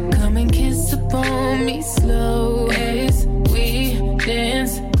close. Come and kiss upon me slow as we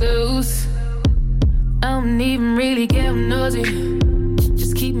dance close. I don't even really get nosy.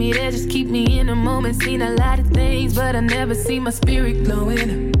 Just keep me there, just keep me in the moment. Seen a lot of things, but I never see my spirit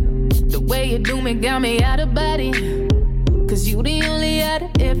glowing. The way you do me got me out of body. Cause you the only out of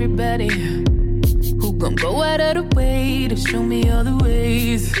everybody who gon' go out of the way to show me all the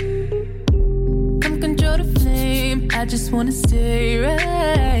ways. Come control the flame, I just wanna stay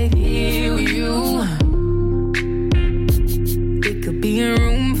right here with you. It could be a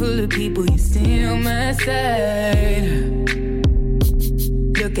room full of people, you stay on my side.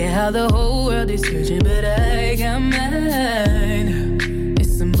 Look at how the whole world is searching, but I got mine.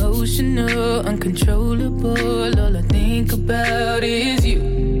 It's emotional, uncontrollable. All I think about is you.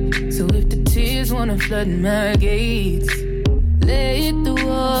 So if the tears wanna flood my gates, let the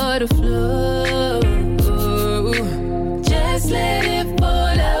water flow. Just let it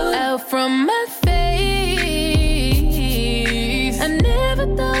fall out from my face. I never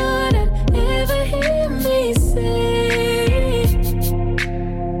thought I'd ever hear me say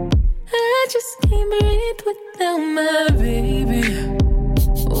I just can't breathe without my baby.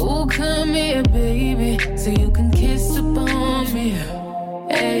 Oh, come here, baby, so you can kiss upon me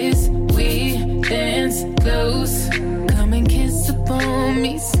as we dance close.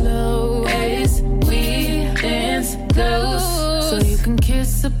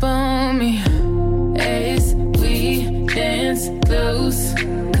 close.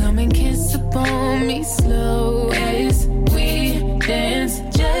 Come and kiss upon me slow as we dance.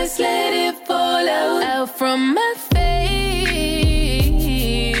 Just let it fall out from my face.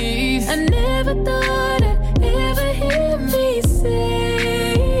 I never thought I'd ever hear me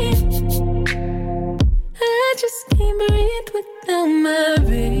say I just can't breathe without my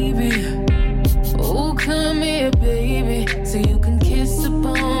baby. Oh, come here, baby, so you can kiss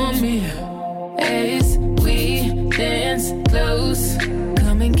upon me as we dance close.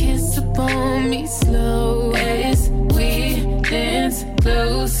 Come and kiss upon me slow as we dance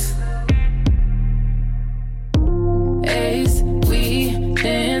close. As we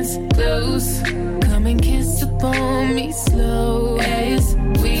dance close. Come and kiss upon me slow as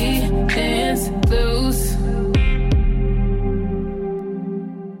we dance close.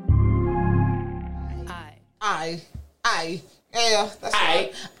 Yeah, that's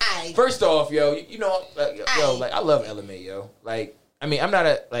right. First off, yo, you know, like I love Ella Mai, yo. Like, I mean, I'm not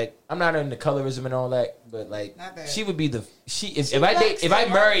into colorism and all that, but like, she would be if I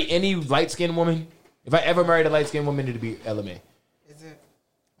marry any light skinned woman, if I ever married a light skinned woman, it'd be Ella Mai. Is it?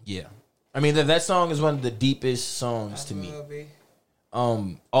 Yeah, I mean that song is one of the deepest songs to me.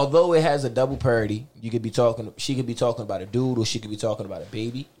 Although it has a double parody, she could be talking about a dude, or she could be talking about a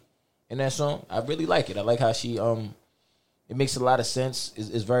baby in that song. I really like it. I like how she it makes a lot of sense.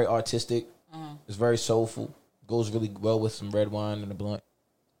 It's very artistic. It's very soulful. Goes really well with some red wine and a blunt.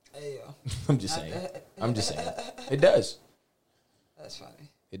 Hey, yo. I'm just saying. It does. That's funny.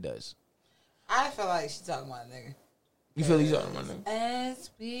 It does. I feel like she's talking about a nigga. You feel he's talking about a nigga? As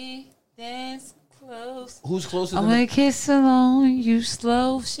we dance close. Who's closer I'm than gonna kiss on you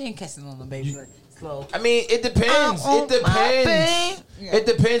slow. She ain't kissing on the baby. Slow. I mean, it depends. It depends. Yeah. It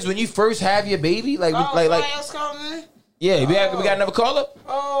depends when you first have your baby. Like, somebody else calling in? Yeah, we got another caller.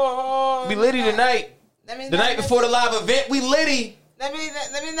 We litty tonight. The night before the live event, we litty. Let me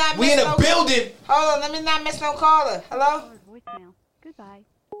not. We in a building. Hold on, let me not miss no caller. Hello. Voicemail. Goodbye.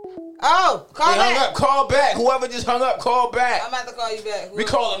 Oh, call back. Hung up. Call back. Whoever just hung up, call back. I'm about to call you back. We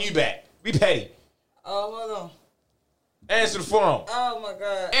calling you back. We petty. Oh, hold on. Answer the phone. Oh my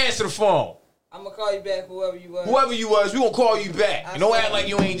God. Answer the phone. I'm gonna call you back, whoever you was. Whoever you was, we gonna call you back. And don't act like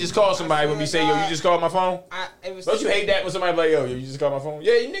you ain't just call somebody when we say, yo, you just called my phone. Don't you hate that when somebody like, yo, you just called my phone?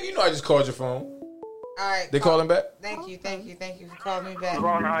 Yeah, nigga, you know I just called your phone. All right. They calling back? Thank you for calling me back.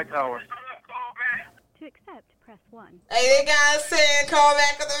 Ron Hightower. To accept, press 1. Hey, they guys saying call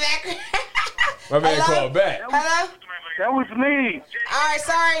back on the background. My man called back. Hello? That was me. All right,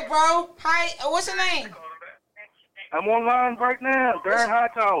 sorry, bro. Hi, what's your name? I'm online right now. Darren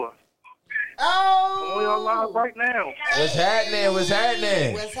Hightower. Oh. I'm online right now. What's happening? What's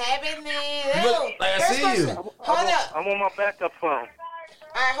happening? You look like I see you. Hold up. I'm on my backup phone.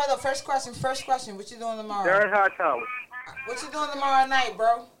 All right, hold up. First question. What you doing tomorrow? Darren Hightower. What you doing tomorrow night,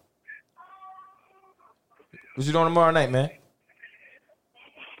 bro? What you doing tomorrow night, man?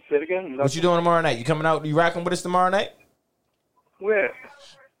 Say it again. What you doing tomorrow night? You coming out? You rocking with us tomorrow night? Where?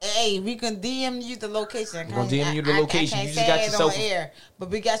 Hey, we can DM you the location. We're gonna DM you the location. I You just got yourself on air,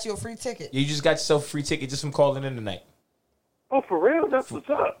 but we got you a free ticket. Yeah, you just got yourself a free ticket just from calling in tonight. Oh, for real? That's what's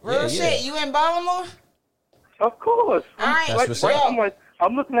up. Real shit. You in Baltimore? Of course. All right. That's what's up.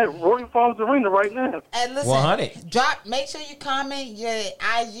 I'm looking at Royal Farms Arena right now. And listen, 100. Make sure you comment your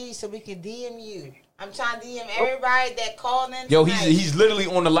IG so we can DM you. I'm trying to DM everybody that called in. Yo, tonight. he's literally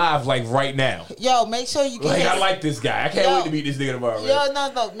on the live like right now. Yo, make sure you get I like this guy. I can't wait to meet this nigga tomorrow. Yo,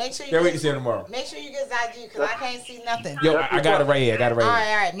 no. Make sure you can't wait to see him tomorrow. Make sure you get his IG because I can't see nothing. Yo, I got it right here. All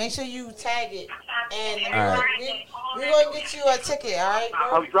right. Make sure you tag it, and we're gonna get you a ticket. All right,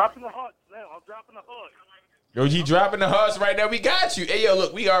 bro? I'm dropping the hearts now. Yo, you dropping the hearts right now? We got you. Hey, yo,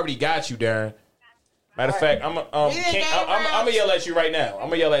 look, we already got you, Darren. Matter of fact, I'm gonna yell at you right now.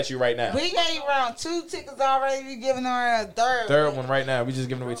 We gave around 2 tickets already. We giving her a third one right now. We just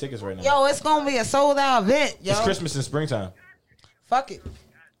giving away tickets right now. Yo, it's gonna be a sold out event. Yo, it's Christmas and springtime. Fuck it,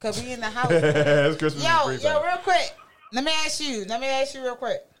 cause we in the house. It's Christmas and springtime. Yo, real quick. Let me ask you real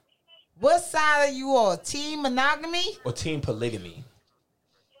quick. What side are you on? Team monogamy or team polygamy?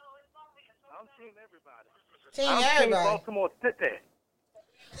 I'm team everybody. Team I'm everybody. Team Baltimore City.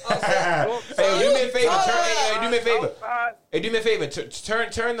 Hey, do me a favor. Do me a favor.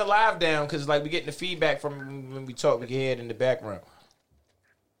 Turn the live down because like we getting the feedback from when we talk. We can hear it in the background. Can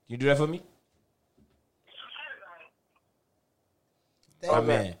you do that for me? My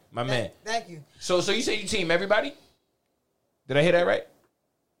man. Thank you. So you say you team everybody? Did I hear that right?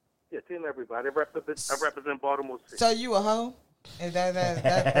 Yeah, team everybody. I represent Baltimore City. So you a hoe? That's what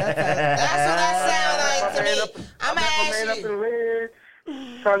that sound like to me. I'm gonna ask you.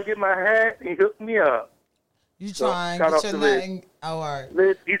 Trying to get my hat, he hooked me up. You So, trying shout get out your to Liz. nothing? Oh, all right.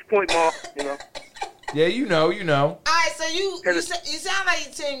 Liz, East Point Mall, you know. Yeah, you know. All right, so you sound like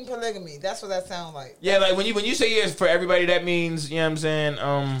you team polygamy. That's what that sounds like. Yeah, like when you say yes for everybody, that means, you know what I'm saying?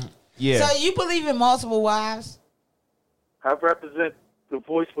 Yeah. So you believe in multiple wives? I represent the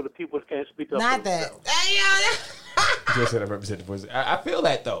voice for the people that can't speak up. Not for that. themselves. Hey, yo. Just said I represent the voice. I feel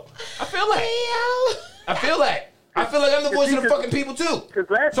that though. I feel like I'm the voice of the fucking people too.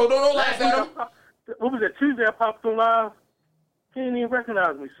 So don't laugh at him. What was that? Tuesday I popped on live. He didn't even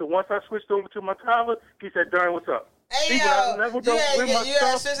recognize me. So once I switched over to my Tyler, he said, "Darren, what's up?" Hey, People I never yo. know where my You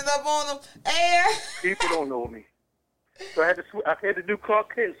got stuff. switching up on them. Hey, People don't know me. So I had to do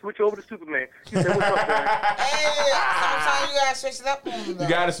Clark Kent, switch over to Superman. He said, "What's up, Darren?" sometimes you got to switch it up on them, though. You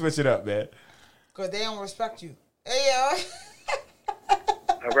gotta switch it up, man. Because they don't respect you. Hey, yo.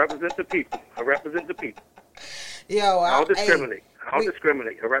 I represent the people. I represent the people. Yo, I don't discriminate. Hey, I don't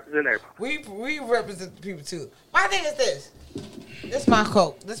discriminate. I represent everybody. we represent the people too. My thing is this. This is my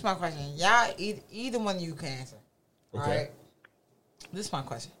quote. This is my question. Y'all, either one of you can answer. Okay. All right. This is my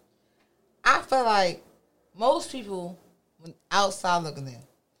question. I feel like most people, when outside looking in,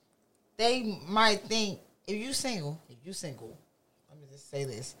 they might think if you single, let me just say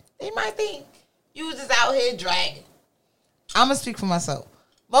this. They might think you was just out here dragging. I'm gonna speak for myself.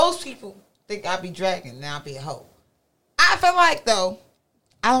 Most people think I be dragging, now I be a hoe. I feel like though,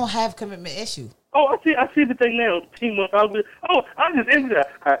 I don't have commitment issue. Oh, I see the thing now. Teamwork. I'm just into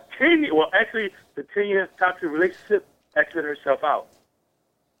that. 10 years. Well, actually, the 10 years toxic relationship exited herself out.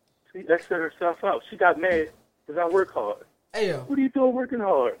 She exited herself out. She got mad because I work hard. Hey, yo. What are you doing working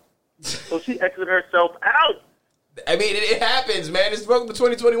hard? So she exited herself out. I mean, it happens, man. It's welcome to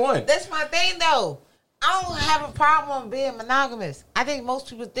 2021. That's my thing, though. I don't have a problem being monogamous. I think most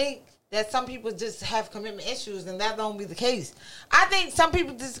people think that some people just have commitment issues, and that don't be the case. I think some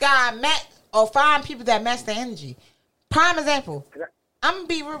people just got met or find people that match their energy. Prime example. I'm going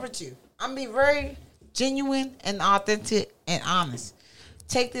to be real with you. I'm going to be very genuine and authentic and honest.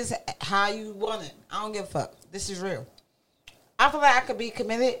 Take this how you want it. I don't give a fuck. This is real. I feel like I could be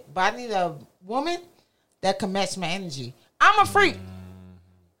committed, but I need a woman that can match my energy. I'm a freak.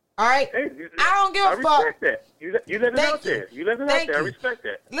 All right? Hey, I don't give a fuck. I respect that. You let it out there. You let it out there. I respect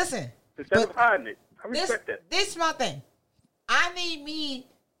that. Listen. Instead of hiding it. I respect that. This is my thing. I need me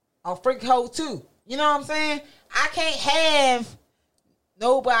a freak hoe too. You know what I'm saying? I can't have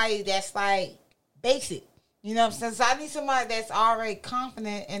nobody that's like basic. You know what I'm saying? So I need somebody that's already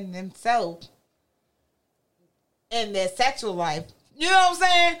confident in themselves and their sexual life. You know what I'm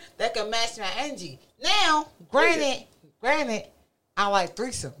saying? That can match my energy. Now, granted, I like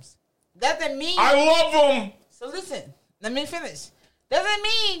threesomes. Doesn't mean I love them. So listen, let me finish. Doesn't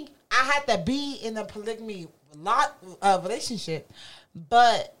mean I have to be in a polygamy relationship,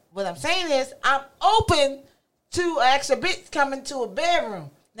 but what I'm saying is I'm open to extra bits coming to a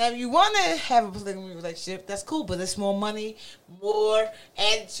bedroom. Now, if you want to have a polygamy relationship, that's cool, but it's more money, more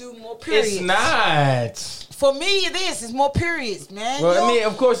attitude, more periods. It's not. For me, it is. It's more periods, man. Well, I mean,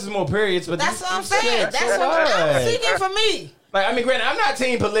 of course, it's more periods, but that's what I'm saying. That's what I'm thinking for me. Like, I mean, granted, I'm not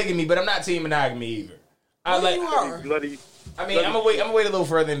team polygamy, but I'm not team monogamy either. You are. Bloody. I mean, I'm gonna wait a little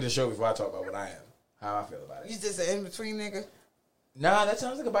further into the show before I talk about what I am, how I feel about it. You just an in between nigga. Nah, that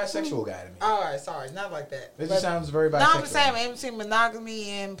sounds like a bisexual guy to me. All right, sorry, not like that. It just sounds very bisexual. No, I'm saying in between monogamy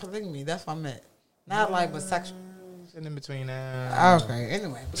and polygamy. That's what I meant. Not like bisexual. In between now. Okay.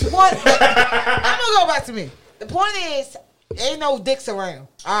 Anyway, the point. I'm gonna go back to me. The point is, ain't no dicks around.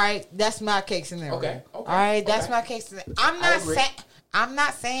 All right, that's my case in there. Okay. All right, that's my case in there. I'm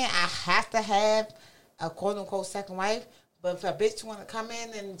not saying I have to have a quote unquote second wife. But if a bitch want to come in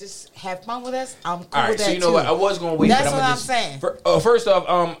and just have fun with us, I'm cool with that so you know what? I was going to wait. That's but what I'm saying. First off,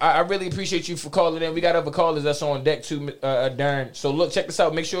 I really appreciate you for calling in. We got other callers that's on deck too, Darren. So look, check this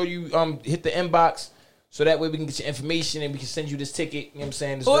out. Make sure you hit the inbox so that way we can get your information and we can send you this ticket. You know what I'm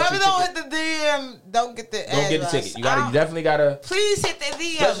saying? This Whoever don't ticket. hit the DM, don't get the Don't get the ticket. You definitely gotta. Please hit the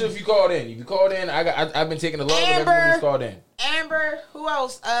DM. Especially if you called in. If you called in, I've been taking the love of everyone who's called in. Amber, who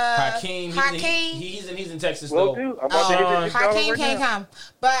else? Hakeem. He's in Texas though. Hakeem can't come.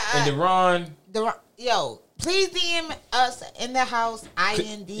 But and Deron. Yo, please DM us in the house.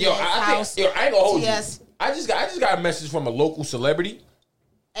 IND. Yo, I ain't gonna hold you. I just got a message from a local celebrity.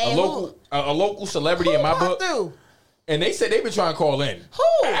 Hey, a local celebrity in my book. Through? And they said they've been trying to call in.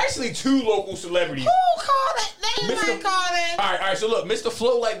 Who? Actually, 2 local celebrities. Who called it? They ain't called in. All right. So look, Mr.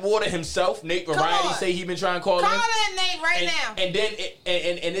 Flow Like Water himself, Nate Variety, say he been trying to call in. Call in Nate right now. And then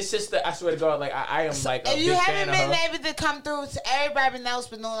and it's just that I swear to God, like I am like a big fan of her. If you haven't been able to come through, everybody else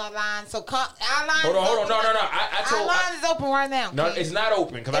been on our line. So our line. Hold on. No. Our line is open right now. No, it's not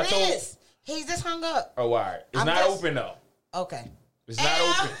open because I told. He just hung up. Oh, all right. It's I'm not just- open though. Okay. It's not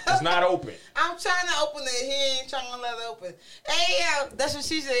open. It's not open. I'm trying to open it. He ain't trying to let it open. Hey, yo, that's what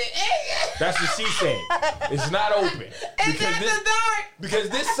she said. Hey, yo. That's what she said. It's not open because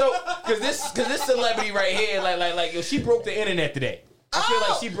this celebrity right here, like yo, she broke the internet today. I feel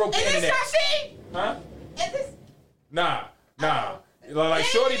like she broke the internet. Is this Huh? Is this? Nah. Like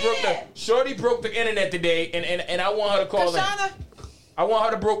Shorty broke the internet today, and I want her to call in. I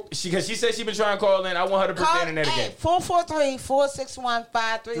want her to because she said she been trying to call in. I want her to break the internet again.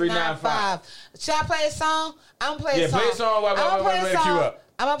 443-461-5395. Should I play a song? I'm gonna play a song. Yeah, play a song while I let it queue up.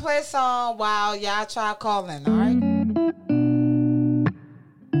 I'm gonna play a song while y'all try calling. All right.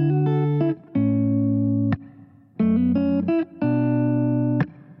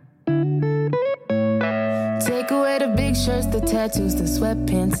 Take away the big shirts, the tattoos, the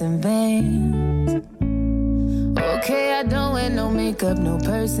sweatpants and Vans. Okay, I don't wear no makeup, no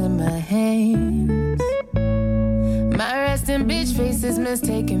purse in my hands. My resting bitch face is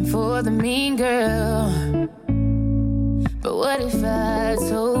mistaken for the mean girl. But what if I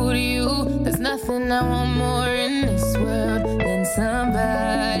told you there's nothing I want more in this world than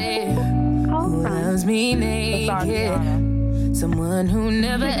somebody who loves me naked? Someone who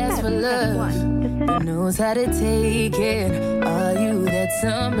never asks for love, but knows how to take it. Are you that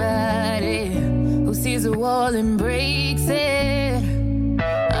somebody who sees a wall and breaks it?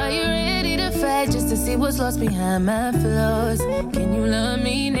 Are you ready to fight just to see what's lost behind my flaws? Can you love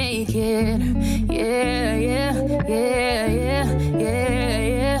me naked? Yeah, naked.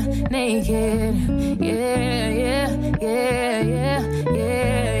 Yeah, naked.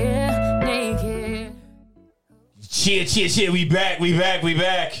 Cheer, we back. I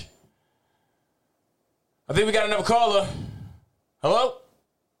think we got another caller. Hello?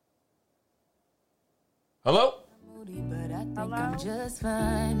 I'm just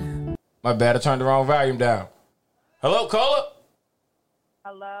fine. My bad, I turned the wrong volume down. Hello, caller?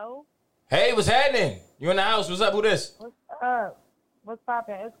 Hello? Hey, what's happening? You in the house? What's up with this? What's up? What's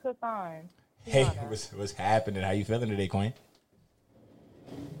poppin'? It's Kassan. Hey, what's happening? How you feeling today, Queen?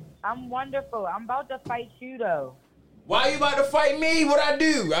 I'm wonderful. I'm about to fight you, though. Why you about to fight me? What I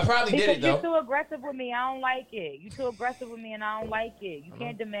do? I probably did it, though. You're too aggressive with me. I don't like it. You're too aggressive with me, and I don't like it. You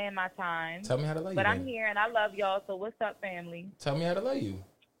can't demand my time. Tell me how to love you, But I'm then. here, and I love y'all, so what's up, family? Tell me how to love you.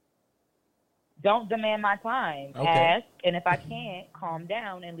 Don't demand my time. Okay. Ask, and if I can't, calm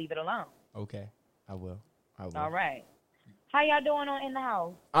down and leave it alone. Okay, I will. All right. How y'all doing on In the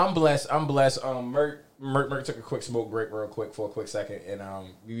House? I'm blessed. Merk took a quick smoke break real quick for a quick second, and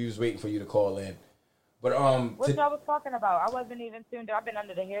we was waiting for you to call in. But What y'all was talking about? I wasn't even tuned in. I've been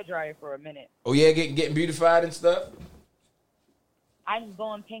under the hairdryer for a minute. Oh yeah, getting beautified and stuff. I'm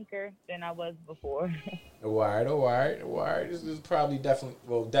going pinker than I was before. All right. This is definitely a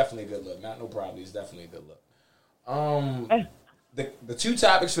good look. Not no probably. It's definitely a good look. The two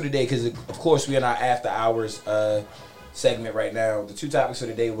topics for today, because of course we're in our after hours segment right now. The two topics for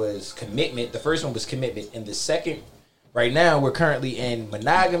today was commitment. The first one was commitment, and the second, right now we're currently in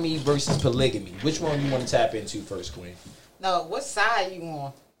monogamy versus polygamy. Which one you want to tap into first, Queen? No, what side you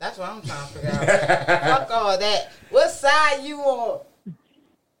on? That's what I'm trying to figure out. Fuck all that. What side you on?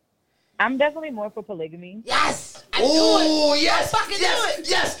 I'm definitely more for polygamy. Yes. Oh yes. Fucking do it.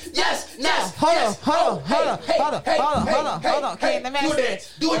 Yes. Hold on. Okay, let me ask you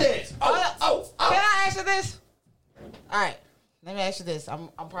this. Do a dance. Oh. Can I answer this? All right. Let me ask you this. I'm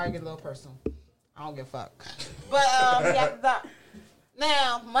probably getting a little personal. I don't give a fuck. But we have to stop.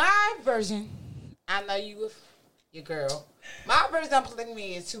 Now, my version, I know you with your girl. My version of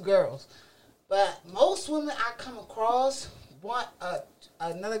polygamy is 2 girls. But most women I come across want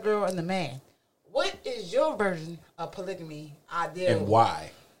another girl and a man. What is your version of polygamy ideal? And why?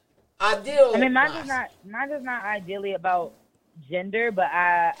 Ideal. I mean, mine is not ideally about gender, but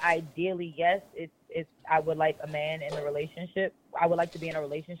ideally, yes, it's I would like a man in a relationship. I would like to be in a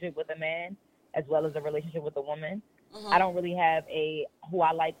relationship with a man as well as a relationship with a woman. I don't really have who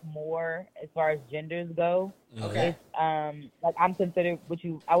I like more as far as genders go. Okay. It's, like I'm considered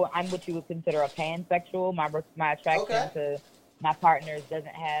I'm what you would consider a pansexual. My attraction to my partners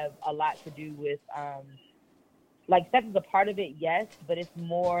doesn't have a lot to do with like sex is a part of it, yes, but it's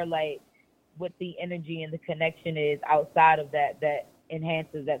more like what the energy and the connection is outside of that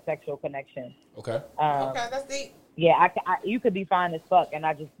enhances that sexual connection. Okay. Okay, that's deep. Yeah, you could be fine as fuck and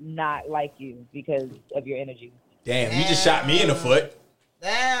I just not like you because of your energy. Damn, you just shot me in the foot.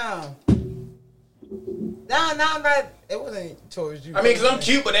 Damn. No, it wasn't towards you. I mean, because I'm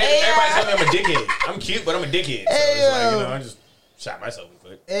cute, but everybody tell me I'm a dickhead. I'm cute, but I'm a dickhead. So it's like, I just shot myself in the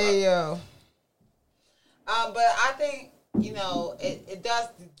foot. Hey, yo. But I think you know, it does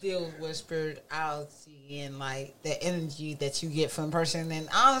deal with spirituality and like the energy that you get from a person. And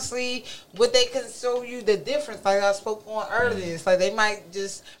honestly, what they can show you the difference, like I spoke on earlier, it's like they might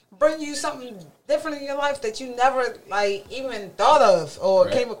just bring you something different in your life that you never like even thought of or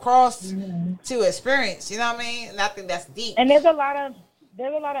came across to experience. You know what I mean? And I think that's deep. And there's a lot of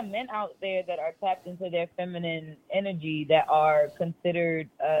men out there that are tapped into their feminine energy that are considered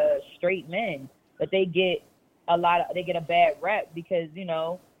straight men, but they get a bad rep because, you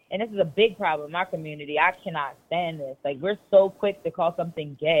know, and this is a big problem in my community. I cannot stand this. Like, we're so quick to call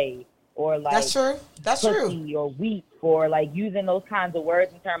something gay or like that's true. That's pussy true. or weak or like using those kinds of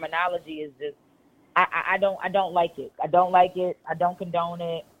words and terminology is just I don't like it. I don't like it. I don't condone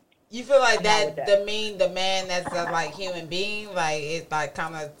it. You feel like that the man that's a like human being, like it like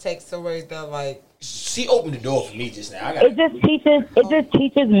kind of takes away the like. She opened the door for me just now. It just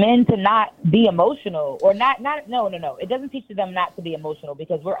teaches men to not be emotional or no. It doesn't teach them not to be emotional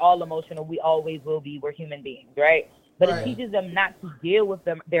because we're all emotional. We always will be. We're human beings, right? But it teaches them not to deal with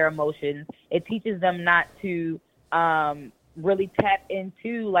their emotions. It teaches them not to really tap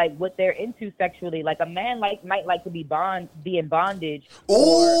into like what they're into sexually. Like a man might like to be in bondage.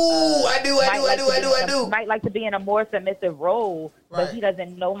 Ooh, I do. Might like to be in a more submissive role, but he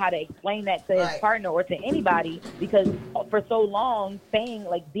doesn't know how to explain that to his partner or to anybody because for so long saying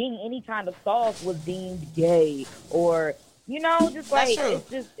like being any kind of soft was deemed gay or you know just like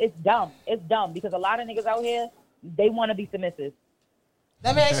it's dumb. It's dumb because a lot of niggas out here they want to be submissive.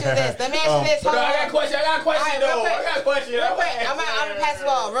 Let me ask you this. Hold on. I got a question. Real quick. I'm gonna pass the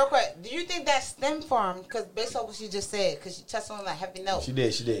ball real quick. Do you think that stem from? Because based on what she just said, because she touched on a heavy note. She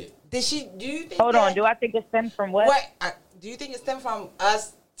did. Do you think? Hold on. Do I think it stems from what? Do you think it stems from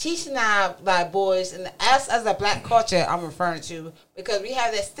us teaching our like boys and us as a black culture? I'm referring to because we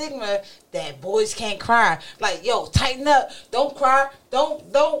have that stigma that boys can't cry. Like, yo, tighten up. Don't cry.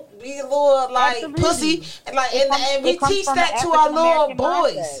 Don't be a little like pussy. And like, and we teach that to our little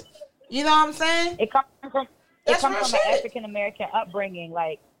boys. Mindset. You know what I'm saying? It comes from an African American upbringing,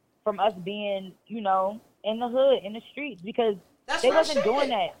 like from us being, you know, in the hood, in the streets, because they wasn't doing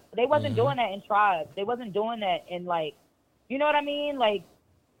that. They wasn't doing that in tribes. They wasn't doing that in like, you know what I mean? Like,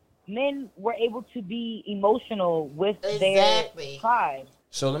 men were able to be emotional with their tribe.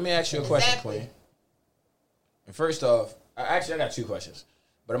 So let me ask you a question, Queen. And first off, I got two questions,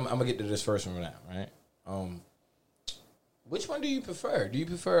 but I'm gonna get to this first one now, right? Which one do you prefer? Do you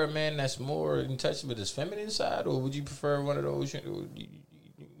prefer a man that's more in touch with his feminine side, or would you prefer one of those?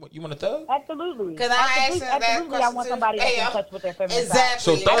 You want a thug? Absolutely. Because I want somebody that's in touch with their feminine side.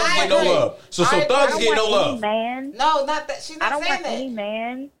 So thugs get no love. So thugs get no love. No, not that. She's not saying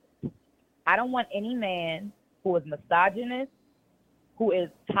that. I don't want any man who is misogynist, who is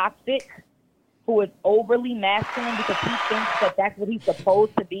toxic, who is overly masculine because he thinks that that's what he's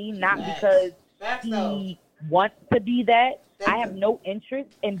supposed to be, not because he wants to be that. I have no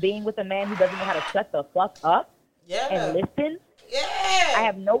interest in being with a man who doesn't know how to shut the fuck up and listen. I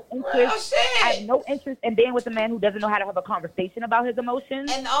have no interest. I have no interest in being with a man who doesn't know how to have a conversation about his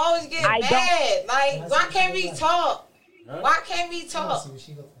emotions. And always get mad. Like, why can't we talk? Why can't we talk?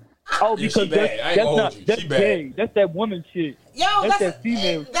 Oh, because that's gay. That's that woman shit. Yo, that's that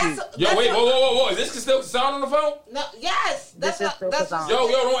female shit. Yo, wait, whoa. Is this still sound on the phone? No, yes. That's Yo,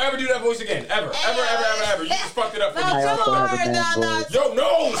 don't ever do that voice again. Ever. You just fucked it up for me. No. Yo,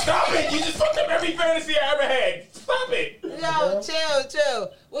 no, stop it. You just fucked up every fantasy I ever had. Stop it. Yo,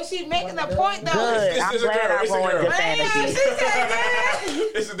 chill. Was she making a point, though? This is a girl. It's a girl. Fantasy.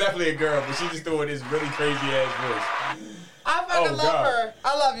 This is definitely a girl, but she just doing this really crazy ass voice. I fucking love her.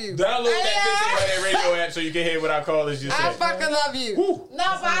 I love you. Download that 1500 radio app so you can hear what our callers just said. I fucking love you. Woo.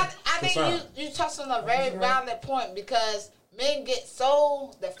 No, but I think you touched on a very valid point because men get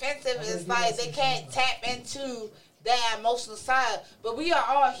so defensive. It's like they can't tap into their emotional side. But we are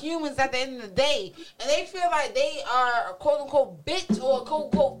all humans at the end of the day. And they feel like they are a quote-unquote bitch or a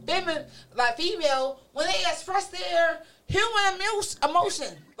quote-unquote female when they express their human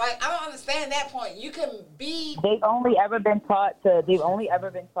emotion. Like, I don't understand that point. You can be. They've only ever been taught to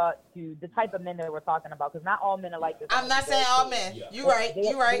the type of men that we're talking about, because not all men are like this. I'm not saying all men. Yeah. You're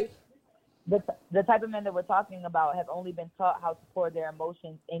right. The type of men that we're talking about have only been taught how to pour their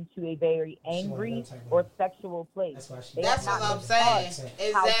emotions into a very angry or sexual place. That's what I'm saying.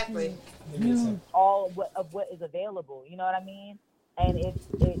 Exactly. Use all of what is available. You know what I mean? And it's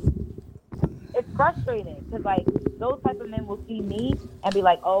frustrating because, like, those type of men will see me and be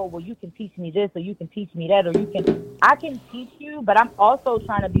like, oh, well, you can teach me this, or you can teach me that, or I can teach you, but I'm also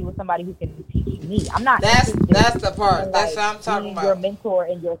trying to be with somebody who can teach me. I'm not. That's the part. That's what I'm talking about. Your mentor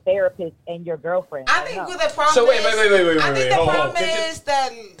and your therapist and your girlfriend. I think the problem So wait. I think the problem That's- is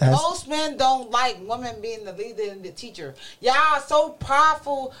that most men don't like women being the leader and the teacher. Y'all so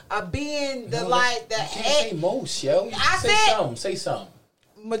prideful of being the You can't say most, yo. Say something.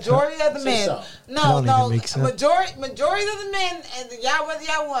 Majority of the Say men. something. No. That don't even make sense. Majority of the men, and y'all, whether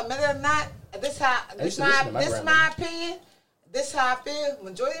y'all want admit it or not, this my opinion. This how I feel.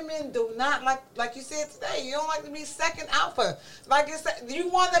 Majority of men do not like you said today. You don't like to be second alpha. Like you said, you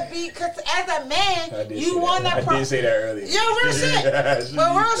want to be, because as a man, you want to. I did say that earlier. Yo, real shit.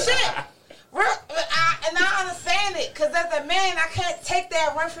 But real shit. And I understand it, because as a man, I can't take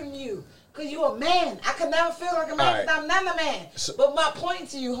that away from you. Because you a man. I could never feel like a man because I'm not a man. But my point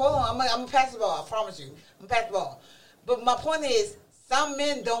to you, hold on, I'm going to pass the ball. I promise you. I'm going to pass the ball. But my point is, some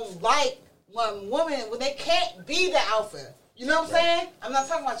men don't like when they can't be the alpha. You know what I'm saying? I'm not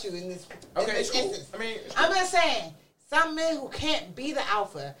talking about you in this instance. I mean, I'm just saying, some men who can't be the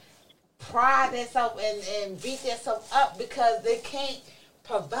alpha pride themselves and beat themselves up because they can't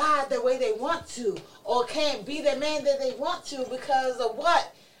provide the way they want to, or can't be the man that they want to because of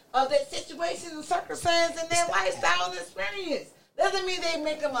what? Of their situation and circumstance and their lifestyle and experience. Doesn't mean they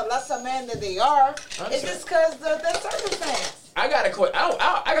make them a lesser man than they are. It's just because of their circumstance. I got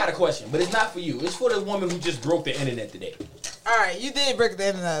a question, but it's not for you. It's for the woman who just broke the internet today. All right, you did break the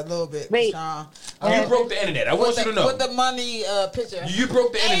internet a little bit, Wait. Sean. You broke the internet. I want you to know. With the money picture. You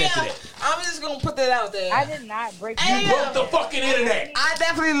broke the internet today. I'm just going to put that out there. I did not break the You broke the fucking internet. I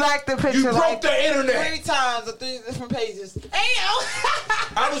definitely liked the picture. You broke the internet 3 times or 3 different pages.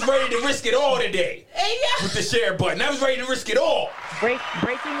 I was ready to risk it all today with the share button. I was ready to risk it all. Breaking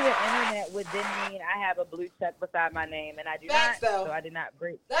the internet would then mean I have a blue check beside my name, and I do not. So I did not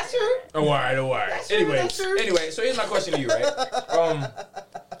break. That's true. Oh, all right. Anyway, so here's my question to you, right?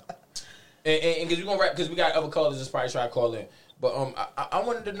 And because we're gonna wrap, because we got other callers that's probably trying to call in, but I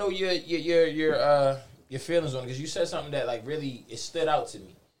wanted to know your feelings on it, because you said something that like really it stood out to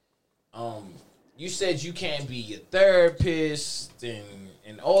me. You said you can't be your therapist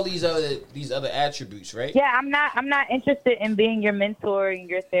and all these other attributes, right? Yeah, I'm not interested in being your mentor and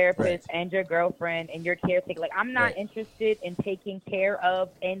your therapist and your girlfriend and your caretaker. Like, I'm not interested in taking care of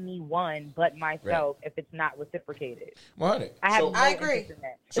anyone but myself if it's not reciprocated. 100. I agree. Interest in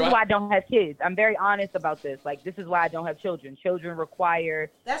that. This is why I don't have kids. I'm very honest about this. Like, this is why I don't have children. Children require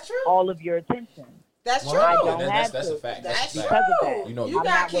all of your attention. That's true. I don't have that's to. a fact. That's true. Because of that. You know, you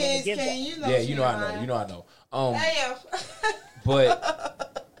got kids, Ken. You know. Yeah, you know I know. Damn.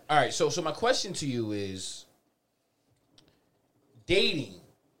 But all right, so my question to you is, dating,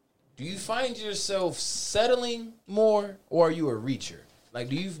 do you find yourself settling more, or are you a reacher? Like,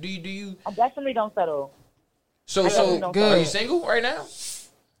 do you? I definitely don't settle. So are you single right now?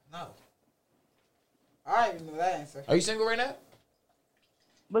 No. I don't even know that answer. Are you single right now?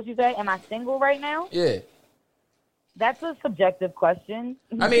 What you say? Am I single right now? Yeah. That's a subjective question.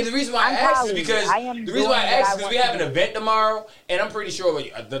 I mean, the reason why I asked is because we have an event tomorrow, and I'm pretty sure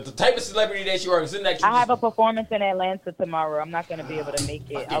the type of celebrity that you are sitting next to. I have a performance in Atlanta tomorrow. I'm not going to be able to make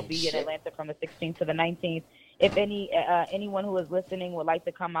it. I'll be in Atlanta from the 16th to the 19th. If anyone who is listening would like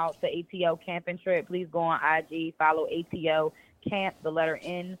to come out to ATL Camp and Trip, please go on IG, follow ATL Camp, the letter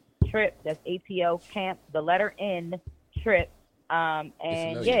N, Trip. That's ATL Camp, the letter N, Trip. And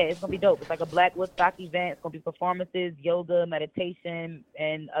it's gonna be dope. It's like a Black Woodstock event. It's gonna be performances, yoga, meditation,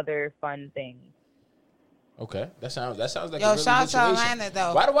 and other fun things. Okay, that sounds like a really shout out good to Atlanta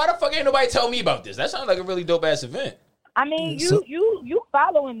though. Why the fuck ain't nobody tell me about this? That sounds like a really dope ass event. I mean, you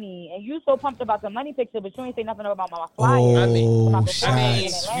following me, and you so pumped about the money picture, but you ain't say nothing about my flyer. I mean, you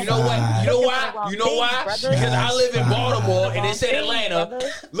know what? You know why? Because I live in Baltimore, and it said Atlanta.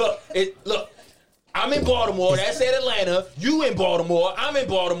 Look. I'm in Baltimore. That said Atlanta. You in Baltimore. I'm in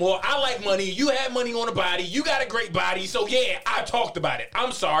Baltimore. I like money. You have money on the body. You got a great body. So, yeah, I talked about it.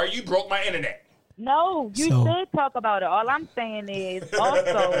 I'm sorry. You broke my internet. No, you should talk about it. All I'm saying is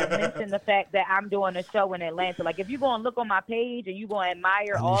also mention the fact that I'm doing a show in Atlanta. Like, if you go and look on my page and you go and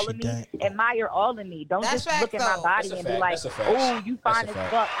admire all of me. Don't just look at my body and be like, oh, you fine as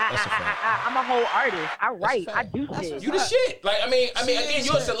fuck. I'm a whole artist. I write. I do shit. You the shit. Like, I mean, again,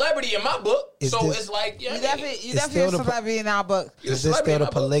 you're a celebrity in my book. It's like, yeah. You definitely a celebrity in our book. Is this still the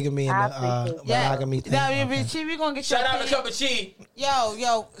polygamy and the monogamy thing? We're going to get shout out to Cup of Chi.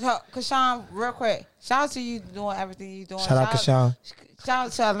 Yo, Kashawn, real quick. Shout out to you doing everything you doing. Shout out Kashawn. Shout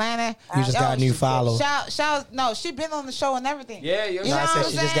out to Atlanta. You just got a new follow. No, she been on the show and everything. Yeah, I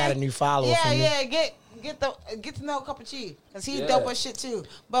said she just got a new follow. Yeah. get to know a couple Chi because he's dope as shit too.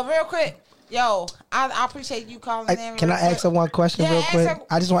 But real quick, yo, I appreciate you calling in. Can I ask her one question real quick?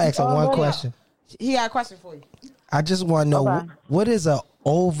 I just want to ask her one question. He got a question for you. I just want to know what is a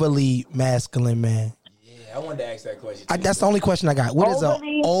overly masculine man? I wanted to ask that question. That's the only question I got. What is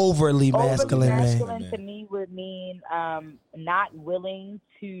an overly masculine man? To me would mean not willing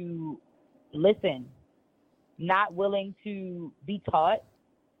to listen, not willing to be taught,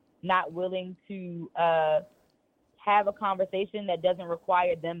 not willing to have a conversation that doesn't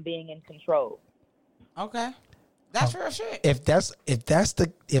require them being in control. Okay. That's real shit. If that's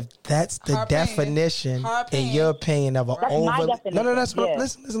the definition, in your opinion, of an overly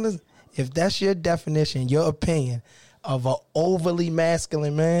listen. If that's your definition, your opinion of an overly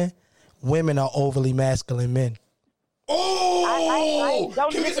masculine man, women are overly masculine men. Oh, I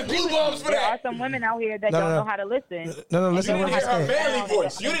don't give me some disagree glue with bombs you. for There that. are some women out here that don't know how to listen. No, listen. You didn't hear her manly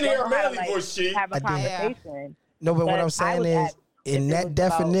voice. You didn't hear her manly voice, Chi. Have a conversation. No, but what I'm saying is, in that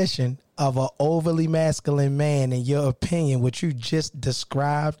definition of an overly masculine man, in your opinion, what you just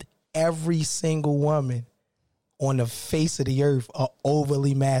described, every single woman on the face of the earth are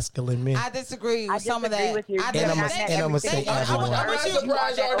overly masculine men. I disagree with some of that. With you. I I'm with you.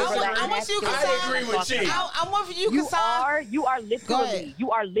 I agree with you. I'm with you.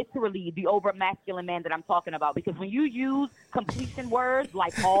 You are literally the over masculine man that I'm talking about. Because when you use completion words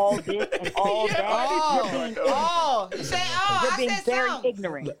like all this and all that, you're being very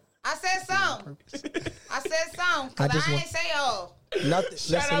ignorant. I said some. Because I ain't say all. Nothing.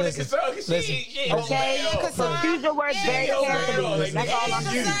 Shout out to Kassan. Okay, use your words very carefully. That's all I'm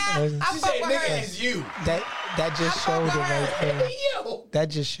saying. She said nigga is you. That just showed it right there. That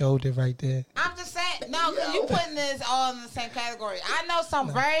just showed it right there. I'm just saying, no, you putting this all in the same category. I know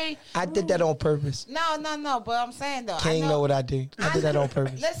some very. I did that on purpose. No, but I'm saying though. Can't know what I do. I did that on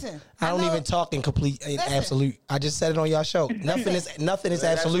purpose. Listen, I don't even talk in complete absolute. I just said it on y'all show. Nothing is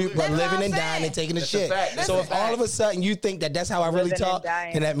absolute but living and dying and taking a shit. So if all of a sudden you think that that's how I really talk,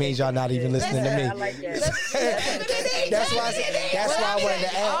 then that means y'all not even listening to me. That's why I wanted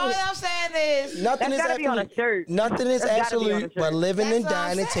to ask. All I'm saying is nothing is absolute. Nothing is absolute but living and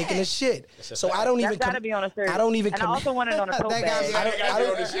dying and taking a shit. So I don't even. Gotta be on a shirt. I don't even. And I also want it on a tote bag.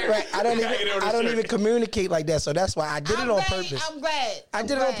 I don't even communicate like that. So that's why I did it on purpose. I'm glad. I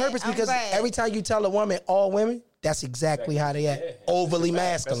did it on purpose because every time you tell a woman, all women, that's exactly how they act. Overly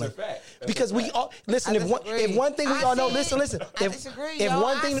masculine. Because we all listen. If one thing we all know, listen. I disagree. If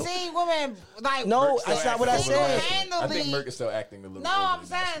one thing, I seen women like no, that's not what I said. I think Merc is still acting a little. No, I'm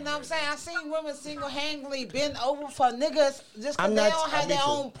saying. I seen women single-handedly bend over for niggas just because they don't have their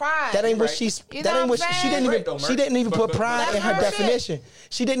own pride. That ain't what she. That ain't what she didn't even. She didn't even put pride in her definition.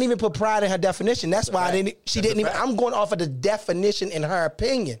 She didn't even put pride in her definition. That's why I didn't. She didn't even. I'm going off of the definition in her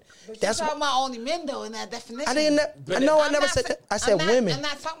opinion. That's talking about only men though in that definition. I didn't. I never said that. I said women. I'm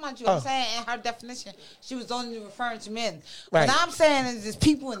not talking about you. I'm saying in her definition, she was only referring to men. Right. What I'm saying is just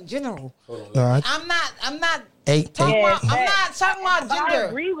people in general. I'm not talking about gender. I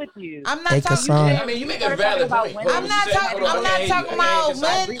agree with you. I'm not talking about. I mean, you make a valid point. I'm not talking about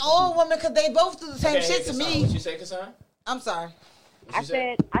men or women because they both do the same shit to me. What you say, Kassan? I'm sorry. I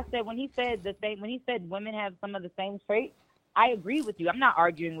said when he said women have some of the same traits, I agree with you. I'm not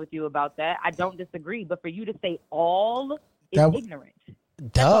arguing with you about that. I don't disagree. But for you to say all is ignorant.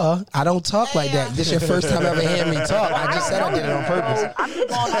 Duh. I don't talk like that. This is your first time ever hearing me talk. I just said I did it on purpose.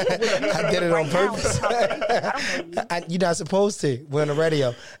 I did it on purpose. You're not supposed to. We're on the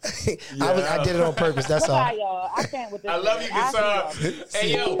radio. I did it on purpose. That's all. I love you, Kassan.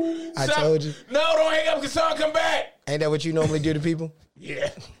 Hey, yo. I told you. No, don't hang up, Kassan. Come back. Ain't that what you normally do to people?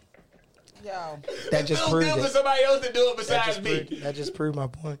 Yeah. Yo, that just proved it. For somebody else to do it besides me. That just proved my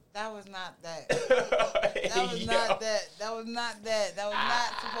point. That was not that. That was not that. That was not that. That was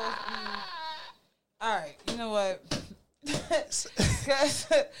not supposed to be. All right, you know what?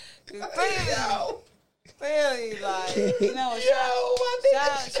 Clearly, like, you know, shout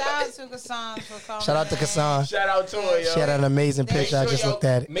out to Kassan for calling. Shout out to Kassan. Shout out to her, yo. She had an amazing picture. I just looked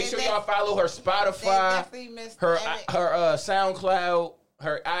at it. Make sure y'all follow her Spotify, her SoundCloud.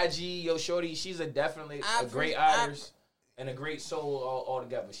 Her IG, yo, shorty, she's definitely a great artist and a great soul all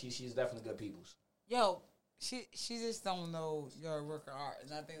together. She's definitely good peoples. Yo, she just don't know you're a work of art,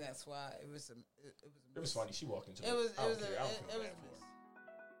 and I think that's why it was funny. She walked into it. It was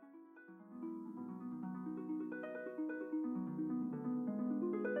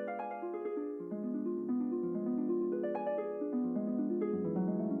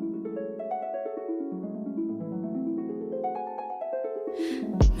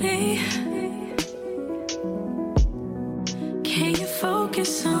Me, can you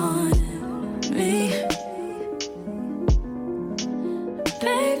focus on me?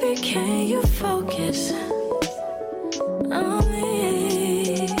 focus on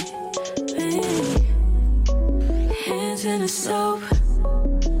me, baby. Hands in the soap.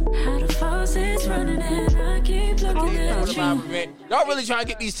 How the faucet's running and I keep looking at you. Y'all really trying to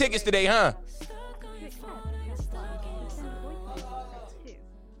get these tickets today, huh?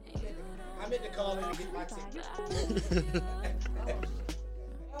 I meant to call in and get my ticket.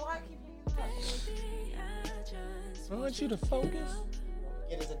 I want you to focus.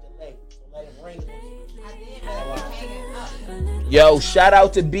 It is a delay, so let it ring. Yo, shout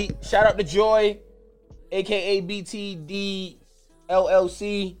out to Joy, aka BTD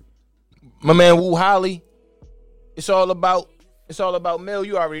LLC. My man Woo Holly. It's all about Mill.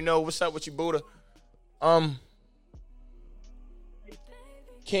 You already know what's up with you, Buddha.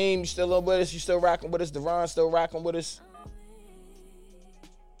 Keem, you still up with us? You still rocking with us? Devon still rocking with us?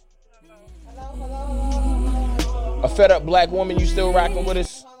 A fed up black woman, you still rocking with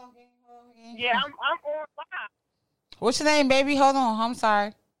us? Yeah, I'm on live. What's your name, baby? Hold on. I'm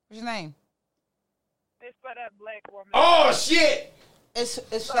sorry. What's your name? It's for that black woman. Oh shit! It's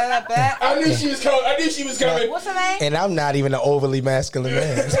fed up black. I knew she was coming. What's her name? And I'm not even an overly masculine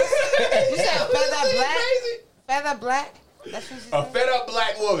man. You said fed up black? Fed up black? That's what you said? A fed up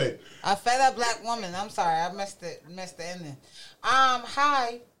black woman. A fed up black woman. I'm sorry. I messed the ending.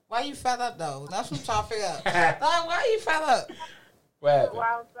 Hi. Why you fed up though? That's what I'm trying to figure out. Like, why you fed up? What happened? Why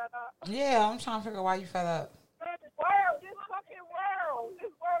I'm fed up? Yeah, I'm trying to figure out why you fed up. This fucking world.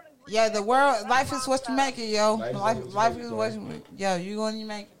 This world is Yeah, the world, life is what you make it, yo. Life is what you, yo, you gonna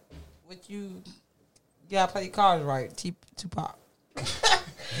make what you gotta play your cards right. Tupac. For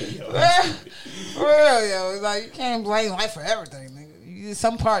real, yo. It's like, you can't blame life for everything, nigga.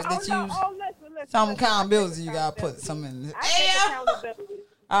 Some parts that you, some accountability you gotta put some in.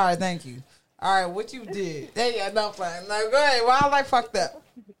 All right, thank you. All right, what you did? There you go, not playing. No, go ahead. Why I like fucked up?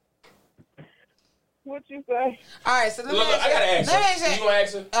 What you say? All right, so let me Look, I gotta ask her. You want to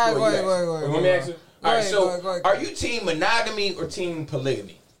ask her? All right, go ahead. You want me to ask her? All right, so go ahead. are you team monogamy or team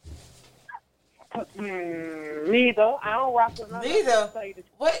polygamy? Neither. I don't rock with none. Neither.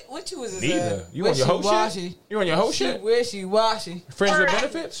 What you was? Neither. You on your whole shit? You on your whole shit? She wishy-washy. Friends with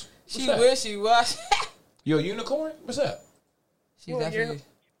benefits? She wishy-washy. You a unicorn? What's up? She's definitely.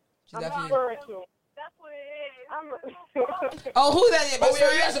 I'm spiritual. That's what it is. Oh, who that is? Oh, yeah,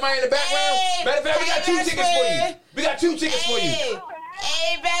 we got somebody in the background. Matter of fact, we got 2 tickets for you. We got 2 tickets for you.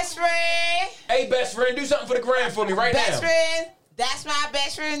 Hey, best friend. Hey, best friend, do something for the gram for me right now. Best friend. That's my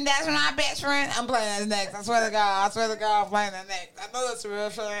best friend. That's my best friend. I'm playing that next. I swear to God, I'm playing that next. I know it's a real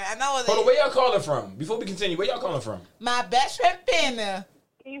friend. I know it is. Hold on, where y'all calling from? Before we continue, where y'all calling from? My best friend Finna.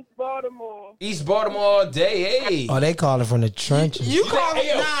 East Baltimore. East Baltimore all day, hey. Oh, they calling from the trenches. You call them,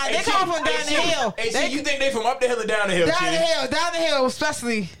 nah, they call from down the hill. Hey, you think they from up the hill or down the hill, Down the hill,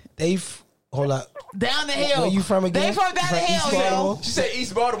 especially. Hold up. Down the hill. Where you from again? They from down the hill, yo. She said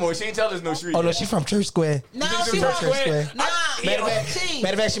East Baltimore. She ain't tell us no street. Oh, no, she from Church Square. No, she from Church Square. Nah, Matter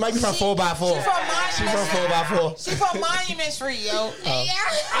of fact, she might be from 4x4. She from 4x4. She from Monument Street, yo.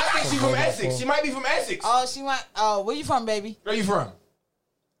 I think she from Essex. She might be from Essex. Oh, she might. Oh, where you from, baby? Where you from?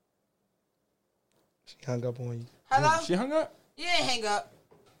 She hung up on you. Hello? She hung up? You didn't hang up.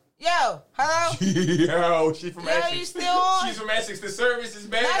 Yo, hello? Yo, she from Essex. You still on? She's from Essex. The service is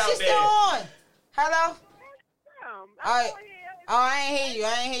bad Now out she's there. still on. Hello? Alright. Oh, I ain't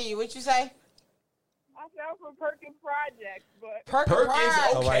hear you. What you say? I fell from Perkins Projects, but Perkins,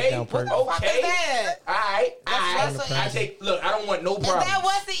 okay. What the fuck is that? Alright. I take, look, I don't want no problems. That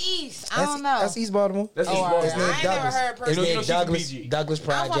was the East. I don't know. That's East Baltimore. That's East Baltimore. It's named I ain't Douglas. never heard It's named Perkins. Douglas I'm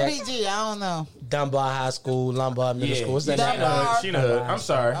Project. from PG. I don't know. Dunbar High School, Lombard Middle School. What's that name? Dunbar. She in the hood. I'm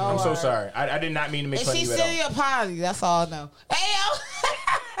sorry. I'm so right. sorry. I did not mean to make And fun of she's you still at all. your party. That's all I know. Hey,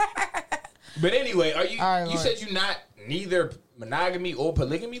 yo. But anyway, are you? All right, you said you're not neither monogamy or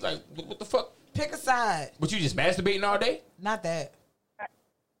polygamy. Like, what the fuck? Pick a side. But you just masturbating all day? Not that.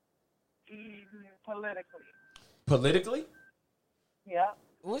 politically. Politically? Yeah.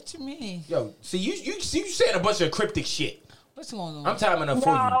 What you mean? Yo, see you saying a bunch of cryptic shit. What's going on? I'm timing up for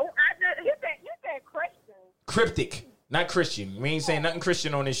No, you. you said Christian. Cryptic, not Christian. We ain't saying nothing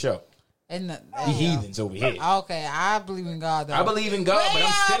Christian on this show. And We heathens over here. Okay, I believe in God though. I believe in God, but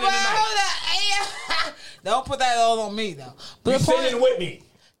I'm sinning tonight. Don't put that all on me though. You sinning with me.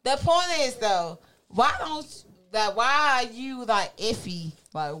 The point is though, why are you like iffy?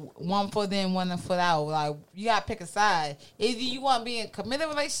 Like one foot in, one foot out. Like you gotta pick a side. Either you want to be in a committed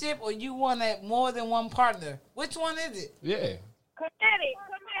relationship or you want more than one partner. Which one is it? Yeah. Committed.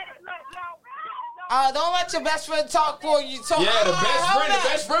 Don't let your best friend talk for you. Talk. Yeah, the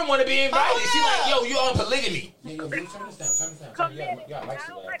best friend want to be invited. Hold She up. like, yo, you on polygamy. Yo, turn this down. Turn this down. Committed. Yeah, I like I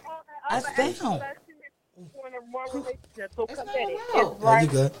don't like all that That's down. So committed. No, you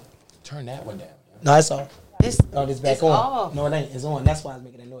good. Turn that one down. No, it's off. It's back it's on. off. No, it ain't. It's on. That's why it's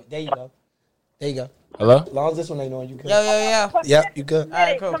making that noise. There you go. There you go. Hello? As long as this one ain't on, you good. Yeah. Yep, you good. All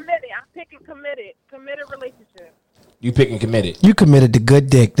right, cool. Committed. I'm picking committed. Committed relationship. You picking committed. You committed to good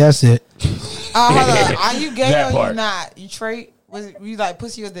dick. That's it. Hold on. Are you gay That or part. you not? You straight? You like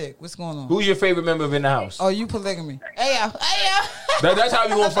pussy or dick? What's going on? Who's your favorite member in the house? Oh, you polygamy. Hey, yo. That's how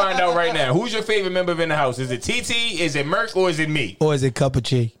we gonna find out right now. Who's your favorite member in the house? Is it TT? Is it Merc? Or is it me? Or is it cup of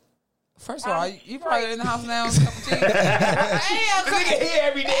tea? First of all, you probably in the house now. Cup of tea. Hey, yo, Nigga here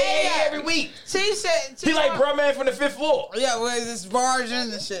every day, every week. She said He like bro man from the 5th floor. Yeah, where is this barge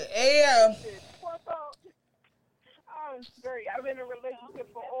in and shit? Hey, yo. I'm straight. I've been in a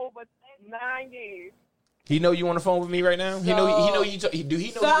relationship for over 9 years. He know you on the phone with me right now. He know you. Do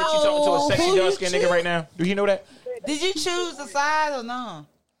he know that you talking to a sexy who dark you skinned nigga right now? Do he know that? Did you choose the side or no?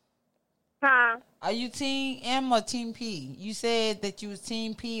 Huh? Are you team M or team P? You said that you was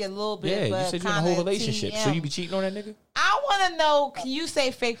team P a little bit. Yeah, you but said you in a whole relationship, so you be cheating on that nigga. I want to know. Can you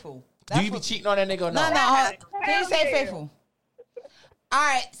say faithful? Do you be cheating on that nigga or No, not? no. Can you say faithful? All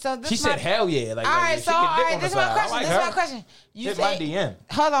right, so this She said hell yeah. Like, all right, she so get all dick right, on the this is my side. I question. like This is her. my question. You Hit my say, DM.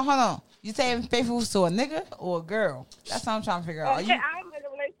 hold on. You saying faithful to a nigga or a girl? That's what I'm trying to figure out. Are you? I'm in a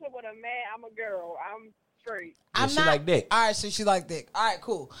relationship with a man. I'm a girl. I'm straight. Yeah, she like dick. All right, so she like dick. All right,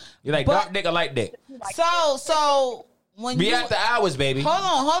 cool. You like dark dick or light dick? So when Be you after hours, baby.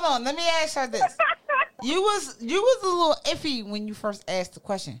 hold on. Let me ask her this. You was a little iffy when you first asked the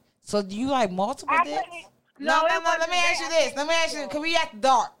question. So do you like multiple dicks? No. Let me ask you this. Can we act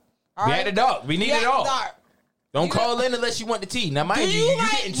dark? All Be right? at the dark. We need Be it at all. the dark. Don't call in unless you want the tea. Now, mind Do you, you you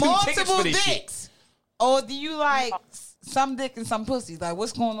like getting 2 tickets multiple for this dicks? shit. Or do you like some dick and some pussy? Like,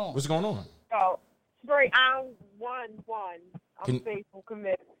 what's going on? What's going on? So straight. I'm one. I'm Can- faithful,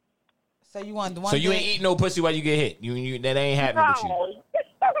 committed. So you want the one? So you dick? ain't eating no pussy while you get hit. You that ain't happening with you.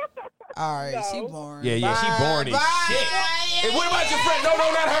 All right, she boring. Yeah, she boring as shit. Hey, what about your friend? No,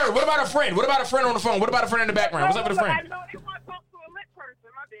 not her. What about a friend? What about a friend on the phone? What about a friend in the background? What's up with a friend? I know they want to talk to a lit person.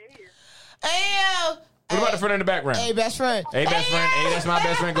 My bad here. Hey, What about the friend in the background? Hey, best friend. Hey, best friend. Hey, that's my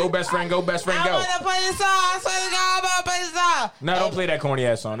best friend. Go, best friend. Go, best friend. I Go. want to play the song. I swear to God, I'm about to play the song. No, don't play that corny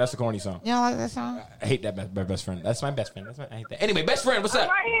ass song. That's a corny song. You don't like that song? I hate that best friend. That's my best friend. I hate that. Anyway, best friend, what's up?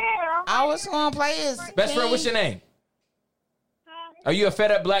 I was going to play this. Best friend, what's your name? Are you a fed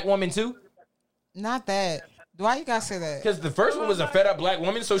up black woman too? Not that. Why you gotta say that? Because the first one was a fed up black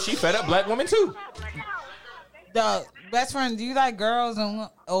woman, so she fed up black woman too. The best friend, do you like girls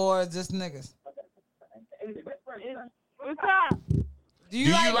or just niggas? What's up? Do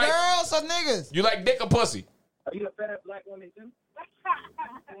you like girls or niggas? You like dick or pussy? Are you a fed up black woman too?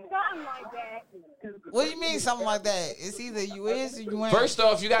 Something like that. What do you mean something like that? It's either you is or you ain't. First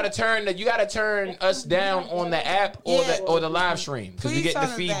off, you gotta turn us down on the app or the live stream because we Please get the turn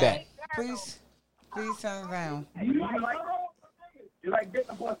it feedback. down. Please turn it down. You like dick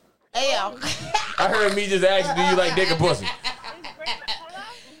or pussy? Hey, yo. I heard me just ask, do you like dick or pussy?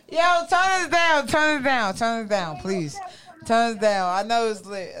 Yo, turn it down, please. Turn it down. I know it's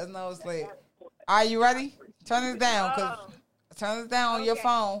lit. Are you ready? Turn it down. Turn it down on your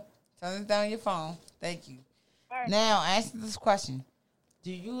phone. Turn it down on your phone. Thank you. Now, answer this question.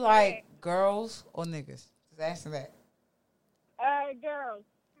 Do you like girls or niggas? Just answer that. Girls.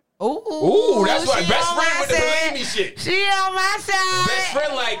 Ooh, that's why she best on friend my with the side. believe me shit. She on my side. Best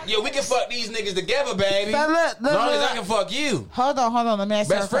friend like, yo, we can fuck these niggas together, baby. So look, as long as I can fuck you. Hold on. Let me ask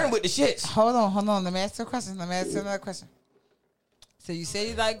you Best friend with the shits. Hold on. Let me ask you a question. Let me ask you another question. So you say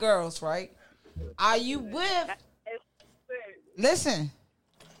you like girls, right? Are you with? Listen.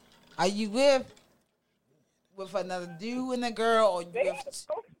 Are you with another dude and a girl, or you with?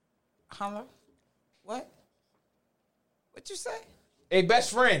 Hello? What? What you say? Hey,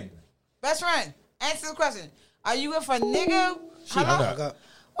 best friend. Best friend, answer the question. Are you with a nigga? She hung up.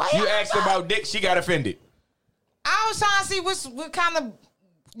 Why You y'all asked hung up? about dick, she got offended. I was trying to see what kind of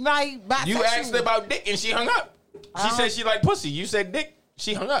like bisexual. You asked about dick and she hung up. She said she like pussy. You said dick.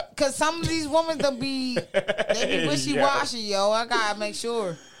 She hung up. Cause some of these women they be wishy washy, yo. I gotta make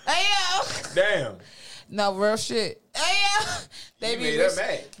sure. Hey yo. Damn. No real shit. Hey yo. You made her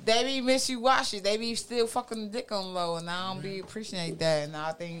mad. They be wishy washy. They be still fucking the dick on low, and I don't be appreciate that. And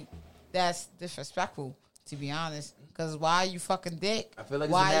I think that's disrespectful, to be honest. Cause why you fucking dick? I feel like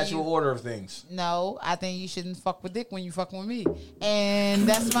it's a natural order of things. No, I think you shouldn't fuck with dick when you fucking with me. And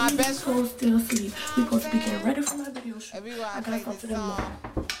that's my best friend. Still asleep. We supposed to be getting ready for my video shoot. Everywhere I I play gotta talk this to them song.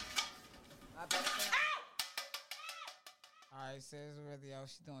 more. Alright, says radio,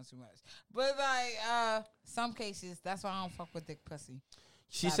 she's doing too much. But like, some cases, that's why I don't fuck with dick pussy.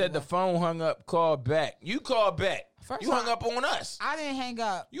 She said the phone hung up. Call back. You call back. First You hung up on us. I didn't hang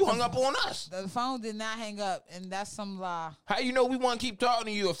up. You hung up on us. The phone did not hang up, and that's some lie. How you know we want to keep talking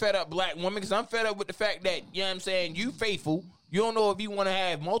to you, a fed up black woman? Because I'm fed up with the fact that, you know what I'm saying, you faithful. You don't know if you want to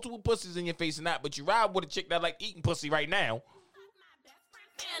have multiple pussies in your face or not, but you ride with a chick that like eating pussy right now.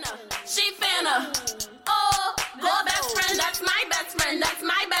 She finna. Oh, your best friend, that's my best friend. That's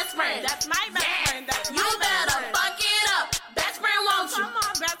my best friend. That's my best friend. You better fuck it up. Best friend, won't you? Come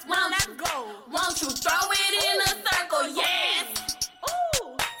on, best friend, let's go. Won't you throw it in a circle? Yes.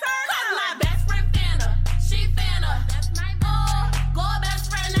 Ooh, cause my best friend finna. She finna. That's my best friend. Go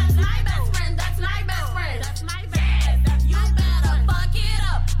best friend, that's my best friend. That's my best friend. That's my best friend. You better fuck it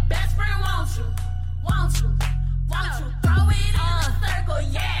up. Best friend, won't you? Won't you? Won't you throw it in a circle?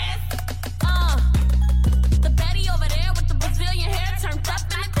 Yes. The Betty over there with the Brazilian hair turned up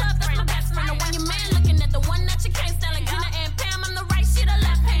in the club. That's my best friend. The one your man looking at, the one that you can't stand. Like Gina and Pam, I'm the right, she the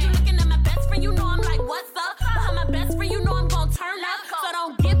left hand. You looking at my best friend, you know I'm like, what's up? Behind my best friend, you know I'm gonna turn up. So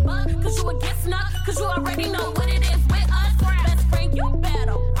don't get bucked, cause you would get snuck. Cause you already know what it is with us. Best friend, you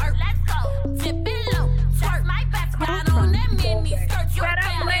better work. Let's go. Dip it low, twerk my best friend. On that mini skirt, you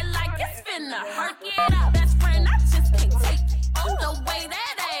feeling like it's finna hurt it up. Best friend, I just can't take it. Oh, the way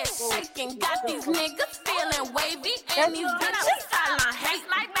that ass shaking. Got these niggas feeling wavy. And these bitches silent hate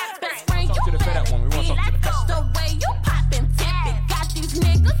my best friend. You better be the way you poppin' tip it. Got these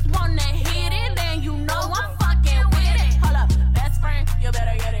niggas wanna hit it. And you know I'm fucking with it. Hold up, best friend, you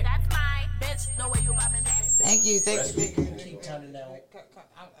better get it. That's my bitch, the way you poppin' tip it. Thank you. Keep turning down.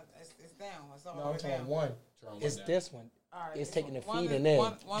 It's down. It's all No, I'm down. on one. It's this one. Alright, It's taking the one feed is- in there.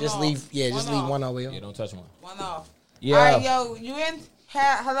 one Just off. leave. Yeah, just One leave off. one over here. Yeah, don't touch one. One off. Yeah. All right, yo, you in?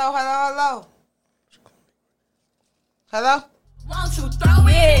 Hello. Hello? Won't you throw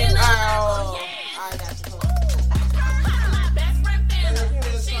it in the Oh, circle? Yeah. I got you. My best friend finna.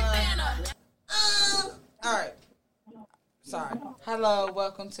 She finna. All right. Sorry. Hello,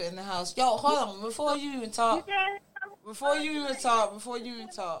 welcome to In the House. Yo, hold on. Before you even talk.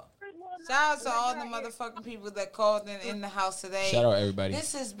 Shout out to all the motherfucking people that called in the house today. Shout out everybody.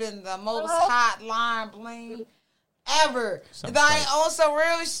 This has been the most hot line bling ever. Something Like, like- also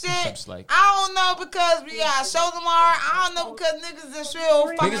real shit. Something like- I don't know because we got a show tomorrow. I don't know because niggas just feel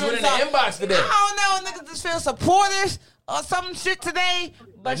fucking. Niggas went in the inbox today. I don't know. Niggas just feel supportive or some shit today.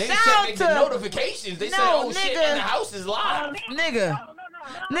 But Niggas shout said out they to did notifications. They said, oh shit, in the house is live. Nigga,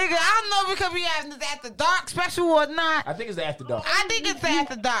 I don't know because we having this after dark special or not. I think it's the after dark. I think it's the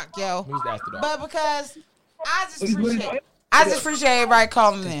after dark, yo. Who's the after dark? But because I just appreciate everybody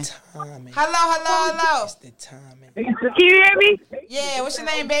calling in. Hello. It's the timing. Can you hear me? Yeah, what's your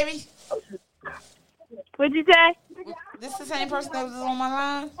name, baby? What'd you say? This the same person that was on my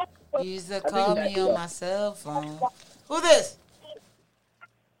line? You used to call me on my cell phone. Who this?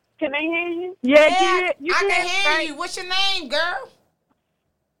 Can I hear you? Yeah, I I can hear you. What's your name, girl?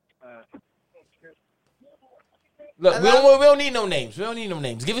 Look, we don't need no names. We don't need no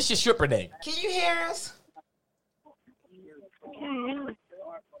names. Give us your stripper name. Can you hear us?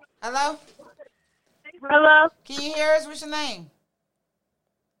 Hello? Hello? Can you hear us? What's your name?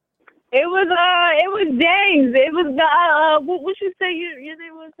 It was James. It was what you say your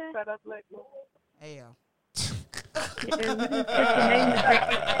name was? Hey yo.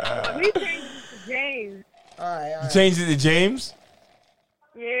 We changed it to James. All right. You changed it to James?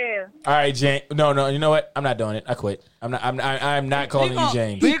 Yeah. All right, James. No. You know what? I'm not doing it. I quit. I'm not calling you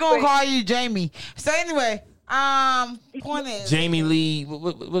James. We gonna call you Jamie. So anyway, point is Jamie Lee.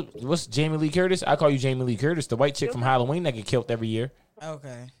 What's Jamie Lee Curtis? I call you Jamie Lee Curtis, the white chick from Halloween that get killed every year.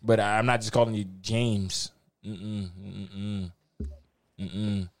 Okay. But I'm not just calling you James.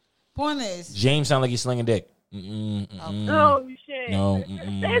 Point is James sound like he's slinging dick. Oh shit. No.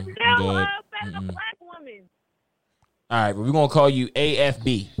 That's still a black woman. All right, but we're gonna call you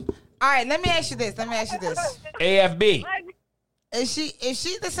AFB. all right. Let me ask you this. AFB. Is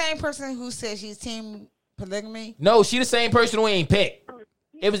she the same person who said she's team polygamy? No, she the same person who ain't picked.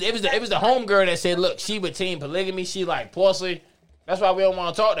 It was the homegirl that said, look, she with team polygamy. She like pussy. That's why we don't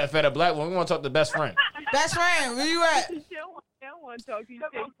want to talk that fed up black one. We want to talk to best friend. Best friend, where you at? I don't want to talk to you.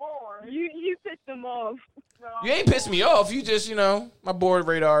 You pissed them off. You ain't pissed me off. You just, my board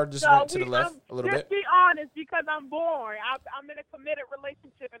radar just went to the left a little bit. Just be honest, because I'm bored. I'm in a committed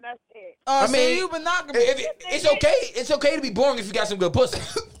relationship, and that's it. Oh, I so mean, you monogamous. It's okay. It's okay to be boring if you got some good pussy.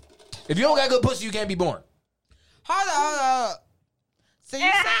 If you don't got good pussy, you can't be boring. Hold on. So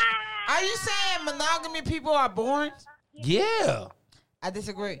are you saying monogamy people are boring? Yeah. I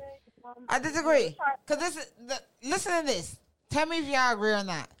disagree. Cause listen to this. Tell me if y'all agree or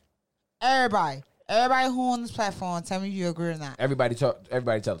not. Everybody Everybody who on this platform, tell me if you agree or not. Everybody tell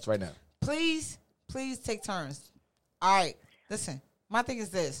us right now. Please take turns. All right, listen. My thing is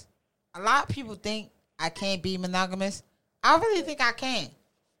this. A lot of people think I can't be monogamous. I really think I can.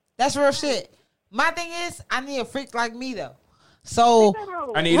 That's real shit. My thing is, I need a freak like me, though. So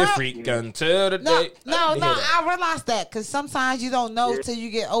I need a freak until the day. No, I realize that because sometimes you don't know till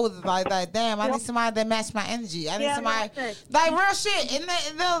you get older. Like, damn, I need somebody that match my energy. I need somebody like real shit. And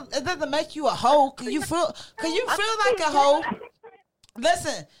it doesn't make you a hoe. Cause you feel like a hoe.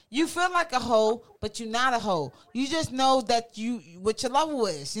 Listen, you feel like a hoe, but you're not a hoe. You just know that what your level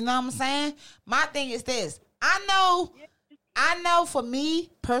is. You know what I'm saying? My thing is this. I know for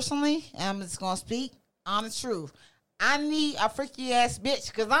me personally, and I'm just gonna speak on the truth. I need a freaky ass bitch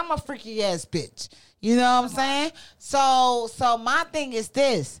because I'm a freaky ass bitch. You know what I'm saying? So my thing is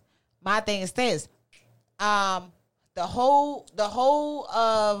this. The whole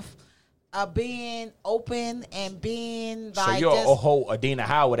of being open and being like. So you're a whole Adina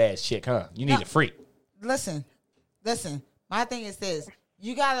Howard ass chick, huh? You need a freak. Listen. My thing is this.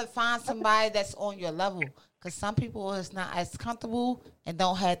 You gotta find somebody that's on your level because some people is not as comfortable and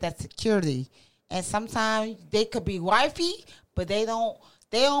don't have that security. And sometimes they could be wifey, but they don't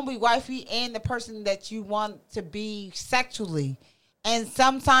be wifey and the person that you want to be sexually. And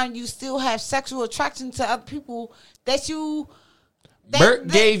sometimes you still have sexual attraction to other people that you... Merc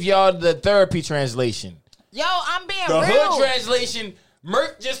gave y'all the therapy translation. Yo, I'm being the real. The hood translation,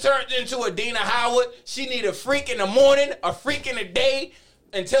 Merc just turned into Adina Howard. She need a freak in the morning, a freak in the day,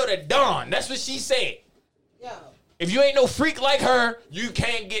 until the dawn. That's what she said. Yo. If you ain't no freak like her, you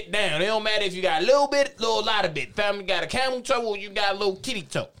can't get down. It don't matter if you got a little bit, little lot of bit. Family got a camel toe or you got a little kitty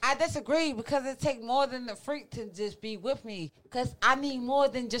toe. I disagree because it takes more than a freak to just be with me. Because I need more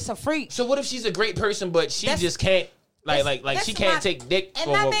than just a freak. So what if she's a great person, but she just can't, like she can't take dick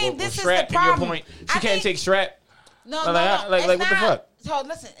or strap, in your point? She can't take strap? No. Like what the fuck? So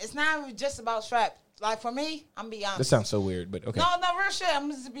listen, it's not even just about strap. Like for me, I'm be honest. This sounds so weird, but okay. No, real shit. I'm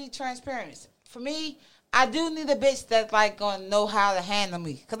just to be transparent. For me, I do need a bitch that's like gonna know how to handle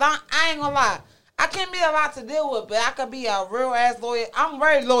me. Cause I ain't gonna lie. I can't be a lot to deal with, but I could be a real ass loyal. I'm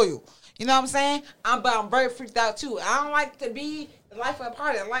very loyal. You know what I'm saying? But I'm very freaked out too. I don't like to be the life of a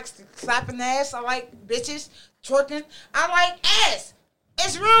party. I like slapping ass. I like bitches twerking. I like ass.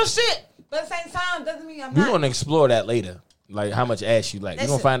 It's real shit. But at the same time, doesn't mean I'm not. We're gonna explore that later. Like how much ass you like. We're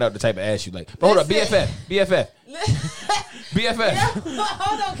gonna find out the type of ass you like. But hold up, BFF. BFF.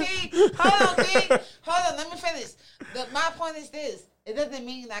 Hold on, King. Hold on, let me finish. My point is this. It doesn't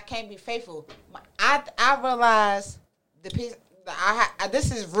mean I can't be faithful. I realize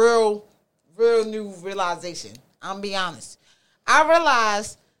this is real new realization. I'm gonna be honest. I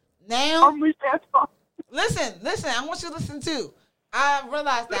realize now. Listen. I want you to listen too. I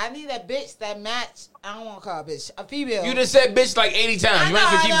realized that I need a bitch that match. I don't want to call a bitch a female. You just said bitch like 80 times. You might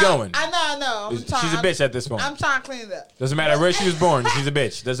as well keep going. I know. She's a bitch at this point. I'm trying to clean it up. Doesn't matter where she was born. She's a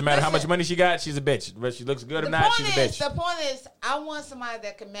bitch. Doesn't matter how much money she got. She's a bitch. Whether she looks good or not, she's a bitch. The point is, I want somebody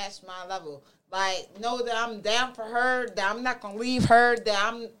that can match my level. Like, know that I'm down for her. That I'm not gonna leave her.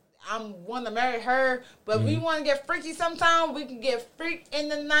 That I'm want to marry her. But we want to get freaky sometime. We can get freaked in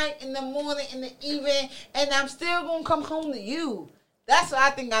the night, in the morning, in the evening, and I'm still gonna come home to you. That's what I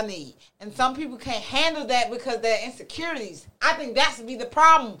think I need. And some people can't handle that because of their insecurities. I think that's to be the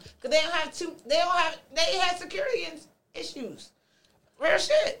problem. Because they have security issues. Real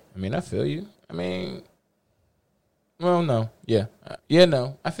shit. I mean, I feel you. I mean, well, no. Yeah.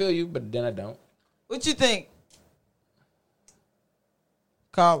 No. I feel you, but then I don't. What you think?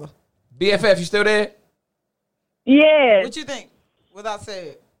 Carla. BFF, you still there? Yeah. What you think? Without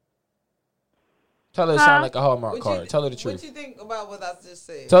saying. Tell her it sounded like a Hallmark card. Tell her the truth. What you think about what I just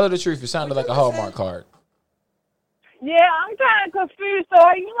said? Tell her the truth. It sounded like a Hallmark card. Yeah, I'm kind of confused. So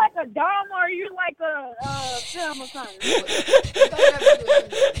are you like a dom or are you like a film or something?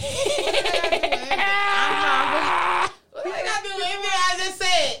 What I got to do with anything I just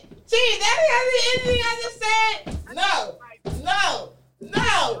said? Gee, that got to do with anything I just said? No.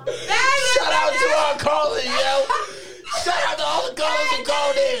 Shout out to our callers, yo. Shout out to all the callers who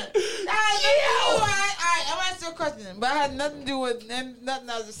called in. All right, I'm going to ask you a question. But I had nothing to do with nothing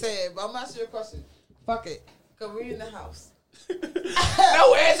I just said. But I'm going to ask you a question. Fuck it. Because we're in the house.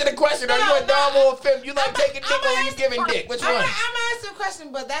 No, answer the question. Are you a dom or a femme? You like taking dick or you giving dick? Which one? I'm going to ask you a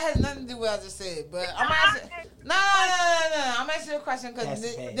question, but that has nothing to do with what I just said. But I'm going to ask you. No. I'm going to ask you a question. Because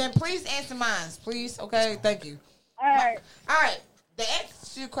then please answer mine. Please. Okay? Thank you. All right. The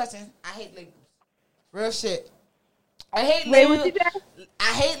answer to your question, I hate labels. Real shit. I hate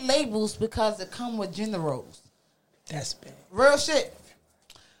labels because they come with gender roles. That's bad. Real shit.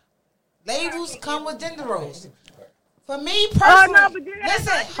 Labels come with gender roles. For me personally,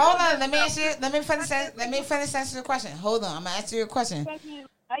 listen. Hold on. Let me finish answering your question. Hold on. I'm gonna answer your question.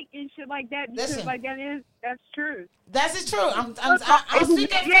 Like and shit like that. Listen. Like that's true. That's true. I'm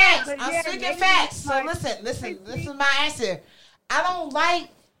speaking facts. I'm speaking facts. So listen. This is my answer. I don't like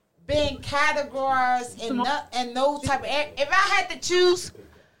being categorized in no type of. If I had to choose,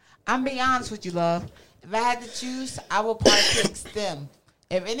 I'm being honest with you, love. If I had to choose, I would probably pick STEM.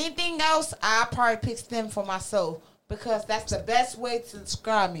 If anything else, I'd probably pick STEM for myself because that's the best way to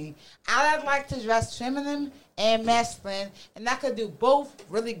describe me. I like to dress feminine and masculine, and I could do both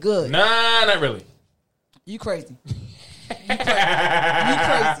really good. Nah, not really. You crazy. You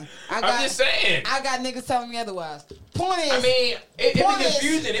crazy. I'm just saying. I got niggas telling me otherwise. Point is, I mean, it be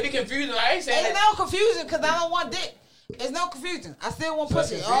confusing. It be confusing. I ain't saying ain't no confusion because I don't want dick. There's no confusion. I still want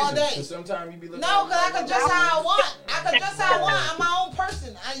pussy all day. So sometimes you be looking. No, because I can dress how I want. I can dress how I want. I'm my own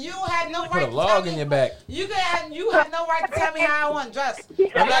person. You don't have no right put a log in your back. You have no right to tell me how I want to dress.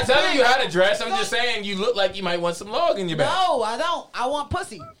 I'm not telling you how to dress. I'm just saying you look like you might want some log in your back. No, I don't. I want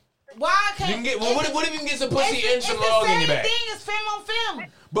pussy. Why can't you can get? Well, what if you can get some pussy and some log in your back? The same thing as film on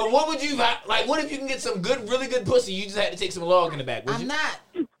film. But what would you like? What if you can get some really good pussy? You just had to take some log in the back. I'm not.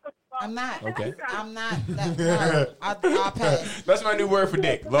 Okay. I'm not. I'll pass. That's my new word for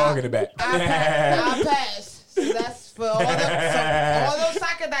dick. Log in the back. I'll pass. So that's for all those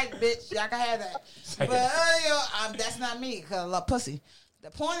psychodyke bitch. Y'all can have that. But that's not me because I love pussy.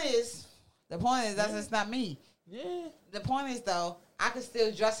 The point is that's just not me. Yeah. The point is though, I can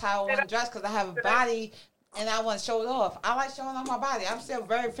still dress how I want to dress because I have a body and I want to show it off. I like showing off my body. I'm still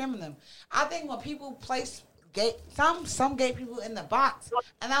very feminine. I think when people place some gay people in the box,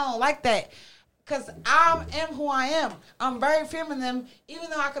 and I don't like that because I am who I am. I'm very feminine, even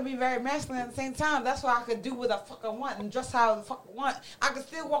though I can be very masculine at the same time. That's why I can do what I fucking want and dress how the fuck I want. I can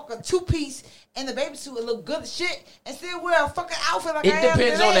still walk a two-piece in the baby suit and look good as shit and still wear a fucking outfit like I am today. It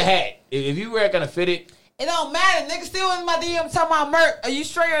depends on the hat. If you wear gonna fit it. It don't matter. Niggas still in my DM talking about Merc. Are you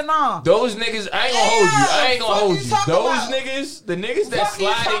straight or not? Those niggas, I ain't gonna hold you. Those niggas, the niggas that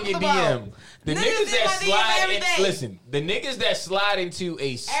slide in your DM. The niggas that slide in, listen, the niggas that slide into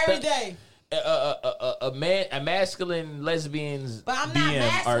every day. A masculine lesbian's but I'm not DM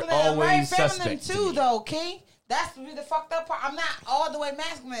masculine. are always I'm very feminine suspect too, though, King. That's really the fucked up part. I'm not all the way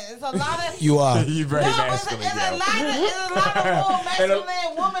masculine. It's a lot of you are. You very masculine. It's a lot of more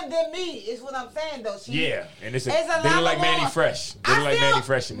masculine woman than me. Is what I'm saying though. And they look like Manny Fresh. They look like Manny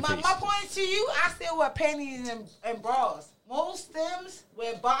Fresh in the face. My point to you, I still wear panties and bras. Most stems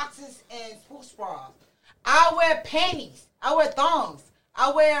wear boxes and sports bras. I wear panties. I wear thongs.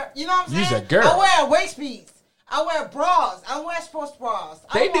 I wear, you know what I'm saying? You's a girl. I wear waist beads. I wear bras. I wear sports bras.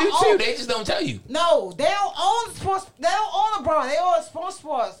 They do too. They just don't tell you. No, they don't own sports. They don't own a bra. They own sports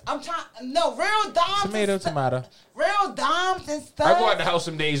bras. I'm trying. No, real doms. Tomato. Real doms and stuff. I go out the house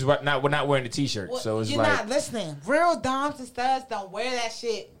some days not wearing the t-shirt. Well, so it's you're not listening. Real doms and studs don't wear that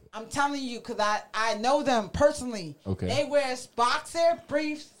shit. I'm telling you because I know them personally. Okay. They wear boxer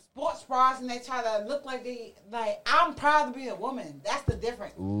briefs, sports bras, and they try to look like I'm proud to be a woman. That's the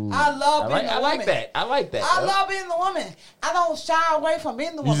difference. Ooh. I love being a woman. I like that. I love being a woman. I don't shy away from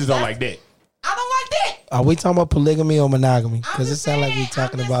being the woman. You just don't like that. I don't like that. Are we talking about polygamy or monogamy? Because it sounds like we're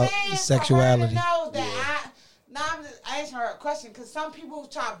talking about sexuality. No, that I'm just answering her question because some people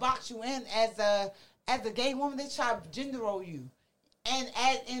try to box you in as a gay woman. They try to gender role you. And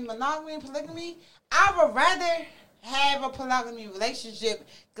in monogamy and polygamy, I would rather have a polygamy relationship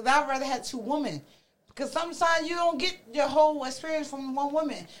because I'd rather have two women. Because sometimes you don't get your whole experience from one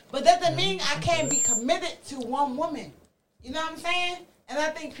woman. But that doesn't mean I can't be committed to one woman. You know what I'm saying? And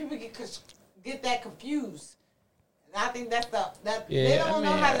I think people get that confused. And I think that's they don't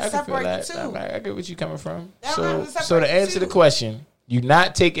know how to separate the two. I get what you're coming from. So to answer the question, you're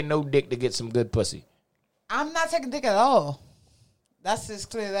not taking no dick to get some good pussy. I'm not taking dick at all. That's just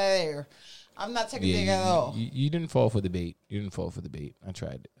clear that air. I'm not taking dick at all. You didn't fall for the bait. I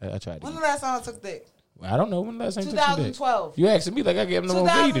tried. When the last time I took dick? I don't know when the last time you took dick. 2012. You asking me like I gave him the one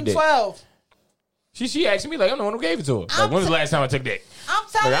who gave you the dick. 2012. She asked me like I'm the one who gave it to her. Like when was the last time I took dick? I'm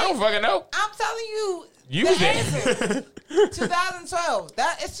telling you. I don't fucking know. I'm telling you. You was there. 2012.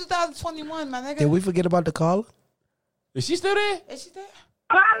 It's 2021, my nigga. Did we forget about the caller? Is she still there? Is she there?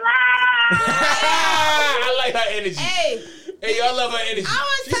 I like her energy. Hey, y'all love her energy.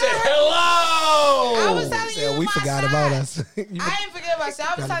 She said hello. I was telling you we forgot about us. I ain't forget about you.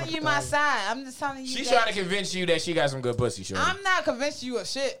 I was telling you my side. I'm just telling you. She's trying to convince you that she got some good pussy, sure. I'm not convincing you of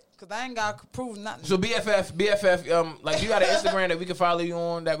shit because I ain't got to prove nothing. So BFF, like you got an Instagram that we can follow you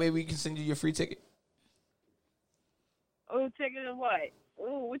on. That way we can send you your free ticket. Oh, ticket of what?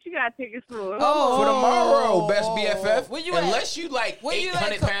 Ooh, what you got tickets for? For tomorrow, best BFF. Where you Unless you like Where you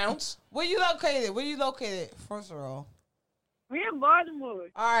 800 pounds. Where you located? Where you located? First of all. We in Baltimore.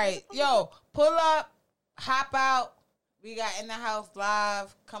 All right, yo, pull up, hop out. We got In the House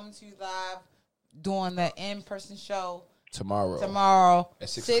live, coming to you live, doing the in-person show tomorrow at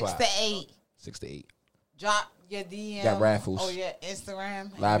 6 to o'clock. 8. 6 to 8. Drop your DM. Got raffles. Oh yeah,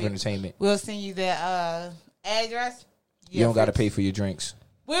 Instagram. Live entertainment. We'll send you the address. You don't got to pay for your drinks.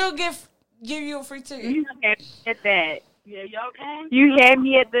 We'll give you a free ticket. You had me at that. Yeah, you had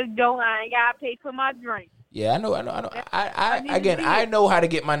me at the door. I ain't gotta pay for my drink. Yeah, I know. I know how to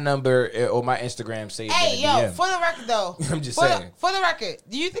get my number or my Instagram saved. Hey, in the yo, DM. for the record though. I'm just saying. For the record,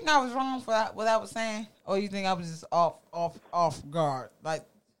 do you think I was wrong for what I was saying, or you think I was just off guard? Like,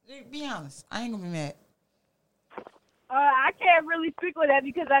 be honest. I ain't gonna be mad. I can't really speak on that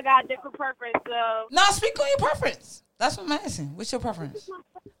because I got a different preference. So No, speak on your preference. That's what I'm asking. What's your preference?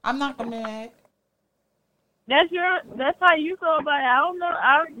 I'm not gonna be mad. That's how you go about it. I don't know.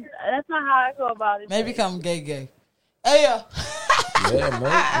 That's not how I go about it. Maybe come gay. Hey, yo. Yeah, man.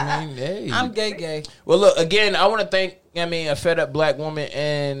 I mean, hey. I'm gay. Well, look, again, I want to thank, a fed up black woman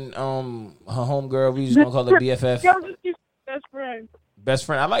and her homegirl. We just going to call her BFF. Best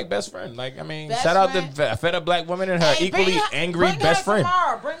friend. I like best friend. Shout out to fed up black woman and her equally angry best friend.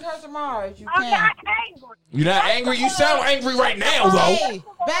 Bring her tomorrow if you I'm can. not angry. You're not angry? You sound angry right now, though. Hey,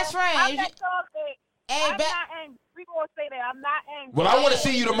 best friend. I'm not angry. We gonna say that I'm not angry. Well, I want to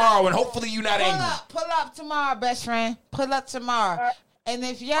see you tomorrow, and hopefully you're not angry. Pull up tomorrow, best friend. Pull up tomorrow. And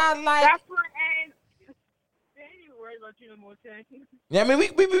if y'all like... Yeah, we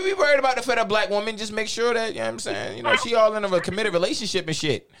worried about the fed up black woman. Just make sure that, what I'm saying, she all in a committed relationship and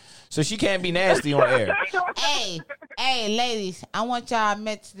shit. So she can't be nasty on air. Hey, ladies, I want y'all to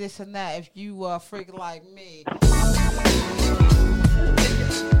admit this and that if you a freak like me.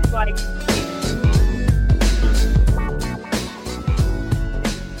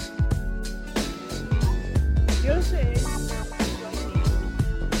 You see.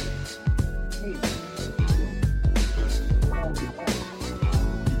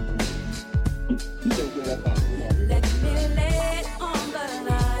 Let me lay on the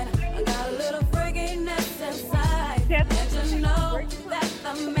line. I got a little freakiness inside. And you know that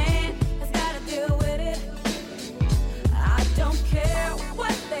the man has got to deal with it. I don't care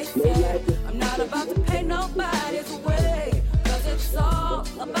what they say. I'm not about to pay nobody's way. 'Cause it's all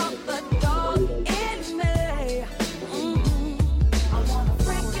about the dog in me.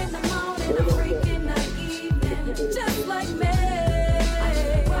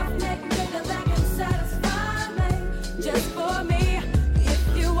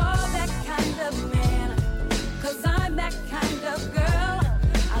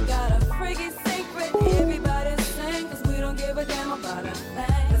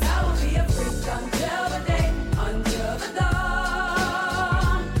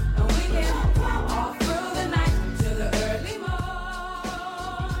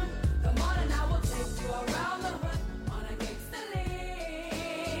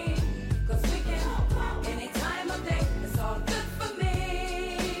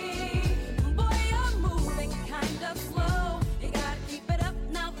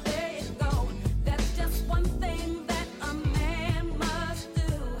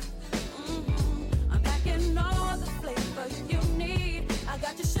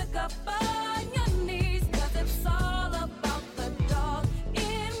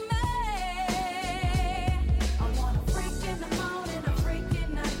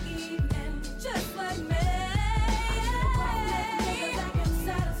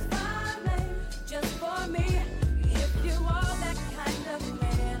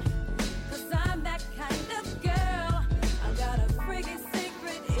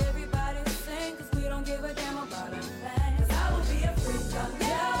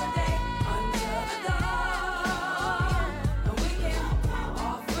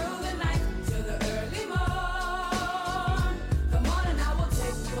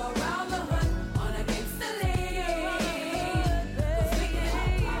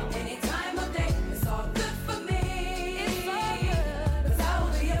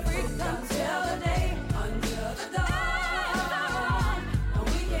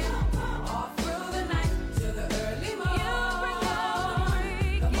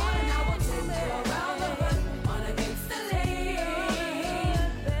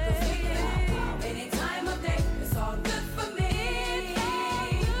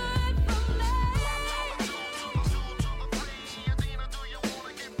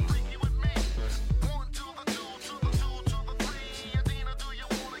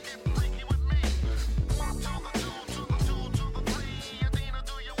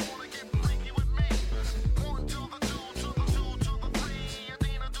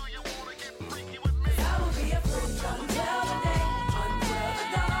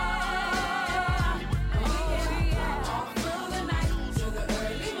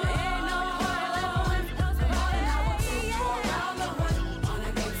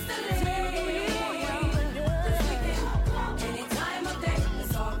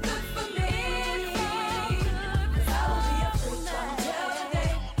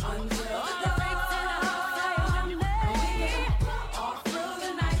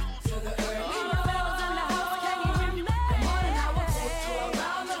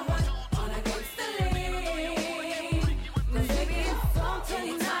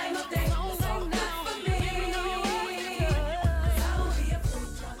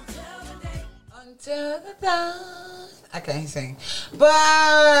 I can't sing.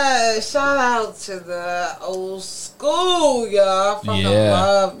 But shout out to the old school, y'all. Fucking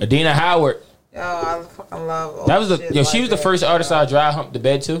love. Adina Howard. Yo, I fucking love old That was shit she was the first artist I dry humped the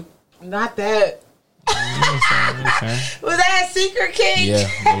bed to. Not that. Was that a secret, King? Yeah,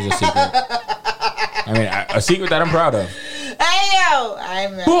 it was a secret. I mean, a secret that I'm proud of. Hey, yo. I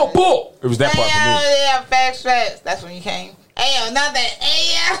remember. Bull. It was that part for me. Yeah, facts. That's when you came. Hey, yo, not that.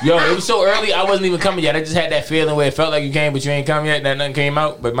 Hey, yo. It was so early, I wasn't even coming yet. I just had that feeling where it felt like you came, but you ain't come yet. That nothing came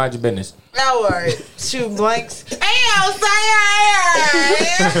out, but mind your business. No worries. Shoot blanks. Hey, yo,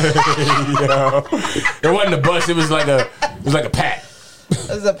 Yo, it wasn't a bust. It was like a pat. It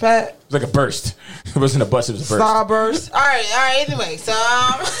was a pat. It was like a burst. It wasn't a bust. It was a burst. Starburst. All right. Anyway, so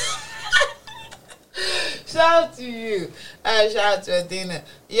shout out to you. Shout out to Adina.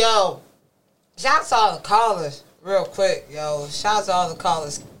 Yo, shout out to all the callers. Real quick, yo. Shout out to all the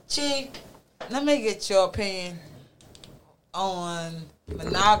callers. Chief, let me get your opinion on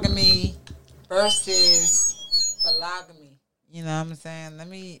monogamy versus polygamy. You know what I'm saying? Let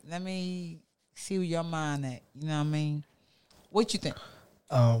me see where your mind at. You know what I mean? What you think?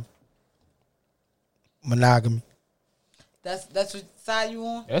 Monogamy. That's what side you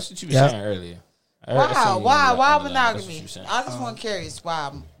on? That's what you were saying earlier. Why monogamy? I just want curious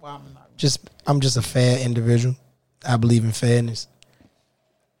why monogamy. I'm just a fair individual. I believe in fairness.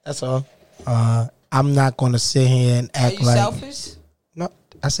 That's all. I'm not gonna sit here and act Are you like selfish? No,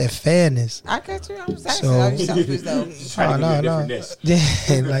 I said fairness. I got you. I'm saying, are you selfish though? No.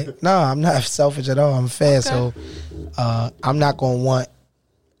 Yeah, like no, I'm not selfish at all. I'm fair. Okay. So I'm not gonna want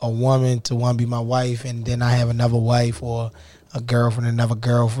a woman to want to be my wife, and then I have another wife or a girlfriend, another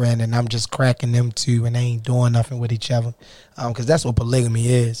girlfriend, and I'm just cracking them two, and they ain't doing nothing with each other, because that's what polygamy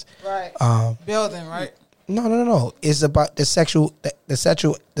is. Right. Building, right? No. It's about the sexual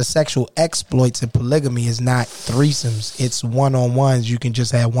exploits in polygamy is not threesomes. It's one-on-ones. You can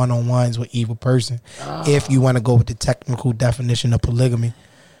just have one-on-ones with either person if you want to go with the technical definition of polygamy.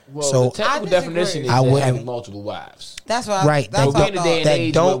 Well, so the technical definition is having multiple wives. That's what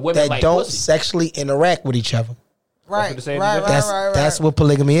that don't sexually interact with each other. Right. That's what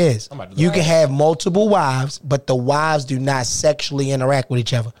polygamy is. You can have multiple wives, but the wives do not sexually interact with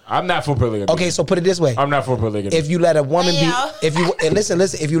each other. I'm not for polygamy. Okay, so put it this way. I'm not for polygamy. If you let a woman listen,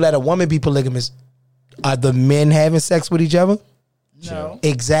 if you let a woman be polygamous, are the men having sex with each other? No.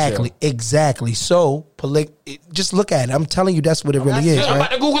 Exactly. So just look at it. I'm telling you, that's what it really is. I'm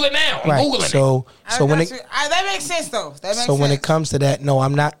about to Google it now. I'm Googling so when that makes sense though. When it comes to that, no,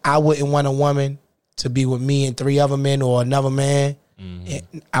 I'm not. I wouldn't want a woman to be with me and three other men or another man.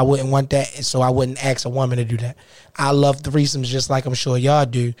 Mm-hmm. I wouldn't want that, so I wouldn't ask a woman to do that. I love threesomes just like I'm sure y'all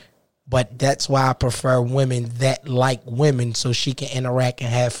do, but that's why I prefer women that like women so she can interact and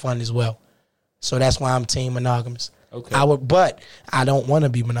have fun as well. So that's why I'm team monogamous. Okay. But I don't want to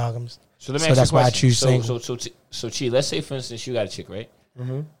be monogamous. So let me ask that's you a why I choose single. So Chi, let's say for instance you got a chick, right?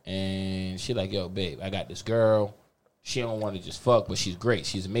 Mm-hmm. And she like, yo, babe, I got this girl. She don't want to just fuck, but she's great.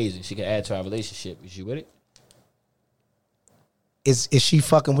 She's amazing. She can add to our relationship. Is you with it? Is she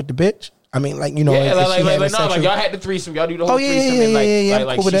fucking with the bitch? I mean, like, you know, yeah, like y'all had the threesome. Y'all do the whole threesome.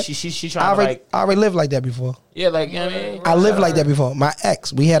 And she trying to like. I already lived like that before. Yeah, like, you know what I mean? I lived like that before. My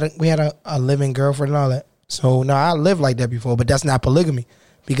ex, we had a living girlfriend and all that. So no, I lived like that before, but that's not polygamy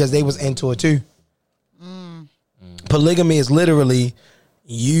because they was into it too. Polygamy is literally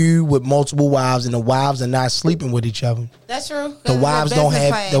you with multiple wives, and the wives are not sleeping with each other. That's true. The wives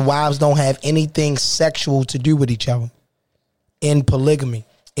don't have anything sexual to do with each other in polygamy.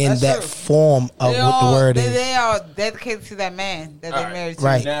 In that form of what the word is. They are dedicated to that man that they married to.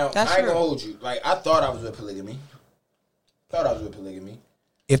 Right. Now, that's I ain't gonna hold you. Like, I thought I was with polygamy.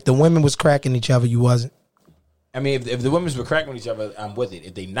 If the women was cracking each other, you wasn't. I mean, if the women were cracking each other, I'm with it.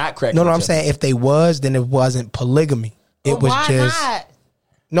 If they not cracking each other. I'm saying if they was, then it wasn't polygamy. It was why just... not?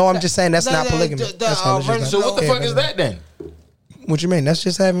 No, I'm just saying that's not polygamy. So what the fuck is that then? What you mean? That's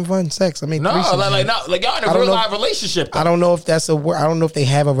just having fun sex. I mean, like y'all in a real live relationship. Though. I don't know if that's I don't know if they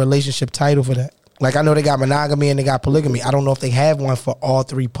have a relationship title for that. Like, I know they got monogamy and they got polygamy. I don't know if they have one for all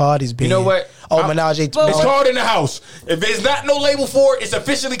three parties being. You know what? Menage. It's called in the house. If there's not no label for it, it's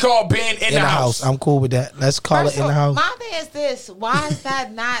officially called being in the house. I'm cool with that. Let's call it in the house. My thing is this: why is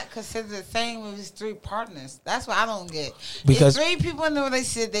that not considered the same with his three partners? That's what I don't get. Because there's 3 people in the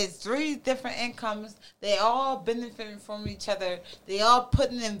relationship. There's 3 different incomes. They all benefiting from each other. They all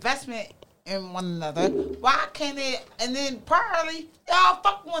putting investment in one another. Why can't they? And then partly y'all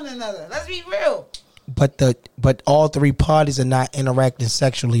fuck one another. Let's be real. But all 3 parties are not interacting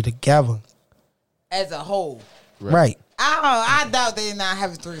sexually together as a whole. Right. I doubt they not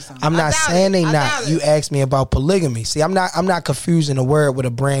having threesome. I'm not saying they not. You asked me about polygamy. See, I'm not confusing the word with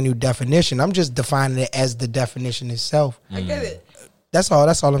a brand new definition. I'm just defining it as the definition itself. I get it. That's all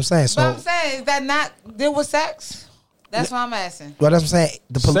I'm saying. So But I'm saying, is that not deal with sex? That's what I'm asking. Well, that's what I'm saying.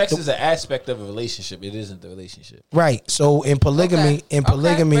 Sex is an aspect of a relationship. It isn't the relationship. Right. So in polygamy,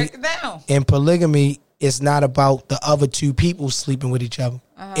 break it down. in polygamy, it's not about the other two people sleeping with each other.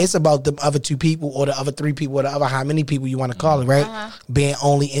 It's about the other two people or the other three people or the other how many people you want to call it, right? Being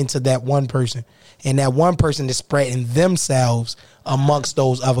only into that one person. And that one person is spreading themselves amongst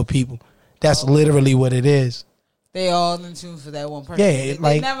those other people. That's literally what it is. They all into for that one person. Yeah,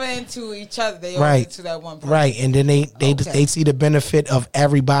 they never into each other. They all right, into that one person. Right, and then they see the benefit of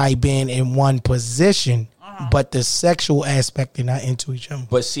everybody being in one position, but the sexual aspect they're not into each other.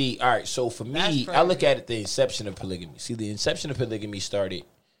 But see, all right, so for me, I look at it the inception of polygamy. See, the inception of polygamy started,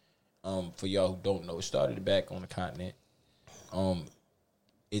 for y'all who don't know, it started back on the continent.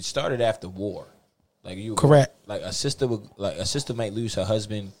 It started after war. Like correct. Like a sister might lose her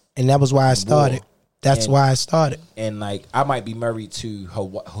husband, and that was why I started. That's why I started. And like I might be married to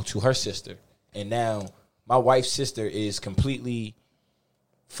her sister, and now my wife's sister is completely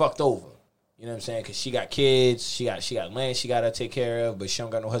fucked over. You know what I'm saying? Because she got kids, she got land, she got to take care of, but she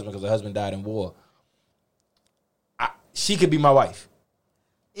don't got no husband because her husband died in war. She could be my wife,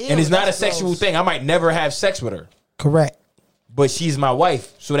 and it's not a sexual thing. I might never have sex with her. Correct. But she's my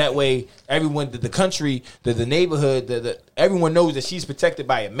wife, so that way everyone, the country, the neighborhood, everyone knows that she's protected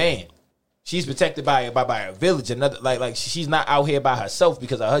by a man. She's protected by a village. Another like she's not out here by herself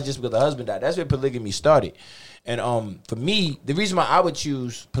because her husband died. That's where polygamy started. And for me, the reason why I would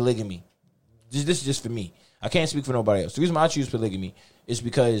choose polygamy, this is just for me. I can't speak for nobody else. The reason why I choose polygamy is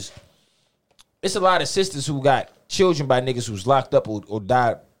because it's a lot of sisters who got children by niggas who's locked up or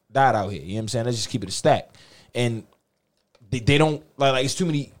died out here. You know what I'm saying? Let's just keep it a stack. And they don't like it's too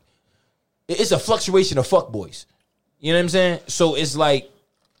many. It's a fluctuation of fuckboys. You know what I'm saying? So it's like.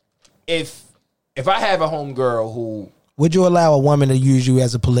 If I have a homegirl who... Would you allow a woman to use you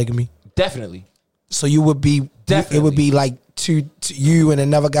as a polygamy? Definitely. So you would be... Definitely. It would be like to you and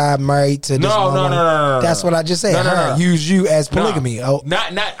another guy married to this woman. No. That's what I just said. No. Use you as polygamy. No.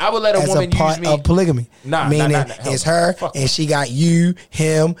 Not. I would let a woman use me... of polygamy. Meaning it's her and she got you,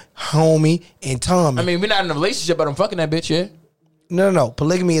 him, homie, and Tommy. I mean, we're not in a relationship, but I'm fucking that bitch, yeah? No.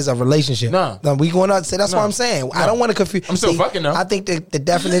 Polygamy is a relationship. No, we going on. So that's what I'm saying. I don't want to confuse. I'm still fucking though. I think the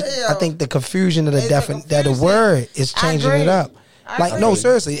definition. I think the confusion of the word is changing it up. No,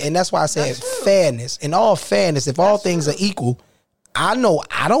 seriously, and that's why I said fairness. In all fairness, if all things are equal, I know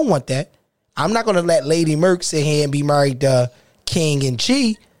I don't want that. I'm not going to let Lady Merc sit here and be married to King and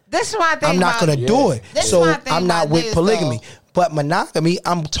Chi. That's why I'm not going to do it. So I'm not with polygamy, but monogamy.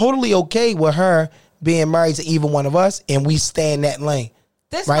 I'm totally okay with her being married to either one of us, and we stay in that lane.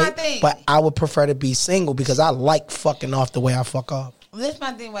 This right? my thing. But I would prefer to be single because I like fucking off the way I fuck off. This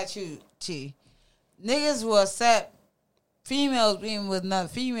my thing about you, Chi. Niggas will accept females being with another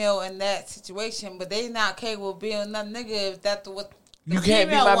female in that situation, but they not capable of being another nigga if that's what you can't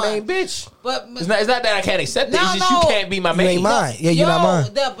be my main bitch. But it's not that I can't accept it. It's just you can't be my main. You ain't mine. Yeah, you're not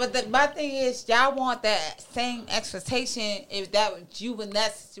mine. My thing is, y'all want that same expectation if that was you in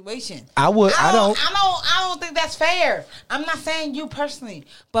that situation. I don't think that's fair. I'm not saying you personally,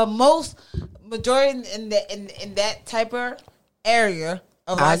 but majority in that type of area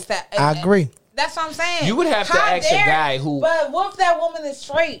of lifestyle. I agree. That's what I'm saying. You would have to ask a guy who. But what if that woman is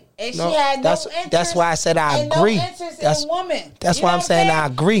straight and she had no interest? That's why I said I agree. No interest in woman. That's why I'm saying I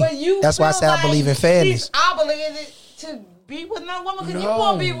agree. That's why I said I believe in fairness. I believe it to be with another woman because you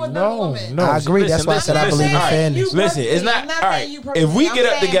won't be with another woman. No, I agree. That's why I said I believe in fairness. Listen, it's not all right. If we get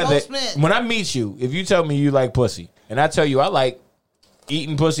up together, when I meet you, if you tell me you like pussy, and I tell you I like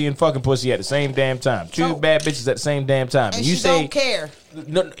eating pussy and fucking pussy at the same damn time, two bad bitches at the same damn time, and you say don't care.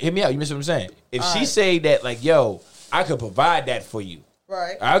 No, hear me out. You miss what I'm saying? If she say that, like, yo, I could provide that for you,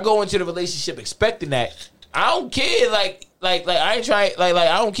 right? I go into the relationship expecting that. I don't care, like I ain't trying, like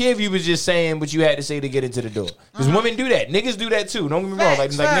I don't care if you was just saying what you had to say to get into the door. Because women do that, niggas do that too. Don't get me wrong.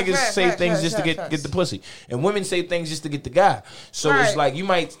 Like niggas say things just to get the pussy, and women say things just to get the guy. So it's like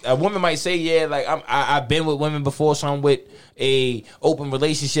a woman might say, yeah, like I've been with women before, so I'm with a open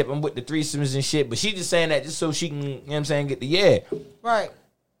relationship. I'm with the threesomes and shit, but she just saying that just so she can, you know what I'm saying, get the right.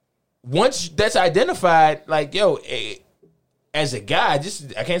 Once that's identified, like, yo, as a guy,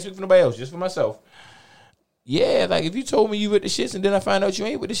 I can't speak for nobody else, just for myself. Yeah, like if you told me you with the shits and then I find out you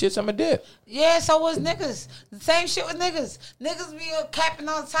ain't with the shits, I'm a dip. Yeah, so was niggas. The same shit with niggas. Niggas be capping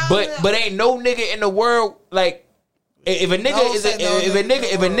all the time. But ain't no nigga in the world like If a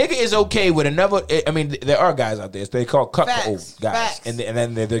nigga is okay with another, I mean, there are guys out there. So they call cuckold guys, and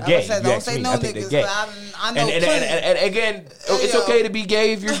then they're gay. Don't say no I think niggas. they're gay. I know And again, it's okay to be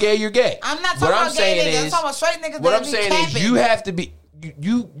gay if you're gay. You're gay. I'm not talking about gay niggas. I'm talking about straight niggas. What I'm saying is, you have to be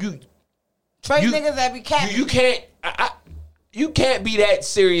straight niggas that be capping. You can't. You can't be that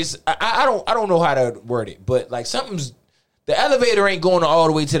serious. I don't know how to word it, but like the elevator ain't going all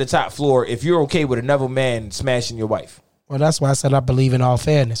the way to the top floor if you're okay with another man smashing your wife. Well, that's why I said I believe in all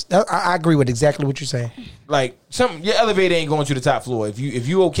fairness. I agree with exactly what you're saying. Your elevator ain't going to the top floor if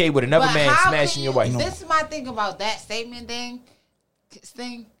you okay with another man smashing your wife. This is my thing about that statement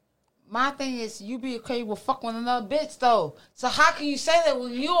thing. My thing is, you be okay with fucking with another bitch though. So how can you say that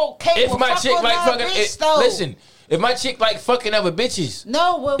when you okay with fucking with another bitch though? Listen, if my chick like fucking other bitches,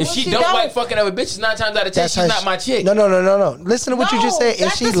 if she don't like fucking other bitches, 9 times out of 10 she's not my chick. No. Listen to what you just said.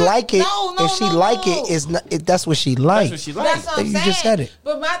 If she like it, it's not. That's what she like. That's what she like. That's what I'm saying. You just said it.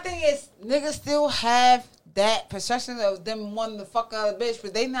 But my thing is, niggas still have that perception of them wanting to fuck other bitch,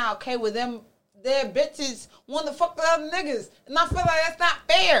 but they not okay with them. Their bitches want to fuck with other niggas, and I feel like that's not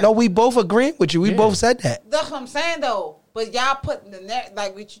fair. No, we both agree with you. We both said that. That's what I'm saying though. But y'all put in the net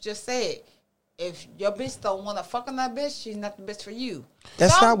like what you just said. If your bitch don't want to fuck another bitch, she's not the bitch for you.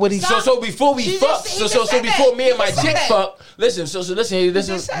 That's not what he said. So before we fuck, so before me and my chick fuck, listen.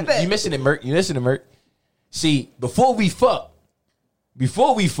 You missing it, Merc. You listening, Merc? See, before we fuck,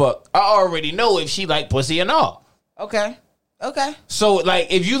 I already know if she like pussy or not. Okay. So,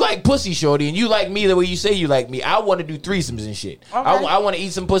 like, if you like pussy, shorty, and you like me the way you say you like me, I want to do threesomes and shit. Okay. I want to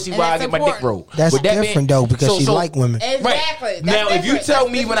eat some pussy while I get my dick rolled. That's different, though, because she like women. Exactly. Right. Now, if you tell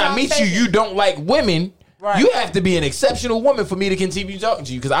me when I meet you don't like women, you have to be an exceptional woman for me to continue talking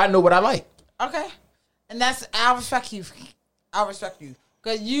to you, because I know what I like. Okay. And I respect you.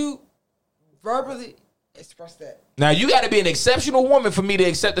 Because you verbally express that. Now, you got to be an exceptional woman for me to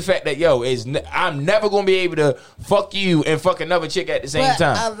accept the fact that, I'm never going to be able to fuck you and fuck another chick at the same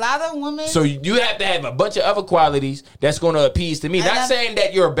time. A lot of women... So you have to have a bunch of other qualities that's going to appease to me. Not saying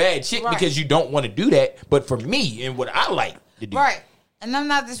that you're a bad chick because you don't want to do that, but for me and what I like to do. Right. And I'm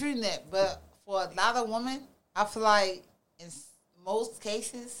not disputing that, but for a lot of women, I feel like in most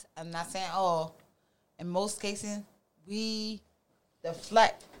cases, I'm not saying all, in most cases, we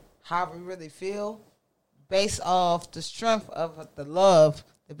deflect how we really feel based off the strength of the love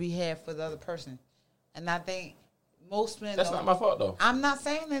that we have for the other person. And I think most men... That's not my fault, though. I'm not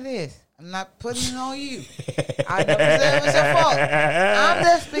saying it is. I'm not putting it on you. I never said it was your fault. I'm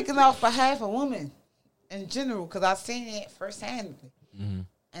just speaking off behalf of women in general because I've seen it firsthand. Mm-hmm.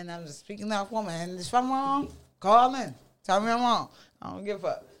 And I'm just speaking off women. And if I'm wrong, call in. Tell me I'm wrong. I don't give a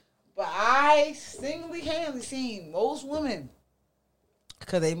fuck. But I single-handedly seen most women,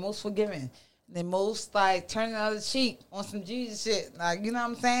 because they most forgiving, they most like turning the other cheek on some Jesus shit. Like, you know what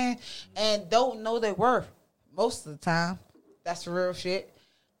I'm saying? And don't know their worth most of the time. That's the real shit.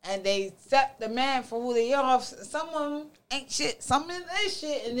 And they accept the man for who they are. Some of them ain't shit. Some of them is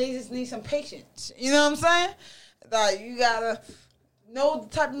shit, and they just need some patience. You know what I'm saying? Like, you gotta know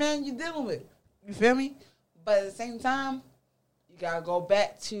the type of man you're dealing with. You feel me? But at the same time, you gotta go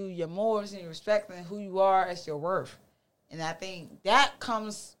back to your morals and your respect and who you are as your worth. And I think that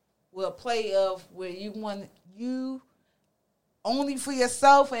comes with a play of where you want you only for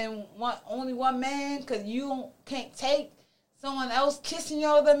yourself and want only one man because you can't take someone else kissing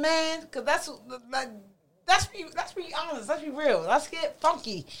your other man. Because let's be honest. Let's be real. Let's get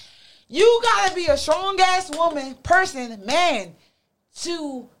funky. You gotta be a strong ass man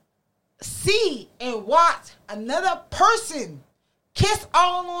to see and watch another person kiss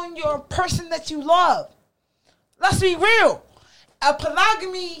all on your person that you love. Let's be real. A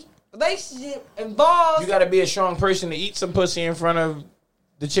polygamy relationship involves... You got to be a strong person to eat some pussy in front of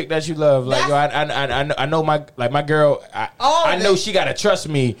the chick that you love. Like, I know my girl, I know she got to trust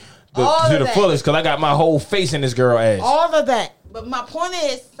me to the fullest because I got my whole face in this girl ass. All of that. But my point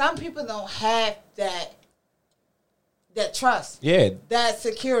is, some people don't have that trust. Yeah. That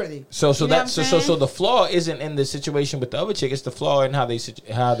security. So the flaw isn't in the situation with the other chick. It's the flaw in how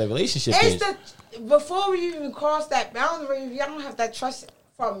the relationship is. Before we even cross that boundary, if y'all don't have that trust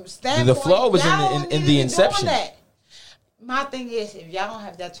from standpoint. The flaw was in the inception. My thing is, if y'all don't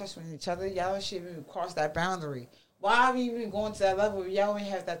have that trust with each other, y'all shouldn't even cross that boundary. Why are we even going to that level if y'all don't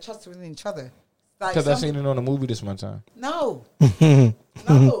have that trust with each other? Because I seen it on a movie this one time. No. I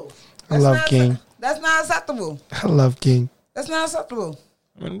love King. That's not acceptable. I love King. That's not acceptable.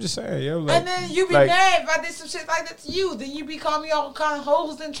 I mean, I'm just saying, yo. And then you be mad if I did some shit like that to you. Then you be calling me all kind of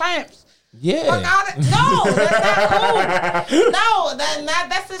hoes and tramps. Yeah. Fuck out of, no, that's not cool. No,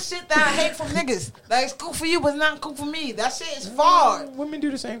 that's the shit that I hate from niggas. Like, it's cool for you, but it's not cool for me. That shit is far. Women do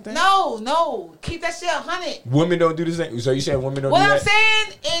the same thing. No. Keep that shit 100. Women don't do the same. So you saying women don't What do I'm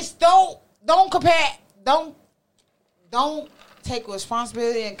that? saying is don't compare. Don't take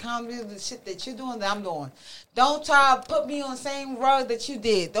responsibility and accountability for the shit that you're doing that I'm doing. Don't try to put me on the same rug that you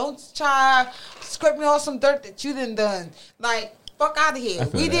did. Don't try to scrape me off some dirt that you done. Like, fuck out of here.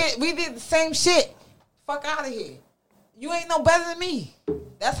 We did the same shit. Fuck out of here. You ain't no better than me.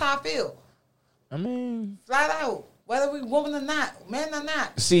 That's how I feel. I mean, flat out. Whether we women or not, men or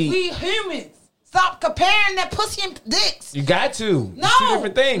not. See, we humans. Stop comparing that pussy and dicks. You got to. No. It's two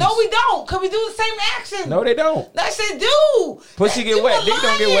different things. No, we don't. Because we do the same action. No, they don't. That shit do. Pussy get wet. Dick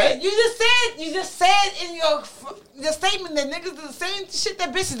don't get wet. You just said in your statement that niggas do the same shit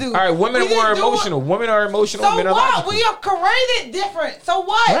that bitches do. All right, women are more emotional. Women are emotional. So Men are what? logical. We are created different. So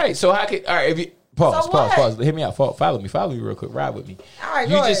what? All right, so how could if you pause. Hit me out. Follow me real quick. Ride with me. All right,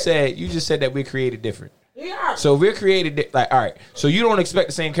 you just said that we're created different. Yeah. So we're created all right. So you don't expect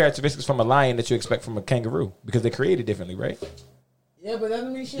the same characteristics from a lion that you expect from a kangaroo because they're created differently, right? Yeah, but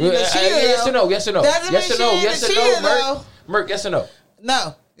doesn't mean she yes or no? Yes or no? Doesn't Yes or no? mean Yes or she no? Merc, yes or no?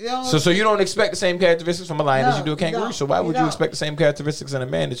 No. You don't, So you don't expect the same characteristics from a lion as you do a kangaroo. don't. So why would you don't. expect the same characteristics in a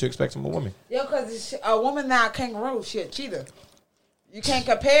man that you expect from a woman? Yeah, because a woman not a kangaroo. She a cheetah. You can't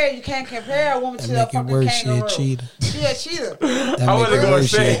compare a woman to a fucking kangaroo. She a cheetah. She a cheetah. I wasn't going to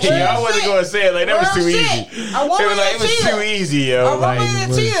say it. I wasn't going to say it. Like, that was too easy. A woman It was too easy, yo. A woman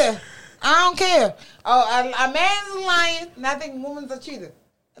is a cheetah. I don't care. A man's a lion, and I think woman's a cheetah.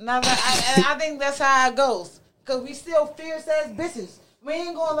 And I think that's how it goes. Because we still fierce ass bitches. We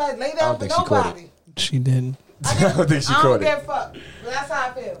ain't going to lay down for nobody. She didn't. I don't think she I caught don't it. give a fuck. But that's how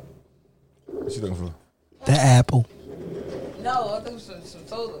I feel. What you looking for? The apple. No, I think some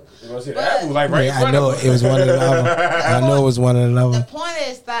soda. You want to see the apple? Like right in I front know of it was one of the other. I know it was one of the other. The point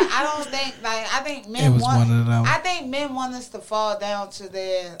is that I think It men was one of them. I think men want us to fall down to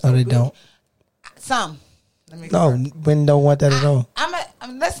their. No, they don't. Some. No, men don't want that at all.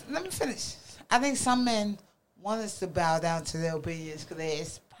 Let me finish. I think some men want us to bow down to their opinions because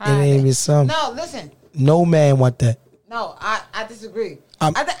it's It private. ain't even some. No, listen. No man want that. No, I disagree.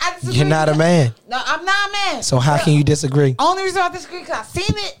 I'm- I disagree. You're not a man. No, I'm not a man. So how can you disagree? Only reason I disagree because I've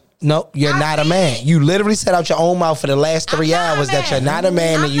seen it. No, you're not a man. You literally said out your own mouth for the last 3 hours that you're not a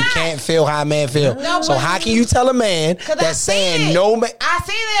man and you can't feel how a man feel. No, so but how can you tell a man that's saying no man? I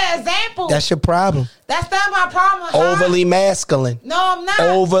see the example. That's your problem. That's not my problem. Overly masculine. No, I'm not.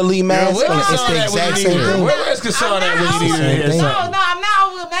 Overly masculine. It's the exact same thing. Where's Kassan at when you need Same it? thing. No, I'm not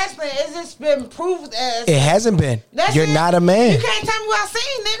overly masculine. It's just been proved as. It hasn't been. You're not a man. You can't tell me what I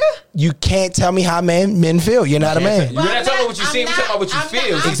seen, nigga. You can't tell me how men feel. You're not a man. You're not talking about what you see. We're talking about what you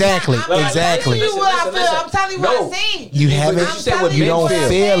feel. Exactly. Exactly. I'm telling you what I feel. I'm telling you what I seen. You haven't. You don't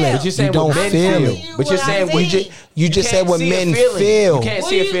feel it. But you're saying You don't what men feel feel. it. But you're saying You just said what men feel. You can't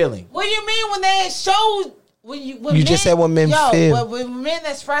see a feeling. What do you mean when they showed when You men, just said what men feel. When men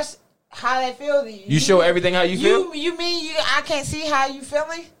express how they feel, You show everything how you feel? You mean I can't see how you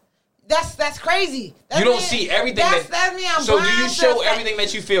feeling? That's crazy. You don't see everything. That's me. I'm so do blind you to show the fact- everything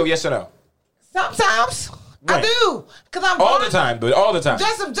that you feel? Yes or no? Sometimes I When? do, cause I'm All blind. the time, but all the time.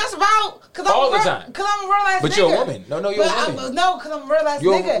 Just about, cause I'm All the time. Cause I'm a real ass But nigga. you're a woman. No, you're a woman. No, cause I'm a real ass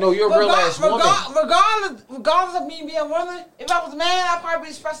You're- nigga. no, you're a real ass woman. Regardless of me being a woman, if I was a man, I'd probably be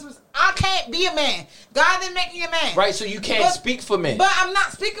expressing. I can't be a man. God didn't make me a man. Right, so you can't speak for men. But I'm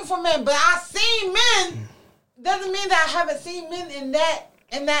not speaking for men. But I seen men. Doesn't mean that I haven't seen men in that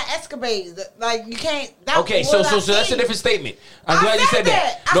escapade. Like you can't. Okay, so that's a different statement. I'm glad you said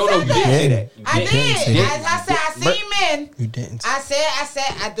that. No, you didn't say that. I did. I said I seen men. You didn't. I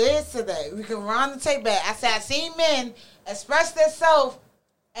did say that. We can run the tape back. I said I seen men express themselves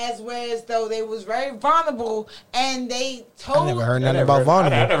as though they was very vulnerable and they told. I never heard nothing about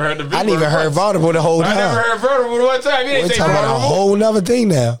vulnerable. I never heard the big I didn't even word heard once. vulnerable the whole I time. never heard vulnerable the one time. You We're didn't say talking about a vulnerable. whole nother thing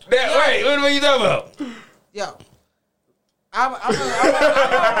now. Wait, what are you talking about? Yo. I've never.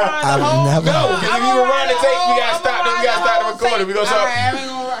 No, because if you rewind the tape, we gotta stop the recording. We gonna start.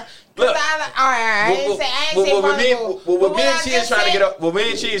 Look, what me and Chi is trying to get up. What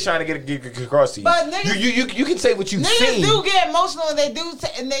me and Chi is trying to get across to you. But niggas, you can say what you've niggas seen. do get emotional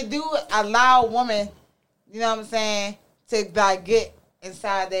and they do allow women, you know what I'm saying, to like get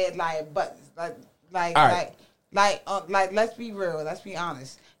inside their like buttons, like All right. let's be real, let's be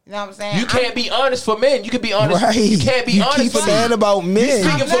honest. You know what I'm saying? You can't be honest for men. You can be honest. Right. You can't be honest keep for saying me. about men.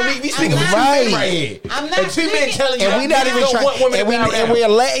 We speaking for me. We speaking for two men right here. I'm not and two men telling you, And we not even trying. And we're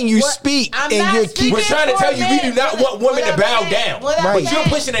letting you speak, and you're keep. We're trying to tell you we do not want women to bow down. But you're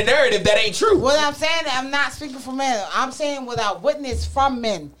pushing a narrative that ain't true. What I'm saying, I'm not speaking for men. I'm saying without witness from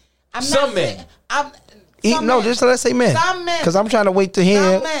men. Some men. No, just let's say men. Some men. Because I'm trying to wait to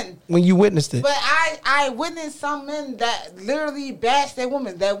hear when you witnessed it. But I witnessed some men that literally bashed their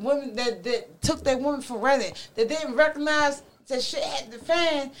women. That women that took their woman for granted. That didn't recognize that shit had the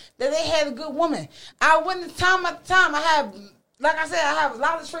fan. That they had a good woman. I witnessed time after time. I have, like I said, I have a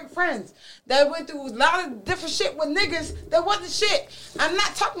lot of straight friends that went through a lot of different shit with niggas that wasn't shit. I'm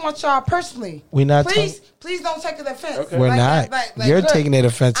not talking about y'all personally. We not. Please don't take it offense. Okay. We're not. You're taking it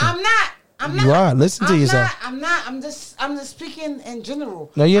offensive. I'm not. You are. Listen to yourself. I'm not. I'm just speaking in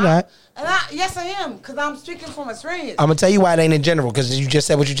general. No, you're not. Yes, I am, because I'm speaking from experience. I'm gonna tell you why it ain't in general, because you just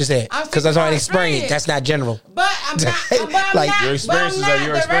said what you just said. Because that's not experience. That's not general. But I'm not. Like your experiences are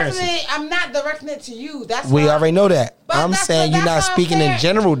your experiences. I'm not directing it to you. That's we why already know that. I'm saying you're not speaking in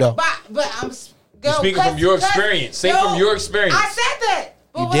general though. But I'm. You're speaking from your experience. Say from your experience. I said that.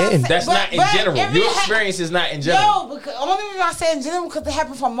 You didn't. That's not in general. Your experience is not in general. No, because only reason I say in general because it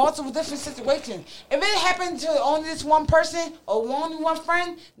happened from multiple different situations. If it happened to only this one person or only one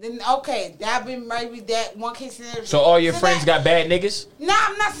friend, then okay, that'd be maybe that one case scenario. So all your friends got bad niggas? No,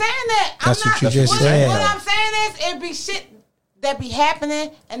 I'm not saying that. That's what you just said. What I'm saying is it be shit that be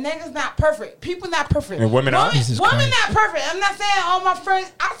happening and niggas not perfect. People not perfect. And women are? Women not perfect. I'm not saying all my friends.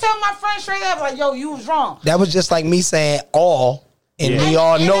 I tell my friends straight up like, yo, you was wrong. That was just like me saying all. And we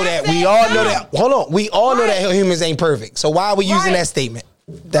all know that. We all know that. Hold on. We all know that humans ain't perfect. So why are we using that statement?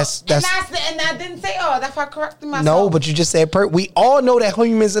 That's. And I didn't say that's why I corrected myself. No, but you just said we all know that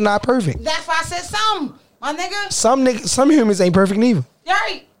humans are not perfect. That's why I said some, my nigga. Some humans ain't perfect neither.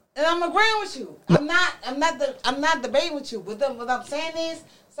 Right, and I'm agreeing with you. I'm not debating with you. But what I'm saying is,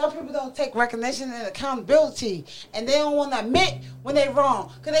 some people don't take recognition and accountability, and they don't want to admit when they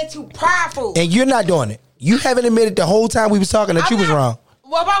wrong because they too prideful. And you're not doing it. You haven't admitted the whole time we was talking that you was wrong.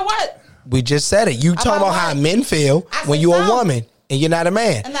 What about what? We just said it. You talking about how men feel when you're a woman and you're not a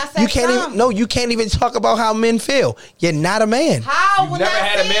man. And I said you can't you can't even talk about how men feel. You're not a man. How? You never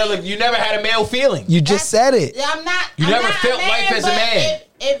had a male feeling. You just said it. Yeah, I'm not. You never felt life as a man.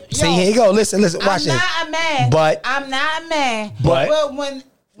 See, here you go. Listen, watch this. I'm not a man. But I'm not a man. But when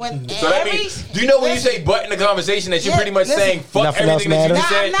so that means, do you know when you say "but" in the conversation that you're pretty much saying "fuck" everything that you just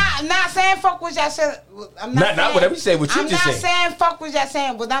said? I'm not saying fuck what y'all said. I'm not whatever you say. What you just said. I'm not saying fuck what y'all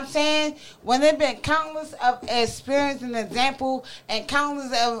saying. What I'm saying, when there been countless of experience and example and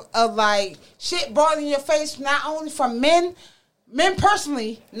countless of like shit brought in your face, not only from men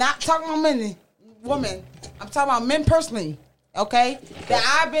personally, not talking about women. I'm talking about men personally. Okay,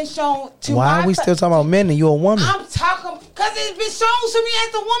 that I've been shown to. Why are we still talking about men and you a woman? I'm talking because it's been shown to me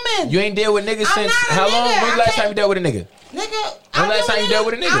as a woman. You ain't dealt with niggas since how long? When's the last time you dealt with a nigga? Nigga, when last time you dealt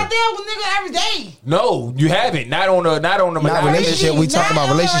with a nigga? I deal with nigga every day. No, you haven't. Not on the relationship. We talking about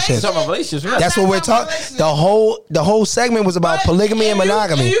relationships. Talking about relationships. That's what we're talking. The whole segment was about polygamy and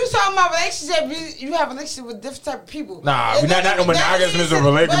monogamy. You talking about relationship? You have a relationship with different type of people. Nah, we're not no monogamous or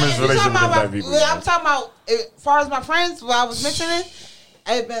polygamous relationship with different type of people. I'm talking about as far as my friends. What I was mentioning.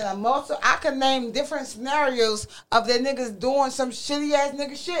 It's been a multiple. I can name different scenarios of their niggas doing some shitty ass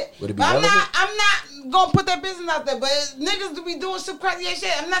nigga shit. Would it be but relevant? I'm not gonna put their business out there. But niggas do be doing some crazy ass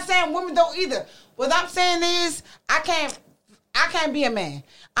shit. I'm not saying women don't either. What I'm saying is I can't be a man.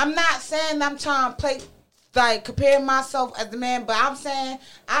 I'm not saying I'm trying to play like comparing myself as a man. But I'm saying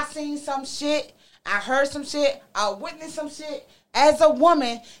I seen some shit. I heard some shit. I witnessed some shit as a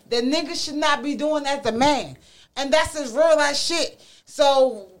woman that niggas should not be doing as a man. And that's just real ass shit.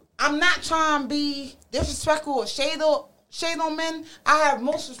 So I'm not trying to be disrespectful or shade on men. I have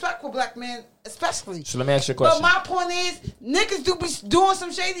most respect for black men, especially. So let me ask you a question. But my point is, niggas do be doing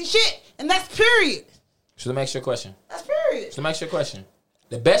some shady shit, and that's period. So let me ask you a question. That's period. So let me ask you a question.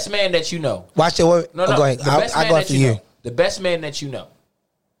 The best man that you know. Watch it. No. Go ahead. I'll go after you. The best man that you know.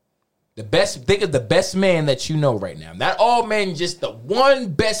 Think of the best man that you know right now. Not all men, just the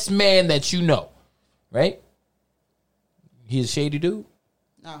one best man that you know, right? He's a shady dude?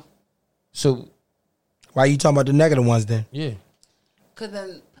 No. So why are you talking about the negative ones then? Yeah. Cause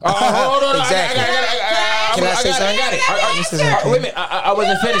then hold on. Exactly. Can I say something? Wait a minute. I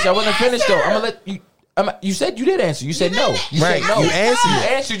wasn't finished though. I'm gonna let you. You said you did answer. You said no. You said no. You answered.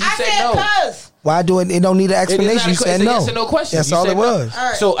 You answered. You said no. Why do it? It don't need an explanation. You said no. It's a no question. That's all it was.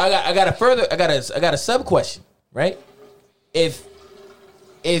 Right. So I got a sub question, right? If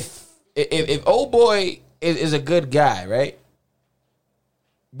old boy is a good guy, right?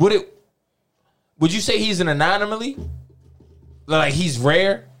 would you say he's an anomaly? Like he's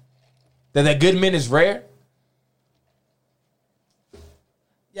rare? That good men is rare?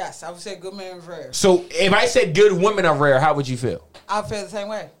 Yes, I would say good men are rare. So if I said good women are rare, how would you feel? I feel the same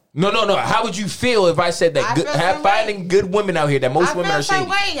way. No. How would you feel if I said that finding good women out here that most women are shady? I feel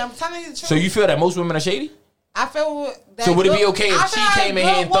the same way. I'm telling you the truth. So you feel that most women are shady? I feel that. So would it be okay if she came in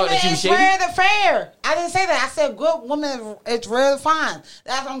here and thought that she was shady? Rare to fair. I didn't say that. I said good woman is rare to find.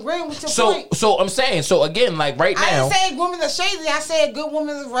 That's I'm agreeing with your point. So I'm saying. So again, like right now, I didn't say women are shady. I said good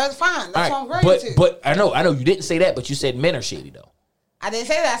women is rare to find. That's what I'm agreeing with you. But I know you didn't say that. But you said men are shady though. I didn't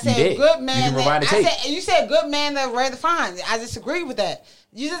say that. I said good man. You can rewind the tape. You said good man that rare to find. I disagree with that.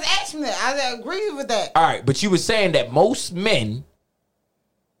 You just asked me that. I agree with that. All right, but you were saying that most men.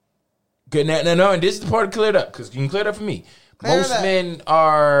 Good. No, and this is the part to clear it up because you can clear it up for me. Most men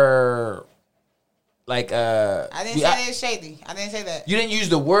are like. I didn't say they're shady. I didn't say that. You didn't use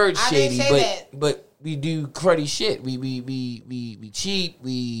the word shady, didn't say but we do cruddy shit. We cheat.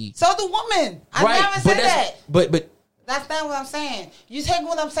 So do women. I never said that. But. That's not what I'm saying. You take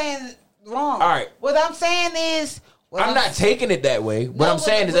what I'm saying wrong. All right. What I'm saying is... I'm not taking it that way. What I'm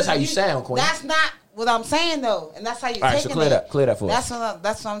saying is that's how you sound, Queen. That's not what I'm saying, though. And that's how you're taking it. All right, so clear that for us.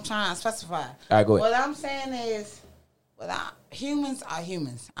 That's what I'm trying to specify. All right, go ahead. What I'm saying is... humans are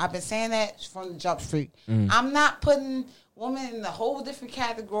humans. I've been saying that from the jump street. I'm not putting women in a whole different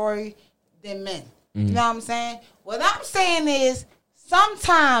category than men. You know what I'm saying? What I'm saying is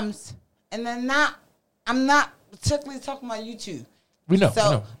sometimes, and I'm not particularly talking about YouTube. We know.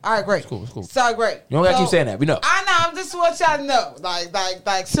 All right, great. It's cool. So great. You don't gotta keep saying that. We know. I know. I'm just want y'all to know.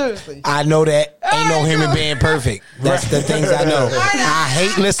 Like seriously. I know that ain't no human being perfect. That's the things I know. I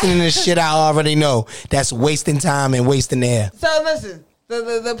hate listening to shit I already know. That's wasting time and wasting air. So listen,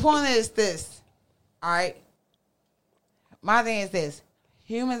 the point is this. All right. My thing is this: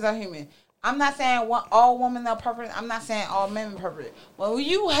 humans are human. I'm not saying all women are perfect. I'm not saying all men are perfect. When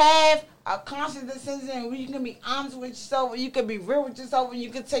you have a conscious decision where you can be honest with yourself, you can be real with yourself, and you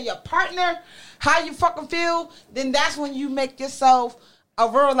can tell your partner how you fucking feel, then that's when you make yourself a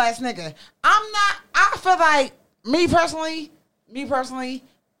real ass nigga. I feel like me personally,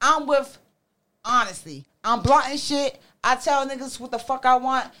 I'm with honesty. I'm blunting shit. I tell niggas what the fuck I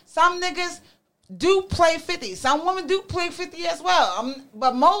want. Some niggas do play 50. Some women do play 50 as well.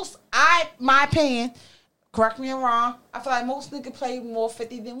 But most, my opinion, correct me if I'm wrong, I feel like most niggas play more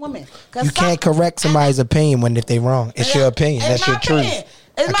 50 than women. You can't correct somebody's opinion if they wrong. It's your opinion. That's your truth.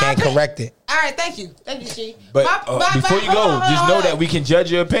 I can't correct it. All right, thank you, G. But before you go, just know that we can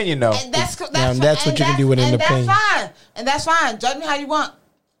judge your opinion, though. And that's what you can do with an opinion. That's fine. Judge me how you want.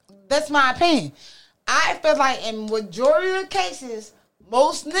 That's my opinion. I feel like in majority of the cases,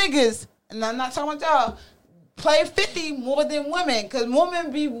 most niggas, and I'm not talking about y'all, play 50 more than women. Because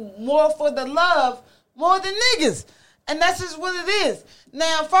women be more for the love more than niggas. And that's just what it is.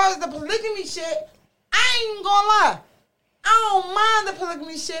 Now, as far as the polygamy shit, I ain't even gonna lie. I don't mind the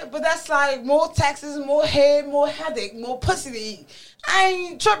polygamy shit, but that's like more taxes, more head, more headache, more pussy to eat. I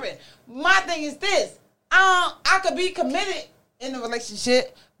ain't tripping. My thing is this. I could be committed in a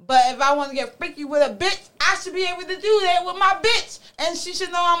relationship, but if I want to get freaky with a bitch, I should be able to do that with my bitch. And she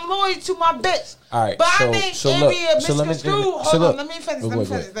should know I'm loyal to my bitch. All right. But I think it'd be a misconstrued. Hold on, let me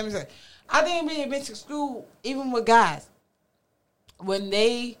finish. I think it'd be a misconstrued even with guys. When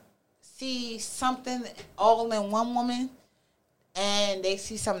they see something all in one woman and they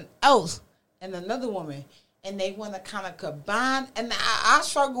see something else in another woman and they want to kind of combine. And I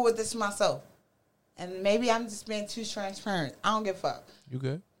struggle with this myself. And maybe I'm just being too transparent. I don't give a fuck. You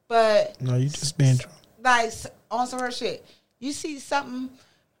good? But no, you just being drunk. Like on some real shit. You see something,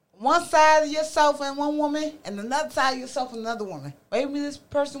 one side of yourself in one woman, and another side of yourself in another woman. Maybe this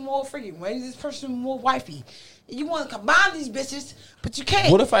person more freaky. Maybe this person more wifey. You want to combine these bitches, but you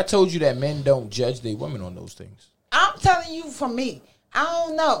can't. What if I told you that men don't judge their women on those things? I'm telling you from me. I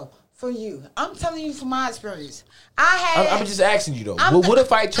don't know from you. I'm telling you from my experience. I'm just asking you though. What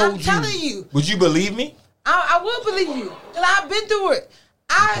if I told you? I'm telling you. Would you believe me? I will believe you. Because I've been through it.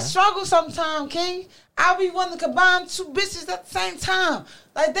 I struggle sometimes, King. I be wanting to combine two bitches at the same time.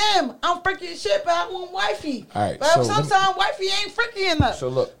 Like, damn, I'm freaky as shit, but I want wifey. All right, but so sometimes wifey ain't freaky enough. So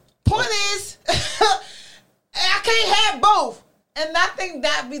look. Point is, I can't have both. And I think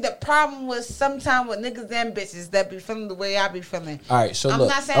that be the problem with sometimes with niggas and bitches that be feeling the way I be feeling. All right, so I'm look.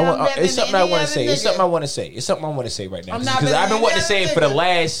 not saying it's something I want to say. Nigga. It's something I want to say. It's something I want to say right now. Because I've been wanting to say it for the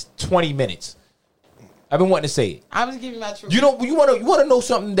last 20 minutes. I've been wanting to say it. I'm just giving you my truth. You want to know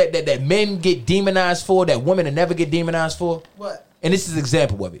something that men get demonized for that women will never get demonized for? What? And this is an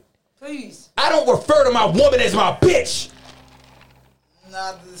example of it. Please. I don't refer to my woman as my bitch. No,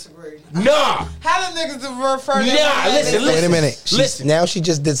 I disagree. Nah. How the niggas refer to Nah, listen. Wait a minute. Now she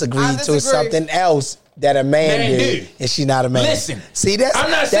just disagreed to something else that a man did, and she not a man. Listen. See, that's I'm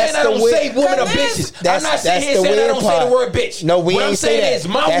not saying I don't say women are bitches. I'm not saying I don't say the word bitch. No, we what ain't I'm saying say that. is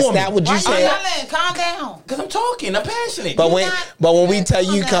my That's woman. not what you said. Calm down. Because I'm talking. I'm passionate. But when we tell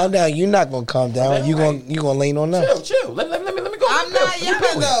you calm down, you're not gonna calm down. You gonna lean on us. Chill. Let me go. I'm not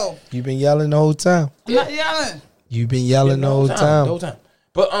yelling though. You've been yelling the whole time. I'm not yelling. You've been yelling the whole time. The whole time.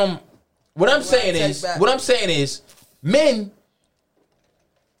 But what I'm saying is, men,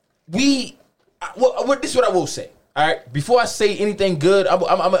 this is what I will say. All right, before I say anything good, I'm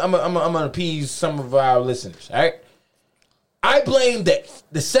gonna appease some of our listeners. All right, I blame the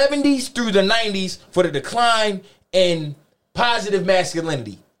 70s through the 90s for the decline in positive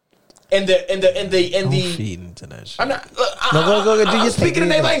masculinity. And the feed into that shit. I'm not. Go do your thing. Speaking in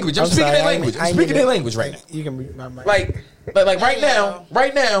their language. I'm speaking their language. I'm speaking their language right now. You can read my mind. Like right now,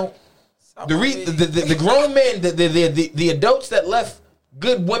 the grown men, the adults that left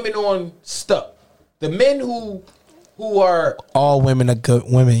good women on stuck. The men who are all women are good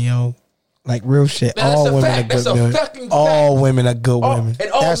women, yo. Like real shit. All women are good women. All women are good women.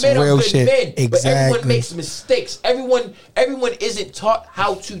 And all That's men real are good shit. men. But Exactly. everyone makes mistakes. Everyone isn't taught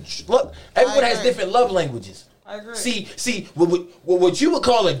how to look. Everyone has different love languages. I agree. See, what you would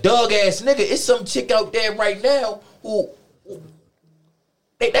call a dog ass nigga is some chick out there right now who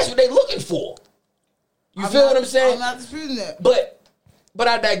that's what they looking for. You feel what I'm saying? I'm not disputing that. But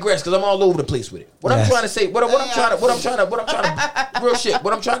I digress because I'm all over the place with it. What I'm trying to say, what I'm trying to real shit.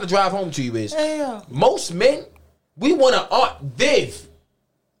 What I'm trying to drive home to you is most men, we want an Aunt Viv,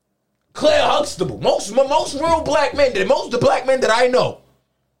 Claire Huxtable. Most real black men, the black men that I know,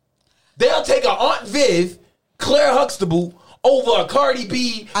 they'll take an Aunt Viv, Claire Huxtable over a Cardi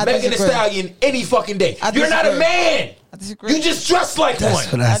B, Megan Thee Stallion any fucking day. You're not a man. I disagree. You just dress like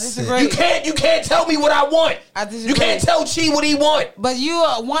That's one. what I disagree. You can't tell me what I want. I disagree. You can't tell Chi what he want. But you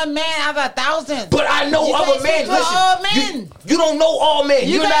are one man out of 1,000. But I know other men. Listen, all men. You don't know all men.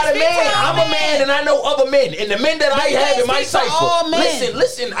 You You're not a man. I'm a man, and I know other men. And the men that I have in my cipher.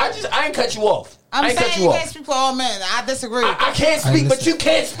 Listen. I ain't cut you off. I ain't cut saying you you off. can't speak for all men. I disagree. I can't speak, but you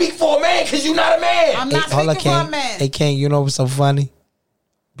can't speak for a man because you're not a man. I'm not speaking for a man. Hey, King, you know what's so funny?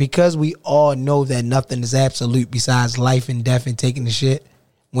 Because we all know that nothing is absolute besides life and death and taking the shit.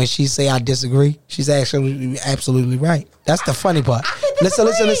 When she say I disagree, she's actually absolutely right. That's the funny part. Listen.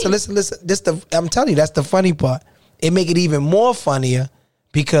 I'm telling you, that's the funny part. It make it even more funnier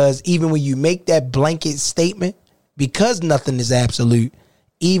because even when you make that blanket statement, because nothing is absolute,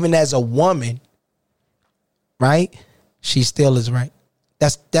 even as a woman, right? She still is right.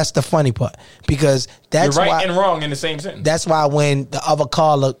 That's the funny part because that's You're right why, and wrong in the same sentence. That's why when the other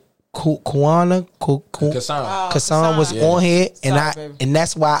caller, Kassan was on here, and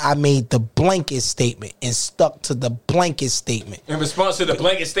that's why I made the blanket statement and stuck to the blanket statement In response to the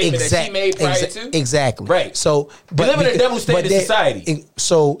blanket statement that she made prior to? Exactly. Right. So, We live in a double standard society.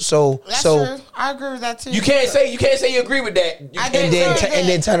 So That's true. I agree with that too. You can't say you agree with that. and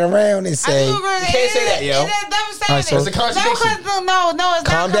then turn around and say, I do agree with You can't say that, yo. All right, so- It's a contradiction. No, it's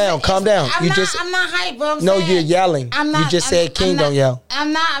calm not. Calm down. I'm not hype, bro. No, you're yelling. You just said King don't yell.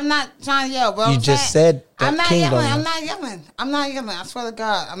 I'm not trying to yell, bro. You just said that I'm not King yelling. don't I'm yell. not yelling. I swear to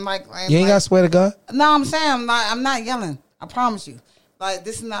God. I'm like You ain't got to swear to God. No, I'm saying I'm not yelling. I promise you. Like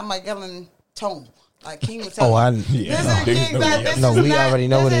this is not my yelling tone. Like King was telling me. We already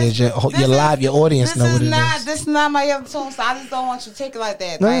know what it is. Your live, your audience know what it is. This is not my yelling tone, so I just don't want you to take it like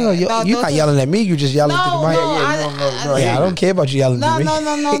that. No, you're not yelling at me. You just yelling to the mic. I don't care about you yelling to me. No.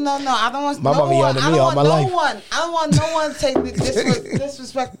 I don't want my mama yelled at me all my life. I don't want no one to take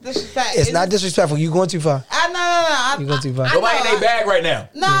disrespect. It's not disrespectful. You going too far. No. You going too far. Nobody in their bag right now.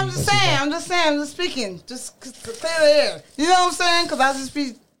 No, I'm just saying. I'm just speaking. Just clear the air. You know what I'm saying? Because I just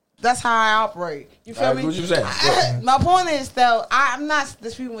be. That's how I operate. You feel me? What you saying? My point is though, I'm not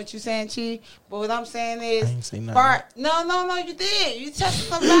disputing what you're saying, Chi. But what I'm saying is, I ain't say nothing. Bart. No, you did. You touched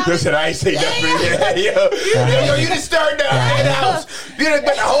something about it. Listen, I ain't say nothing. Yo, you just stirred the house. You done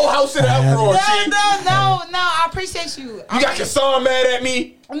put the whole house in uproar, Chi. No. I appreciate you. You got Kassan mad at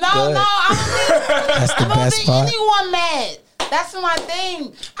me? No. I don't think part. anyone mad. That's my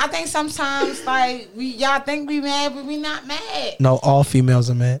thing. I think sometimes like y'all think we mad, but we not mad. No, all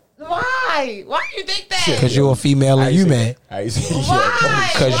females are mad. Why? Why do you think that? Because you're a female and you mad. Why?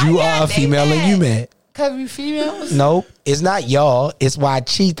 Because you are a female and you mad. Because we females? No, it's not y'all. It's why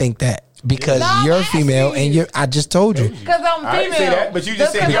Chi think that. Because No, you're I'm female asking and you. you're. I just told you. Because I'm female. I didn't say that, but you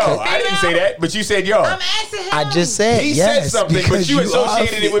just said y'all. I didn't say that, but you said y'all. I'm asking him. I just said He yes, said something, but because you are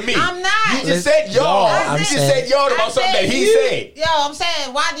associated it with me. I'm not. You just said y'all. I'm You just saying- said y'all about something that he said. Yo, I'm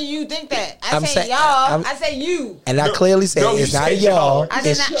saying, why do you think that? I I'm say saying- y'all. I'm- I say you. And I clearly said no, you it's not said y'all, y'all. I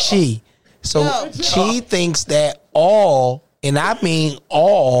did it's not- she. So Yo. she thinks that all, and I mean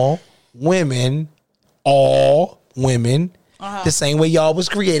all women, the same way y'all was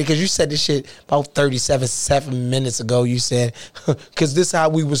created. Because you said this shit about 7 minutes ago. You said, because this is how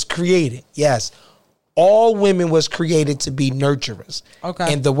we was created. Yes. All women was created to be nurturers.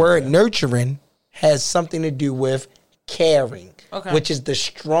 Okay. And the word nurturing has something to do with caring. Okay. Which is the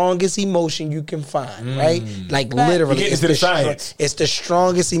strongest emotion you can find, right? Like literally, You're getting into the science. It's the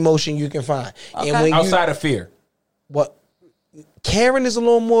strongest emotion you can find. Okay. And when Outside of fear. what caring is a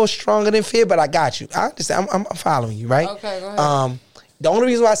little more stronger than fear, but I got you. I understand. I'm following you, right? Okay, go ahead. The only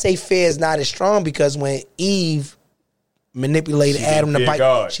reason why I say fear is not as strong because when Eve manipulated She Adam didn't to fear bite,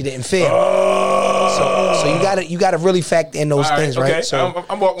 God. she didn't fear. So you gotta really factor in those All right, things, right? okay. So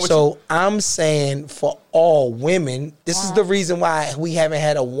I'm walking with so I'm saying for all women, this is the reason why we haven't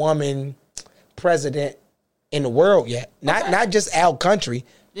had a woman president in the world yet. Not just our country,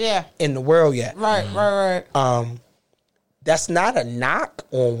 Yeah. in the world yet. Right. That's not a knock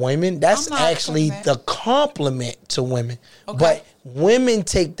on women. That's I'm not actually saying the compliment to women. Okay. But women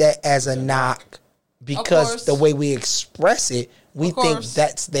take that as a knock because course. the way we express it, we Of think course.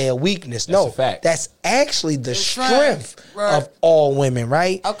 that's their weakness. No, a fact. that's actually the strength. strength Right. of all women,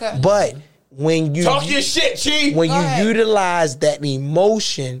 right? Okay. But when you Talk your shit, Chi. when Go you ahead. utilize that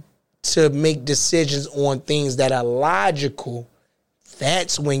emotion to make decisions on things that are logical,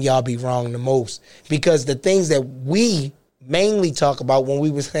 that's when y'all be wrong the most. Because the things that we mainly talk about when we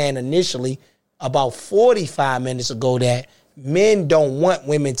were saying initially about 45 minutes ago that men don't want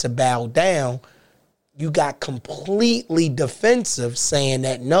women to bow down, you got completely defensive saying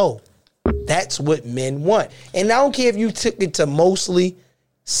that no, that's what men want. And I don't care if you took it to mostly,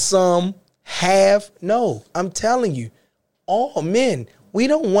 some, half. No, I'm telling you, all men, we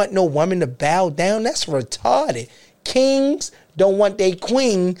don't want no woman to bow down. That's retarded. Kings don't want their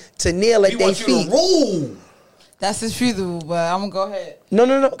queen to kneel at He their wants you to feet. rule. That's his truth, but I'm gonna go ahead. No.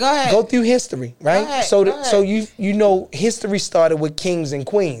 Go ahead. Go through history, right? Go ahead, So, go so ahead. you know history started with kings and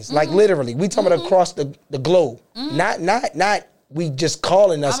queens, like literally. We talking about across the globe, not we just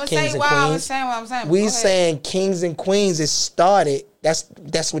calling us I'm gonna kings say and why I'm queens. saying what I'm saying. We Go ahead. saying kings and queens. It started.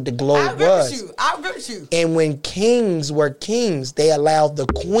 That's what the I globe agree was. with you. I agree with you. And when kings were kings, they allowed the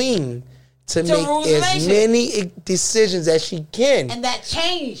queen to make rule the as nation. many decisions as she can. And that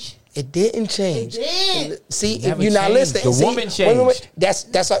changed. It didn't change. It did. See, if Never you're not changed. listening, The see, woman wait, changed.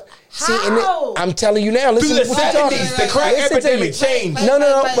 That's a, see. And How? I'm telling you now. Listen Through to the what you're talking 70s, about. the crack Listen to epidemic me. changed. No,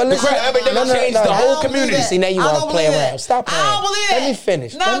 Wait, but the listen. crack epidemic changed the I whole don't believe community. that. See, now you I want don't to play believe around. that. Stop playing. I don't believe Let that. me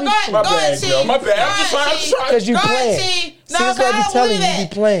finish. No, Let me go ahead. finish. My Go ahead, bad, yo. My bad. I'm just trying. Because you Go ahead, playing. T. See, No, that's go what I ahead, be telling you. believe You that.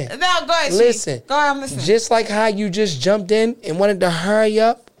 be playing. No, go ahead, T. Listen. Go ahead, I'm listening. Just like how you just jumped in and wanted to hurry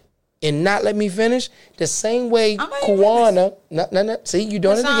up and not let me finish, the same way Kawana, no, see, you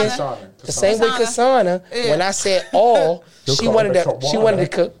doing it again. The same way Kasana, Yeah. when I said all, You'll she call wanted her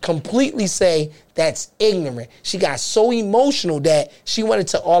to completely say that's ignorant. She got so emotional that she wanted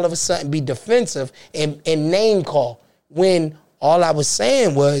to all of a sudden be defensive and name call when all I was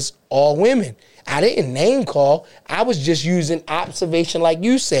saying was all women. I didn't name call. I was just using observation like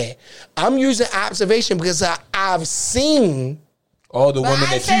you said. I'm using observation because I've seen all the But women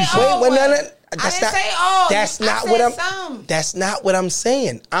I that say you all saw. Wait, no. women. That's I not. didn't say all. That's I not said what I'm. some. That's not what I'm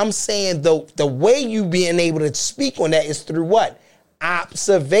saying. I'm saying the way you being able to speak on that is through what?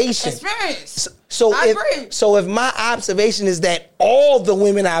 Observation. Experience. So I agree. if my observation is that all the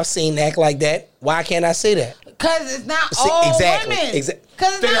women I've seen act like that, why can't I say that? Because it's not See, all exactly, women. exactly.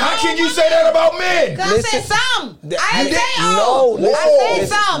 Then how can you say that about men? Because I said some. I didn't say No, all. listen, I said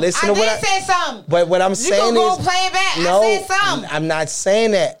some. listen I to what did say some. But what I'm You saying gonna go is, play it back. no, I said some. I'm not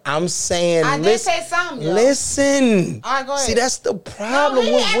saying that. I'm saying, I did listen, say some, yo. listen. All right, go ahead. See, that's the problem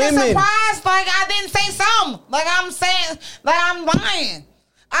he with acting women. surprised like I didn't say some. Like I'm saying, like I'm lying.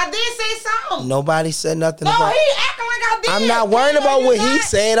 I did say some. Nobody said nothing No, about he acting like I did. I'm not worried about what he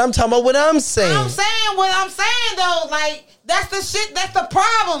said. I'm talking about what I'm saying. I'm saying what I'm saying though. Like that's the shit. That's the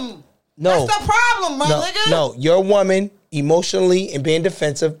problem. No. That's the problem, my nigga. No, you're a woman emotionally and being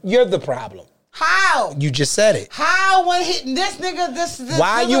defensive. You're the problem. How? You just said it. How when this nigga this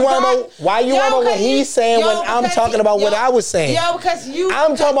Why you want about what he's saying when I'm talking about what I was saying? Yo, because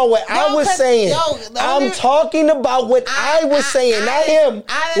I'm talking about what I was saying. I'm talking about what I was saying, not him.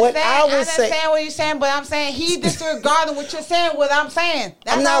 What I was saying. I understand what you're saying, but I'm saying he disregarding what you're saying. What I'm saying.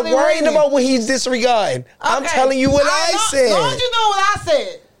 I'm not worrying about what he's disregarding. I'm telling you what I said. As long as you know what I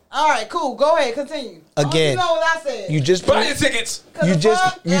said. All right, cool. Go ahead, continue. Again, you know what I said. You just buy your tickets. I didn't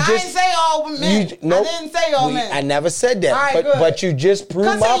say all men. I didn't say all men. I never said that. Right, but you just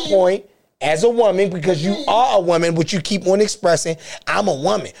proved my point as a woman because you are a woman, which you keep on expressing. I'm a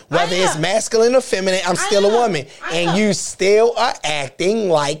woman, whether it's masculine or feminine. I'm still a woman, and you still are acting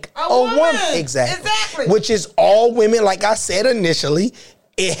like a woman. Exactly. Which is all women. Like I said initially,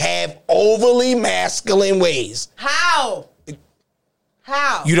 it have overly masculine ways. How?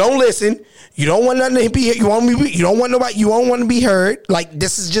 You don't listen. You don't want nothing to be. You don't want nobody. You don't want to be heard. Like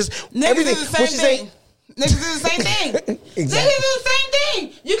this is just everything. Niggas do the same thing. Niggas do the same thing. Exactly. Niggas do the same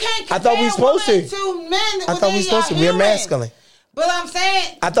thing. You can't compare I thought we were supposed to. Men. I thought we were supposed to. We're masculine. But I'm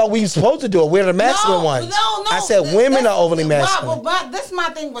saying, I thought we were supposed to do it. We're the masculine ones. No. I said women are overly masculine. But this is my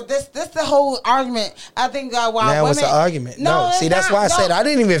thing. But this the whole argument. I think why now women. It's an argument. No, see that's why I said I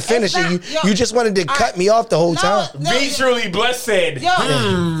didn't even finish it. You just wanted to cut me off the whole time. Be truly blessed said.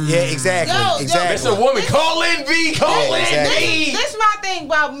 Yeah, exactly. Exactly. It's a woman. Call in B. Call in B. This is my thing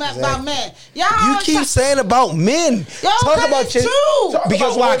about men. You keep saying about men. Talk about you.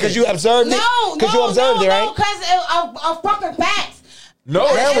 Because why? Because you observed it. Because you observed it, right? No, because of fucking facts. No,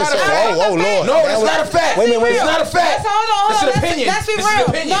 that's not a fact. Oh, Lord. No, that's not a fact. Wait. It's not a fact. Hold on. It's an opinion. Let's be real.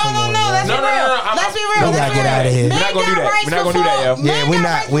 No. Let's be real. We gotta get out of here. We're not gonna do that. We're not gonna do that, yo. Yeah, we're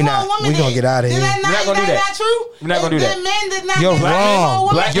not. We're gonna get out of here. We're not gonna do that. We're not gonna do that. You're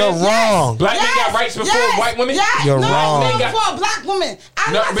wrong. You're wrong. Black men got rights before white women. You're wrong. Before a black woman.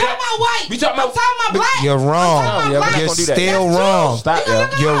 I'm not talking about white. I'm talking about black. You're wrong. You're still wrong. Stop, yo.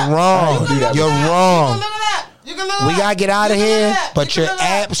 You're wrong. You're wrong. We gotta get out of here, but you're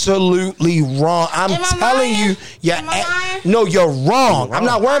absolutely wrong. I'm telling you, you're wrong. I'm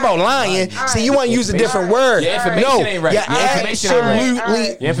not worried about lying. See, you want to use a different word. Your information ain't right. You're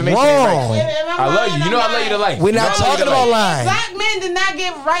absolutely wrong. I love you. You know I love you to life. We're not talking about lying. Black men did not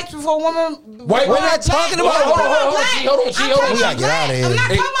give rights before women. We're not talking about. Hold on. We gotta get out of here. I'm not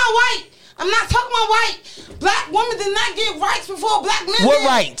talking about white. I'm not talking about white. Black women did not get rights before black men. What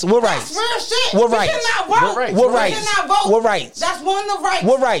rights? What rights? That's real shit. What rights? We cannot vote. What rights? We cannot vote. What rights? That's one of the rights.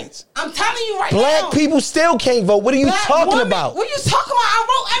 What rights? I'm telling you right now. Black people still can't vote. What are you talking about? What are you talking about? I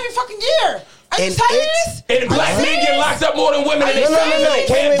vote every fucking year. Are you serious? And black men get locked up more than women, and they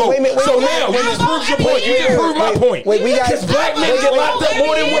can't vote. So now, you just proved your point. You just proved my point. Because black men get locked up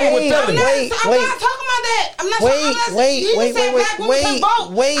more than women with felonies. I'm not talking about that. I'm not talking about that. Wait.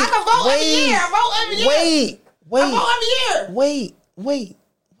 I can vote every year. I vote every year. I vote every year.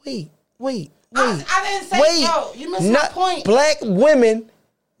 Wait. I didn't say so. You missed my point. Black women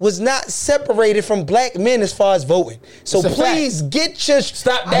was not separated from black men as far as voting. So please get your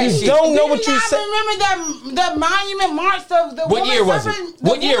stop that. You don't know what you said. Remember the monument march of the what year was it?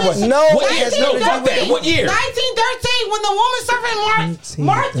 What year was it? No, what year? No, fuck that. What year? 1913 when the woman suffrage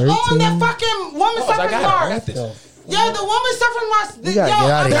marched on that fucking woman suffrage march. Yo, the woman suffering march.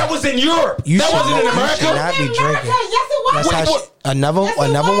 That was in Europe. That wasn't in America. You should not be drinking. Yes, it was. Another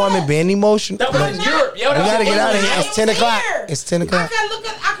woman being emotional. That was in Europe. Yo, we gotta get out of here. It's 10 o'clock. It's 10 o'clock.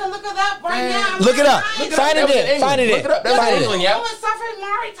 I can look it up right now. Look it up. Find it there. Find it there. That was in England, yo. Woman suffering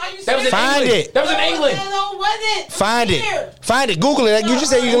march. Are you serious? That was in England. That was in England. No, wasn't. Find it. Google it. You just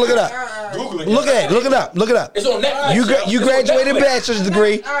said you can look it up. Google it. Look at it. Look it up. It's on Netflix. You graduated bachelor's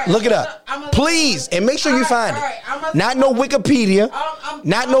degree. Look it up, please, and make sure you find it. Not no Wikipedia.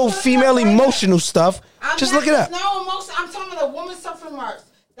 Not no female emotional stuff. Just look it up. No, I'm talking about the woman suffering march.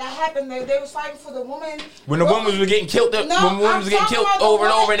 That happened. They was fighting for the woman. When the women were getting killed, over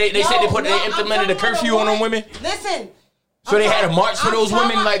and over, they said they implemented a curfew on them women. Listen. So they had a march for those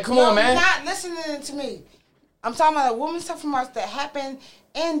women. Like, come on, man. You're not listening to me. I'm talking about a woman suffering march that happened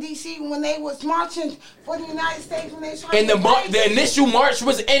in D.C. when they was marching for the United States when they was trying the initial march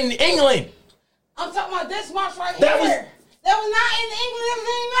was in England. I'm talking about this march right here. That was not in England. It was in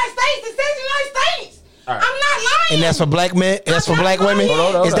the United States. It says United States. Right. I'm not lying. And that's for black men? That's for black women?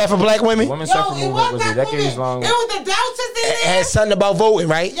 Is that for black women? Women's suffrage movement was decades long. It was the Deltas in there. It had something about voting,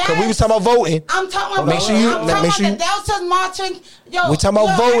 right? Because we was talking about voting. I'm talking about the Deltas marching. Yo, we talking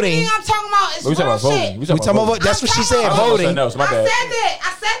about voting. I'm talking about We talking about voting. That's what she said, voting. I said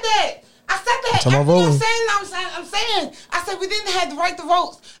that. I said that. Talking about voting. I'm saying. I said we didn't have the right to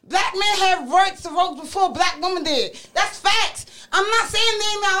vote. Black men have rights to vote before black women did. That's facts. I'm not saying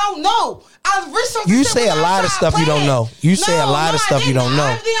anything I don't know. I researched. You say a lot of stuff you don't know. You say a lot of stuff you don't know.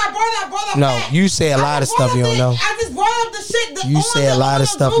 Everything I brought up. No, you say a lot of stuff you don't know. I just brought up the shit. You say a lot of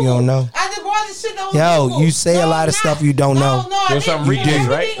stuff you don't know. I just brought the shit that was Yo, you say a lot of stuff you don't know. There's some readings,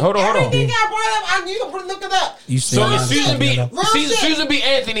 right? Hold on. Everything I brought up, you can look it up. You say a lot of stuff you don't know. Susan B.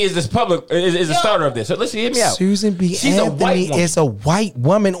 Anthony is the starter of this. So listen, hear me out. Susan B. She's Anthony is a white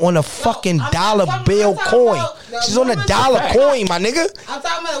woman on a fucking dollar bill coin. She's on a dollar coin, my nigga. I'm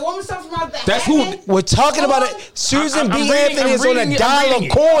talking about a woman suffrage. That's who we're talking about. It. Susan B. Anthony is on a dollar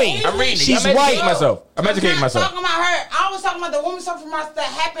coin. I'm reading. She's I'm white. I'm educating myself. I'm talking about her. I was talking about the woman suffrage that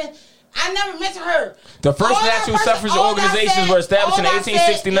happened. I never mentioned her. The first national suffrage organizations were established in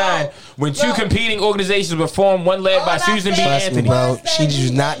 1869 when two competing organizations were formed, one led by Susan B. Anthony. Bro, she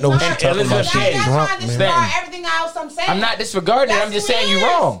does not know what she's talking about. She's drunk, man. Everything else I'm saying. I'm not disregarding it. I'm just saying you're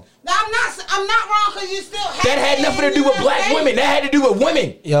wrong. No, I'm not wrong because you still have that had nothing to do with black women. That had to do with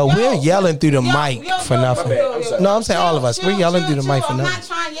women. Yo, we're yelling through the mic for nothing. No, I'm saying all of us. We're yelling through the mic for nothing. I'm not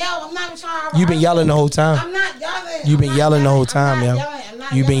trying to yell. I'm not trying to. You've been yelling the whole time. I'm not yelling. You've been yelling the whole time, yo.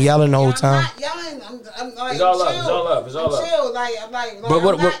 You've been yelling the whole time. I'm like, it's all love. It's all love. It's all love. Chill.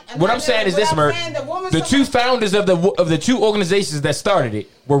 But what I'm saying is this, Merc. The two founders of the two organizations that started it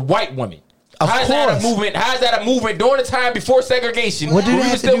were white women. How is that a movement? How is that a movement during the time before segregation? What did we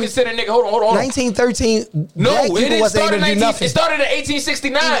would still consider nigga? Hold on. 1913. No, black it people wasn't able to do nothing. It started in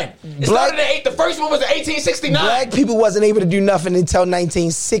 1869. It started in the first one was in 1869. Black people wasn't able to do nothing until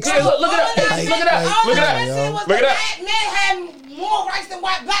 1960. Yeah, look it up. Look it up. Men had more rights than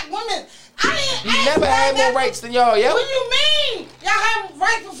black women. You never had more rights than y'all, yo. What do you mean? Y'all had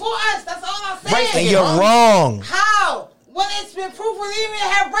rights before us. That's all I'm saying. And you're wrong. How? When it's been proved we didn't even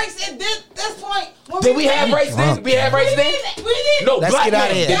have rights at this point. Did we have rights then? We had rights then? We didn't. No, let's get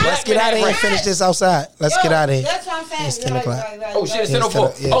out of here. Let's get out of here and finish this outside. Let's get out of here. That's what I'm saying. It's 10 o'clock. Oh shit, it's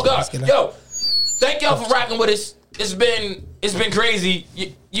 10:04. Oh god. Yo, thank y'all for rocking with us. It's been crazy.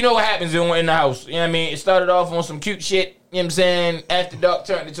 You know what happens in the house. You know what I mean? It started off on some cute shit. You know what I'm saying? After dark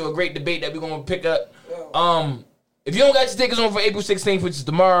turned into a great debate that we're gonna pick up. If you don't got your tickets on for April 16th, which is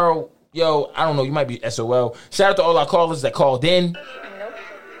tomorrow, yo, I don't know, you might be SOL. Shout out to all our callers that called in. Nope.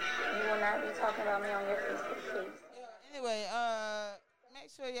 You will not be talking about me on your Facebook page. Anyway, make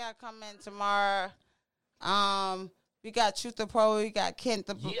sure y'all come in tomorrow. We got Truth the Pro, we got Kent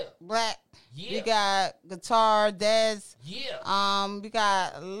the Black, we got Guitar, Dez. We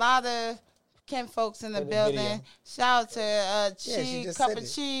got a lot of Kent folks in the building. Shout out to Chi, Cup of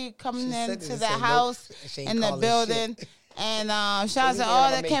Chi coming into the house in the building. And shout out to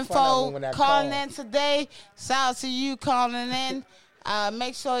all the Kent folk calling in today. Shout out to you calling in.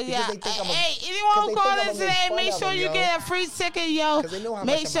 Make sure anyone who called in today, make sure you get a free ticket, yo.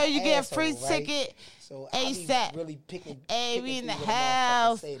 Make sure you get a free ticket ASAP. Hey, we in the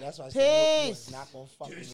house. Peace.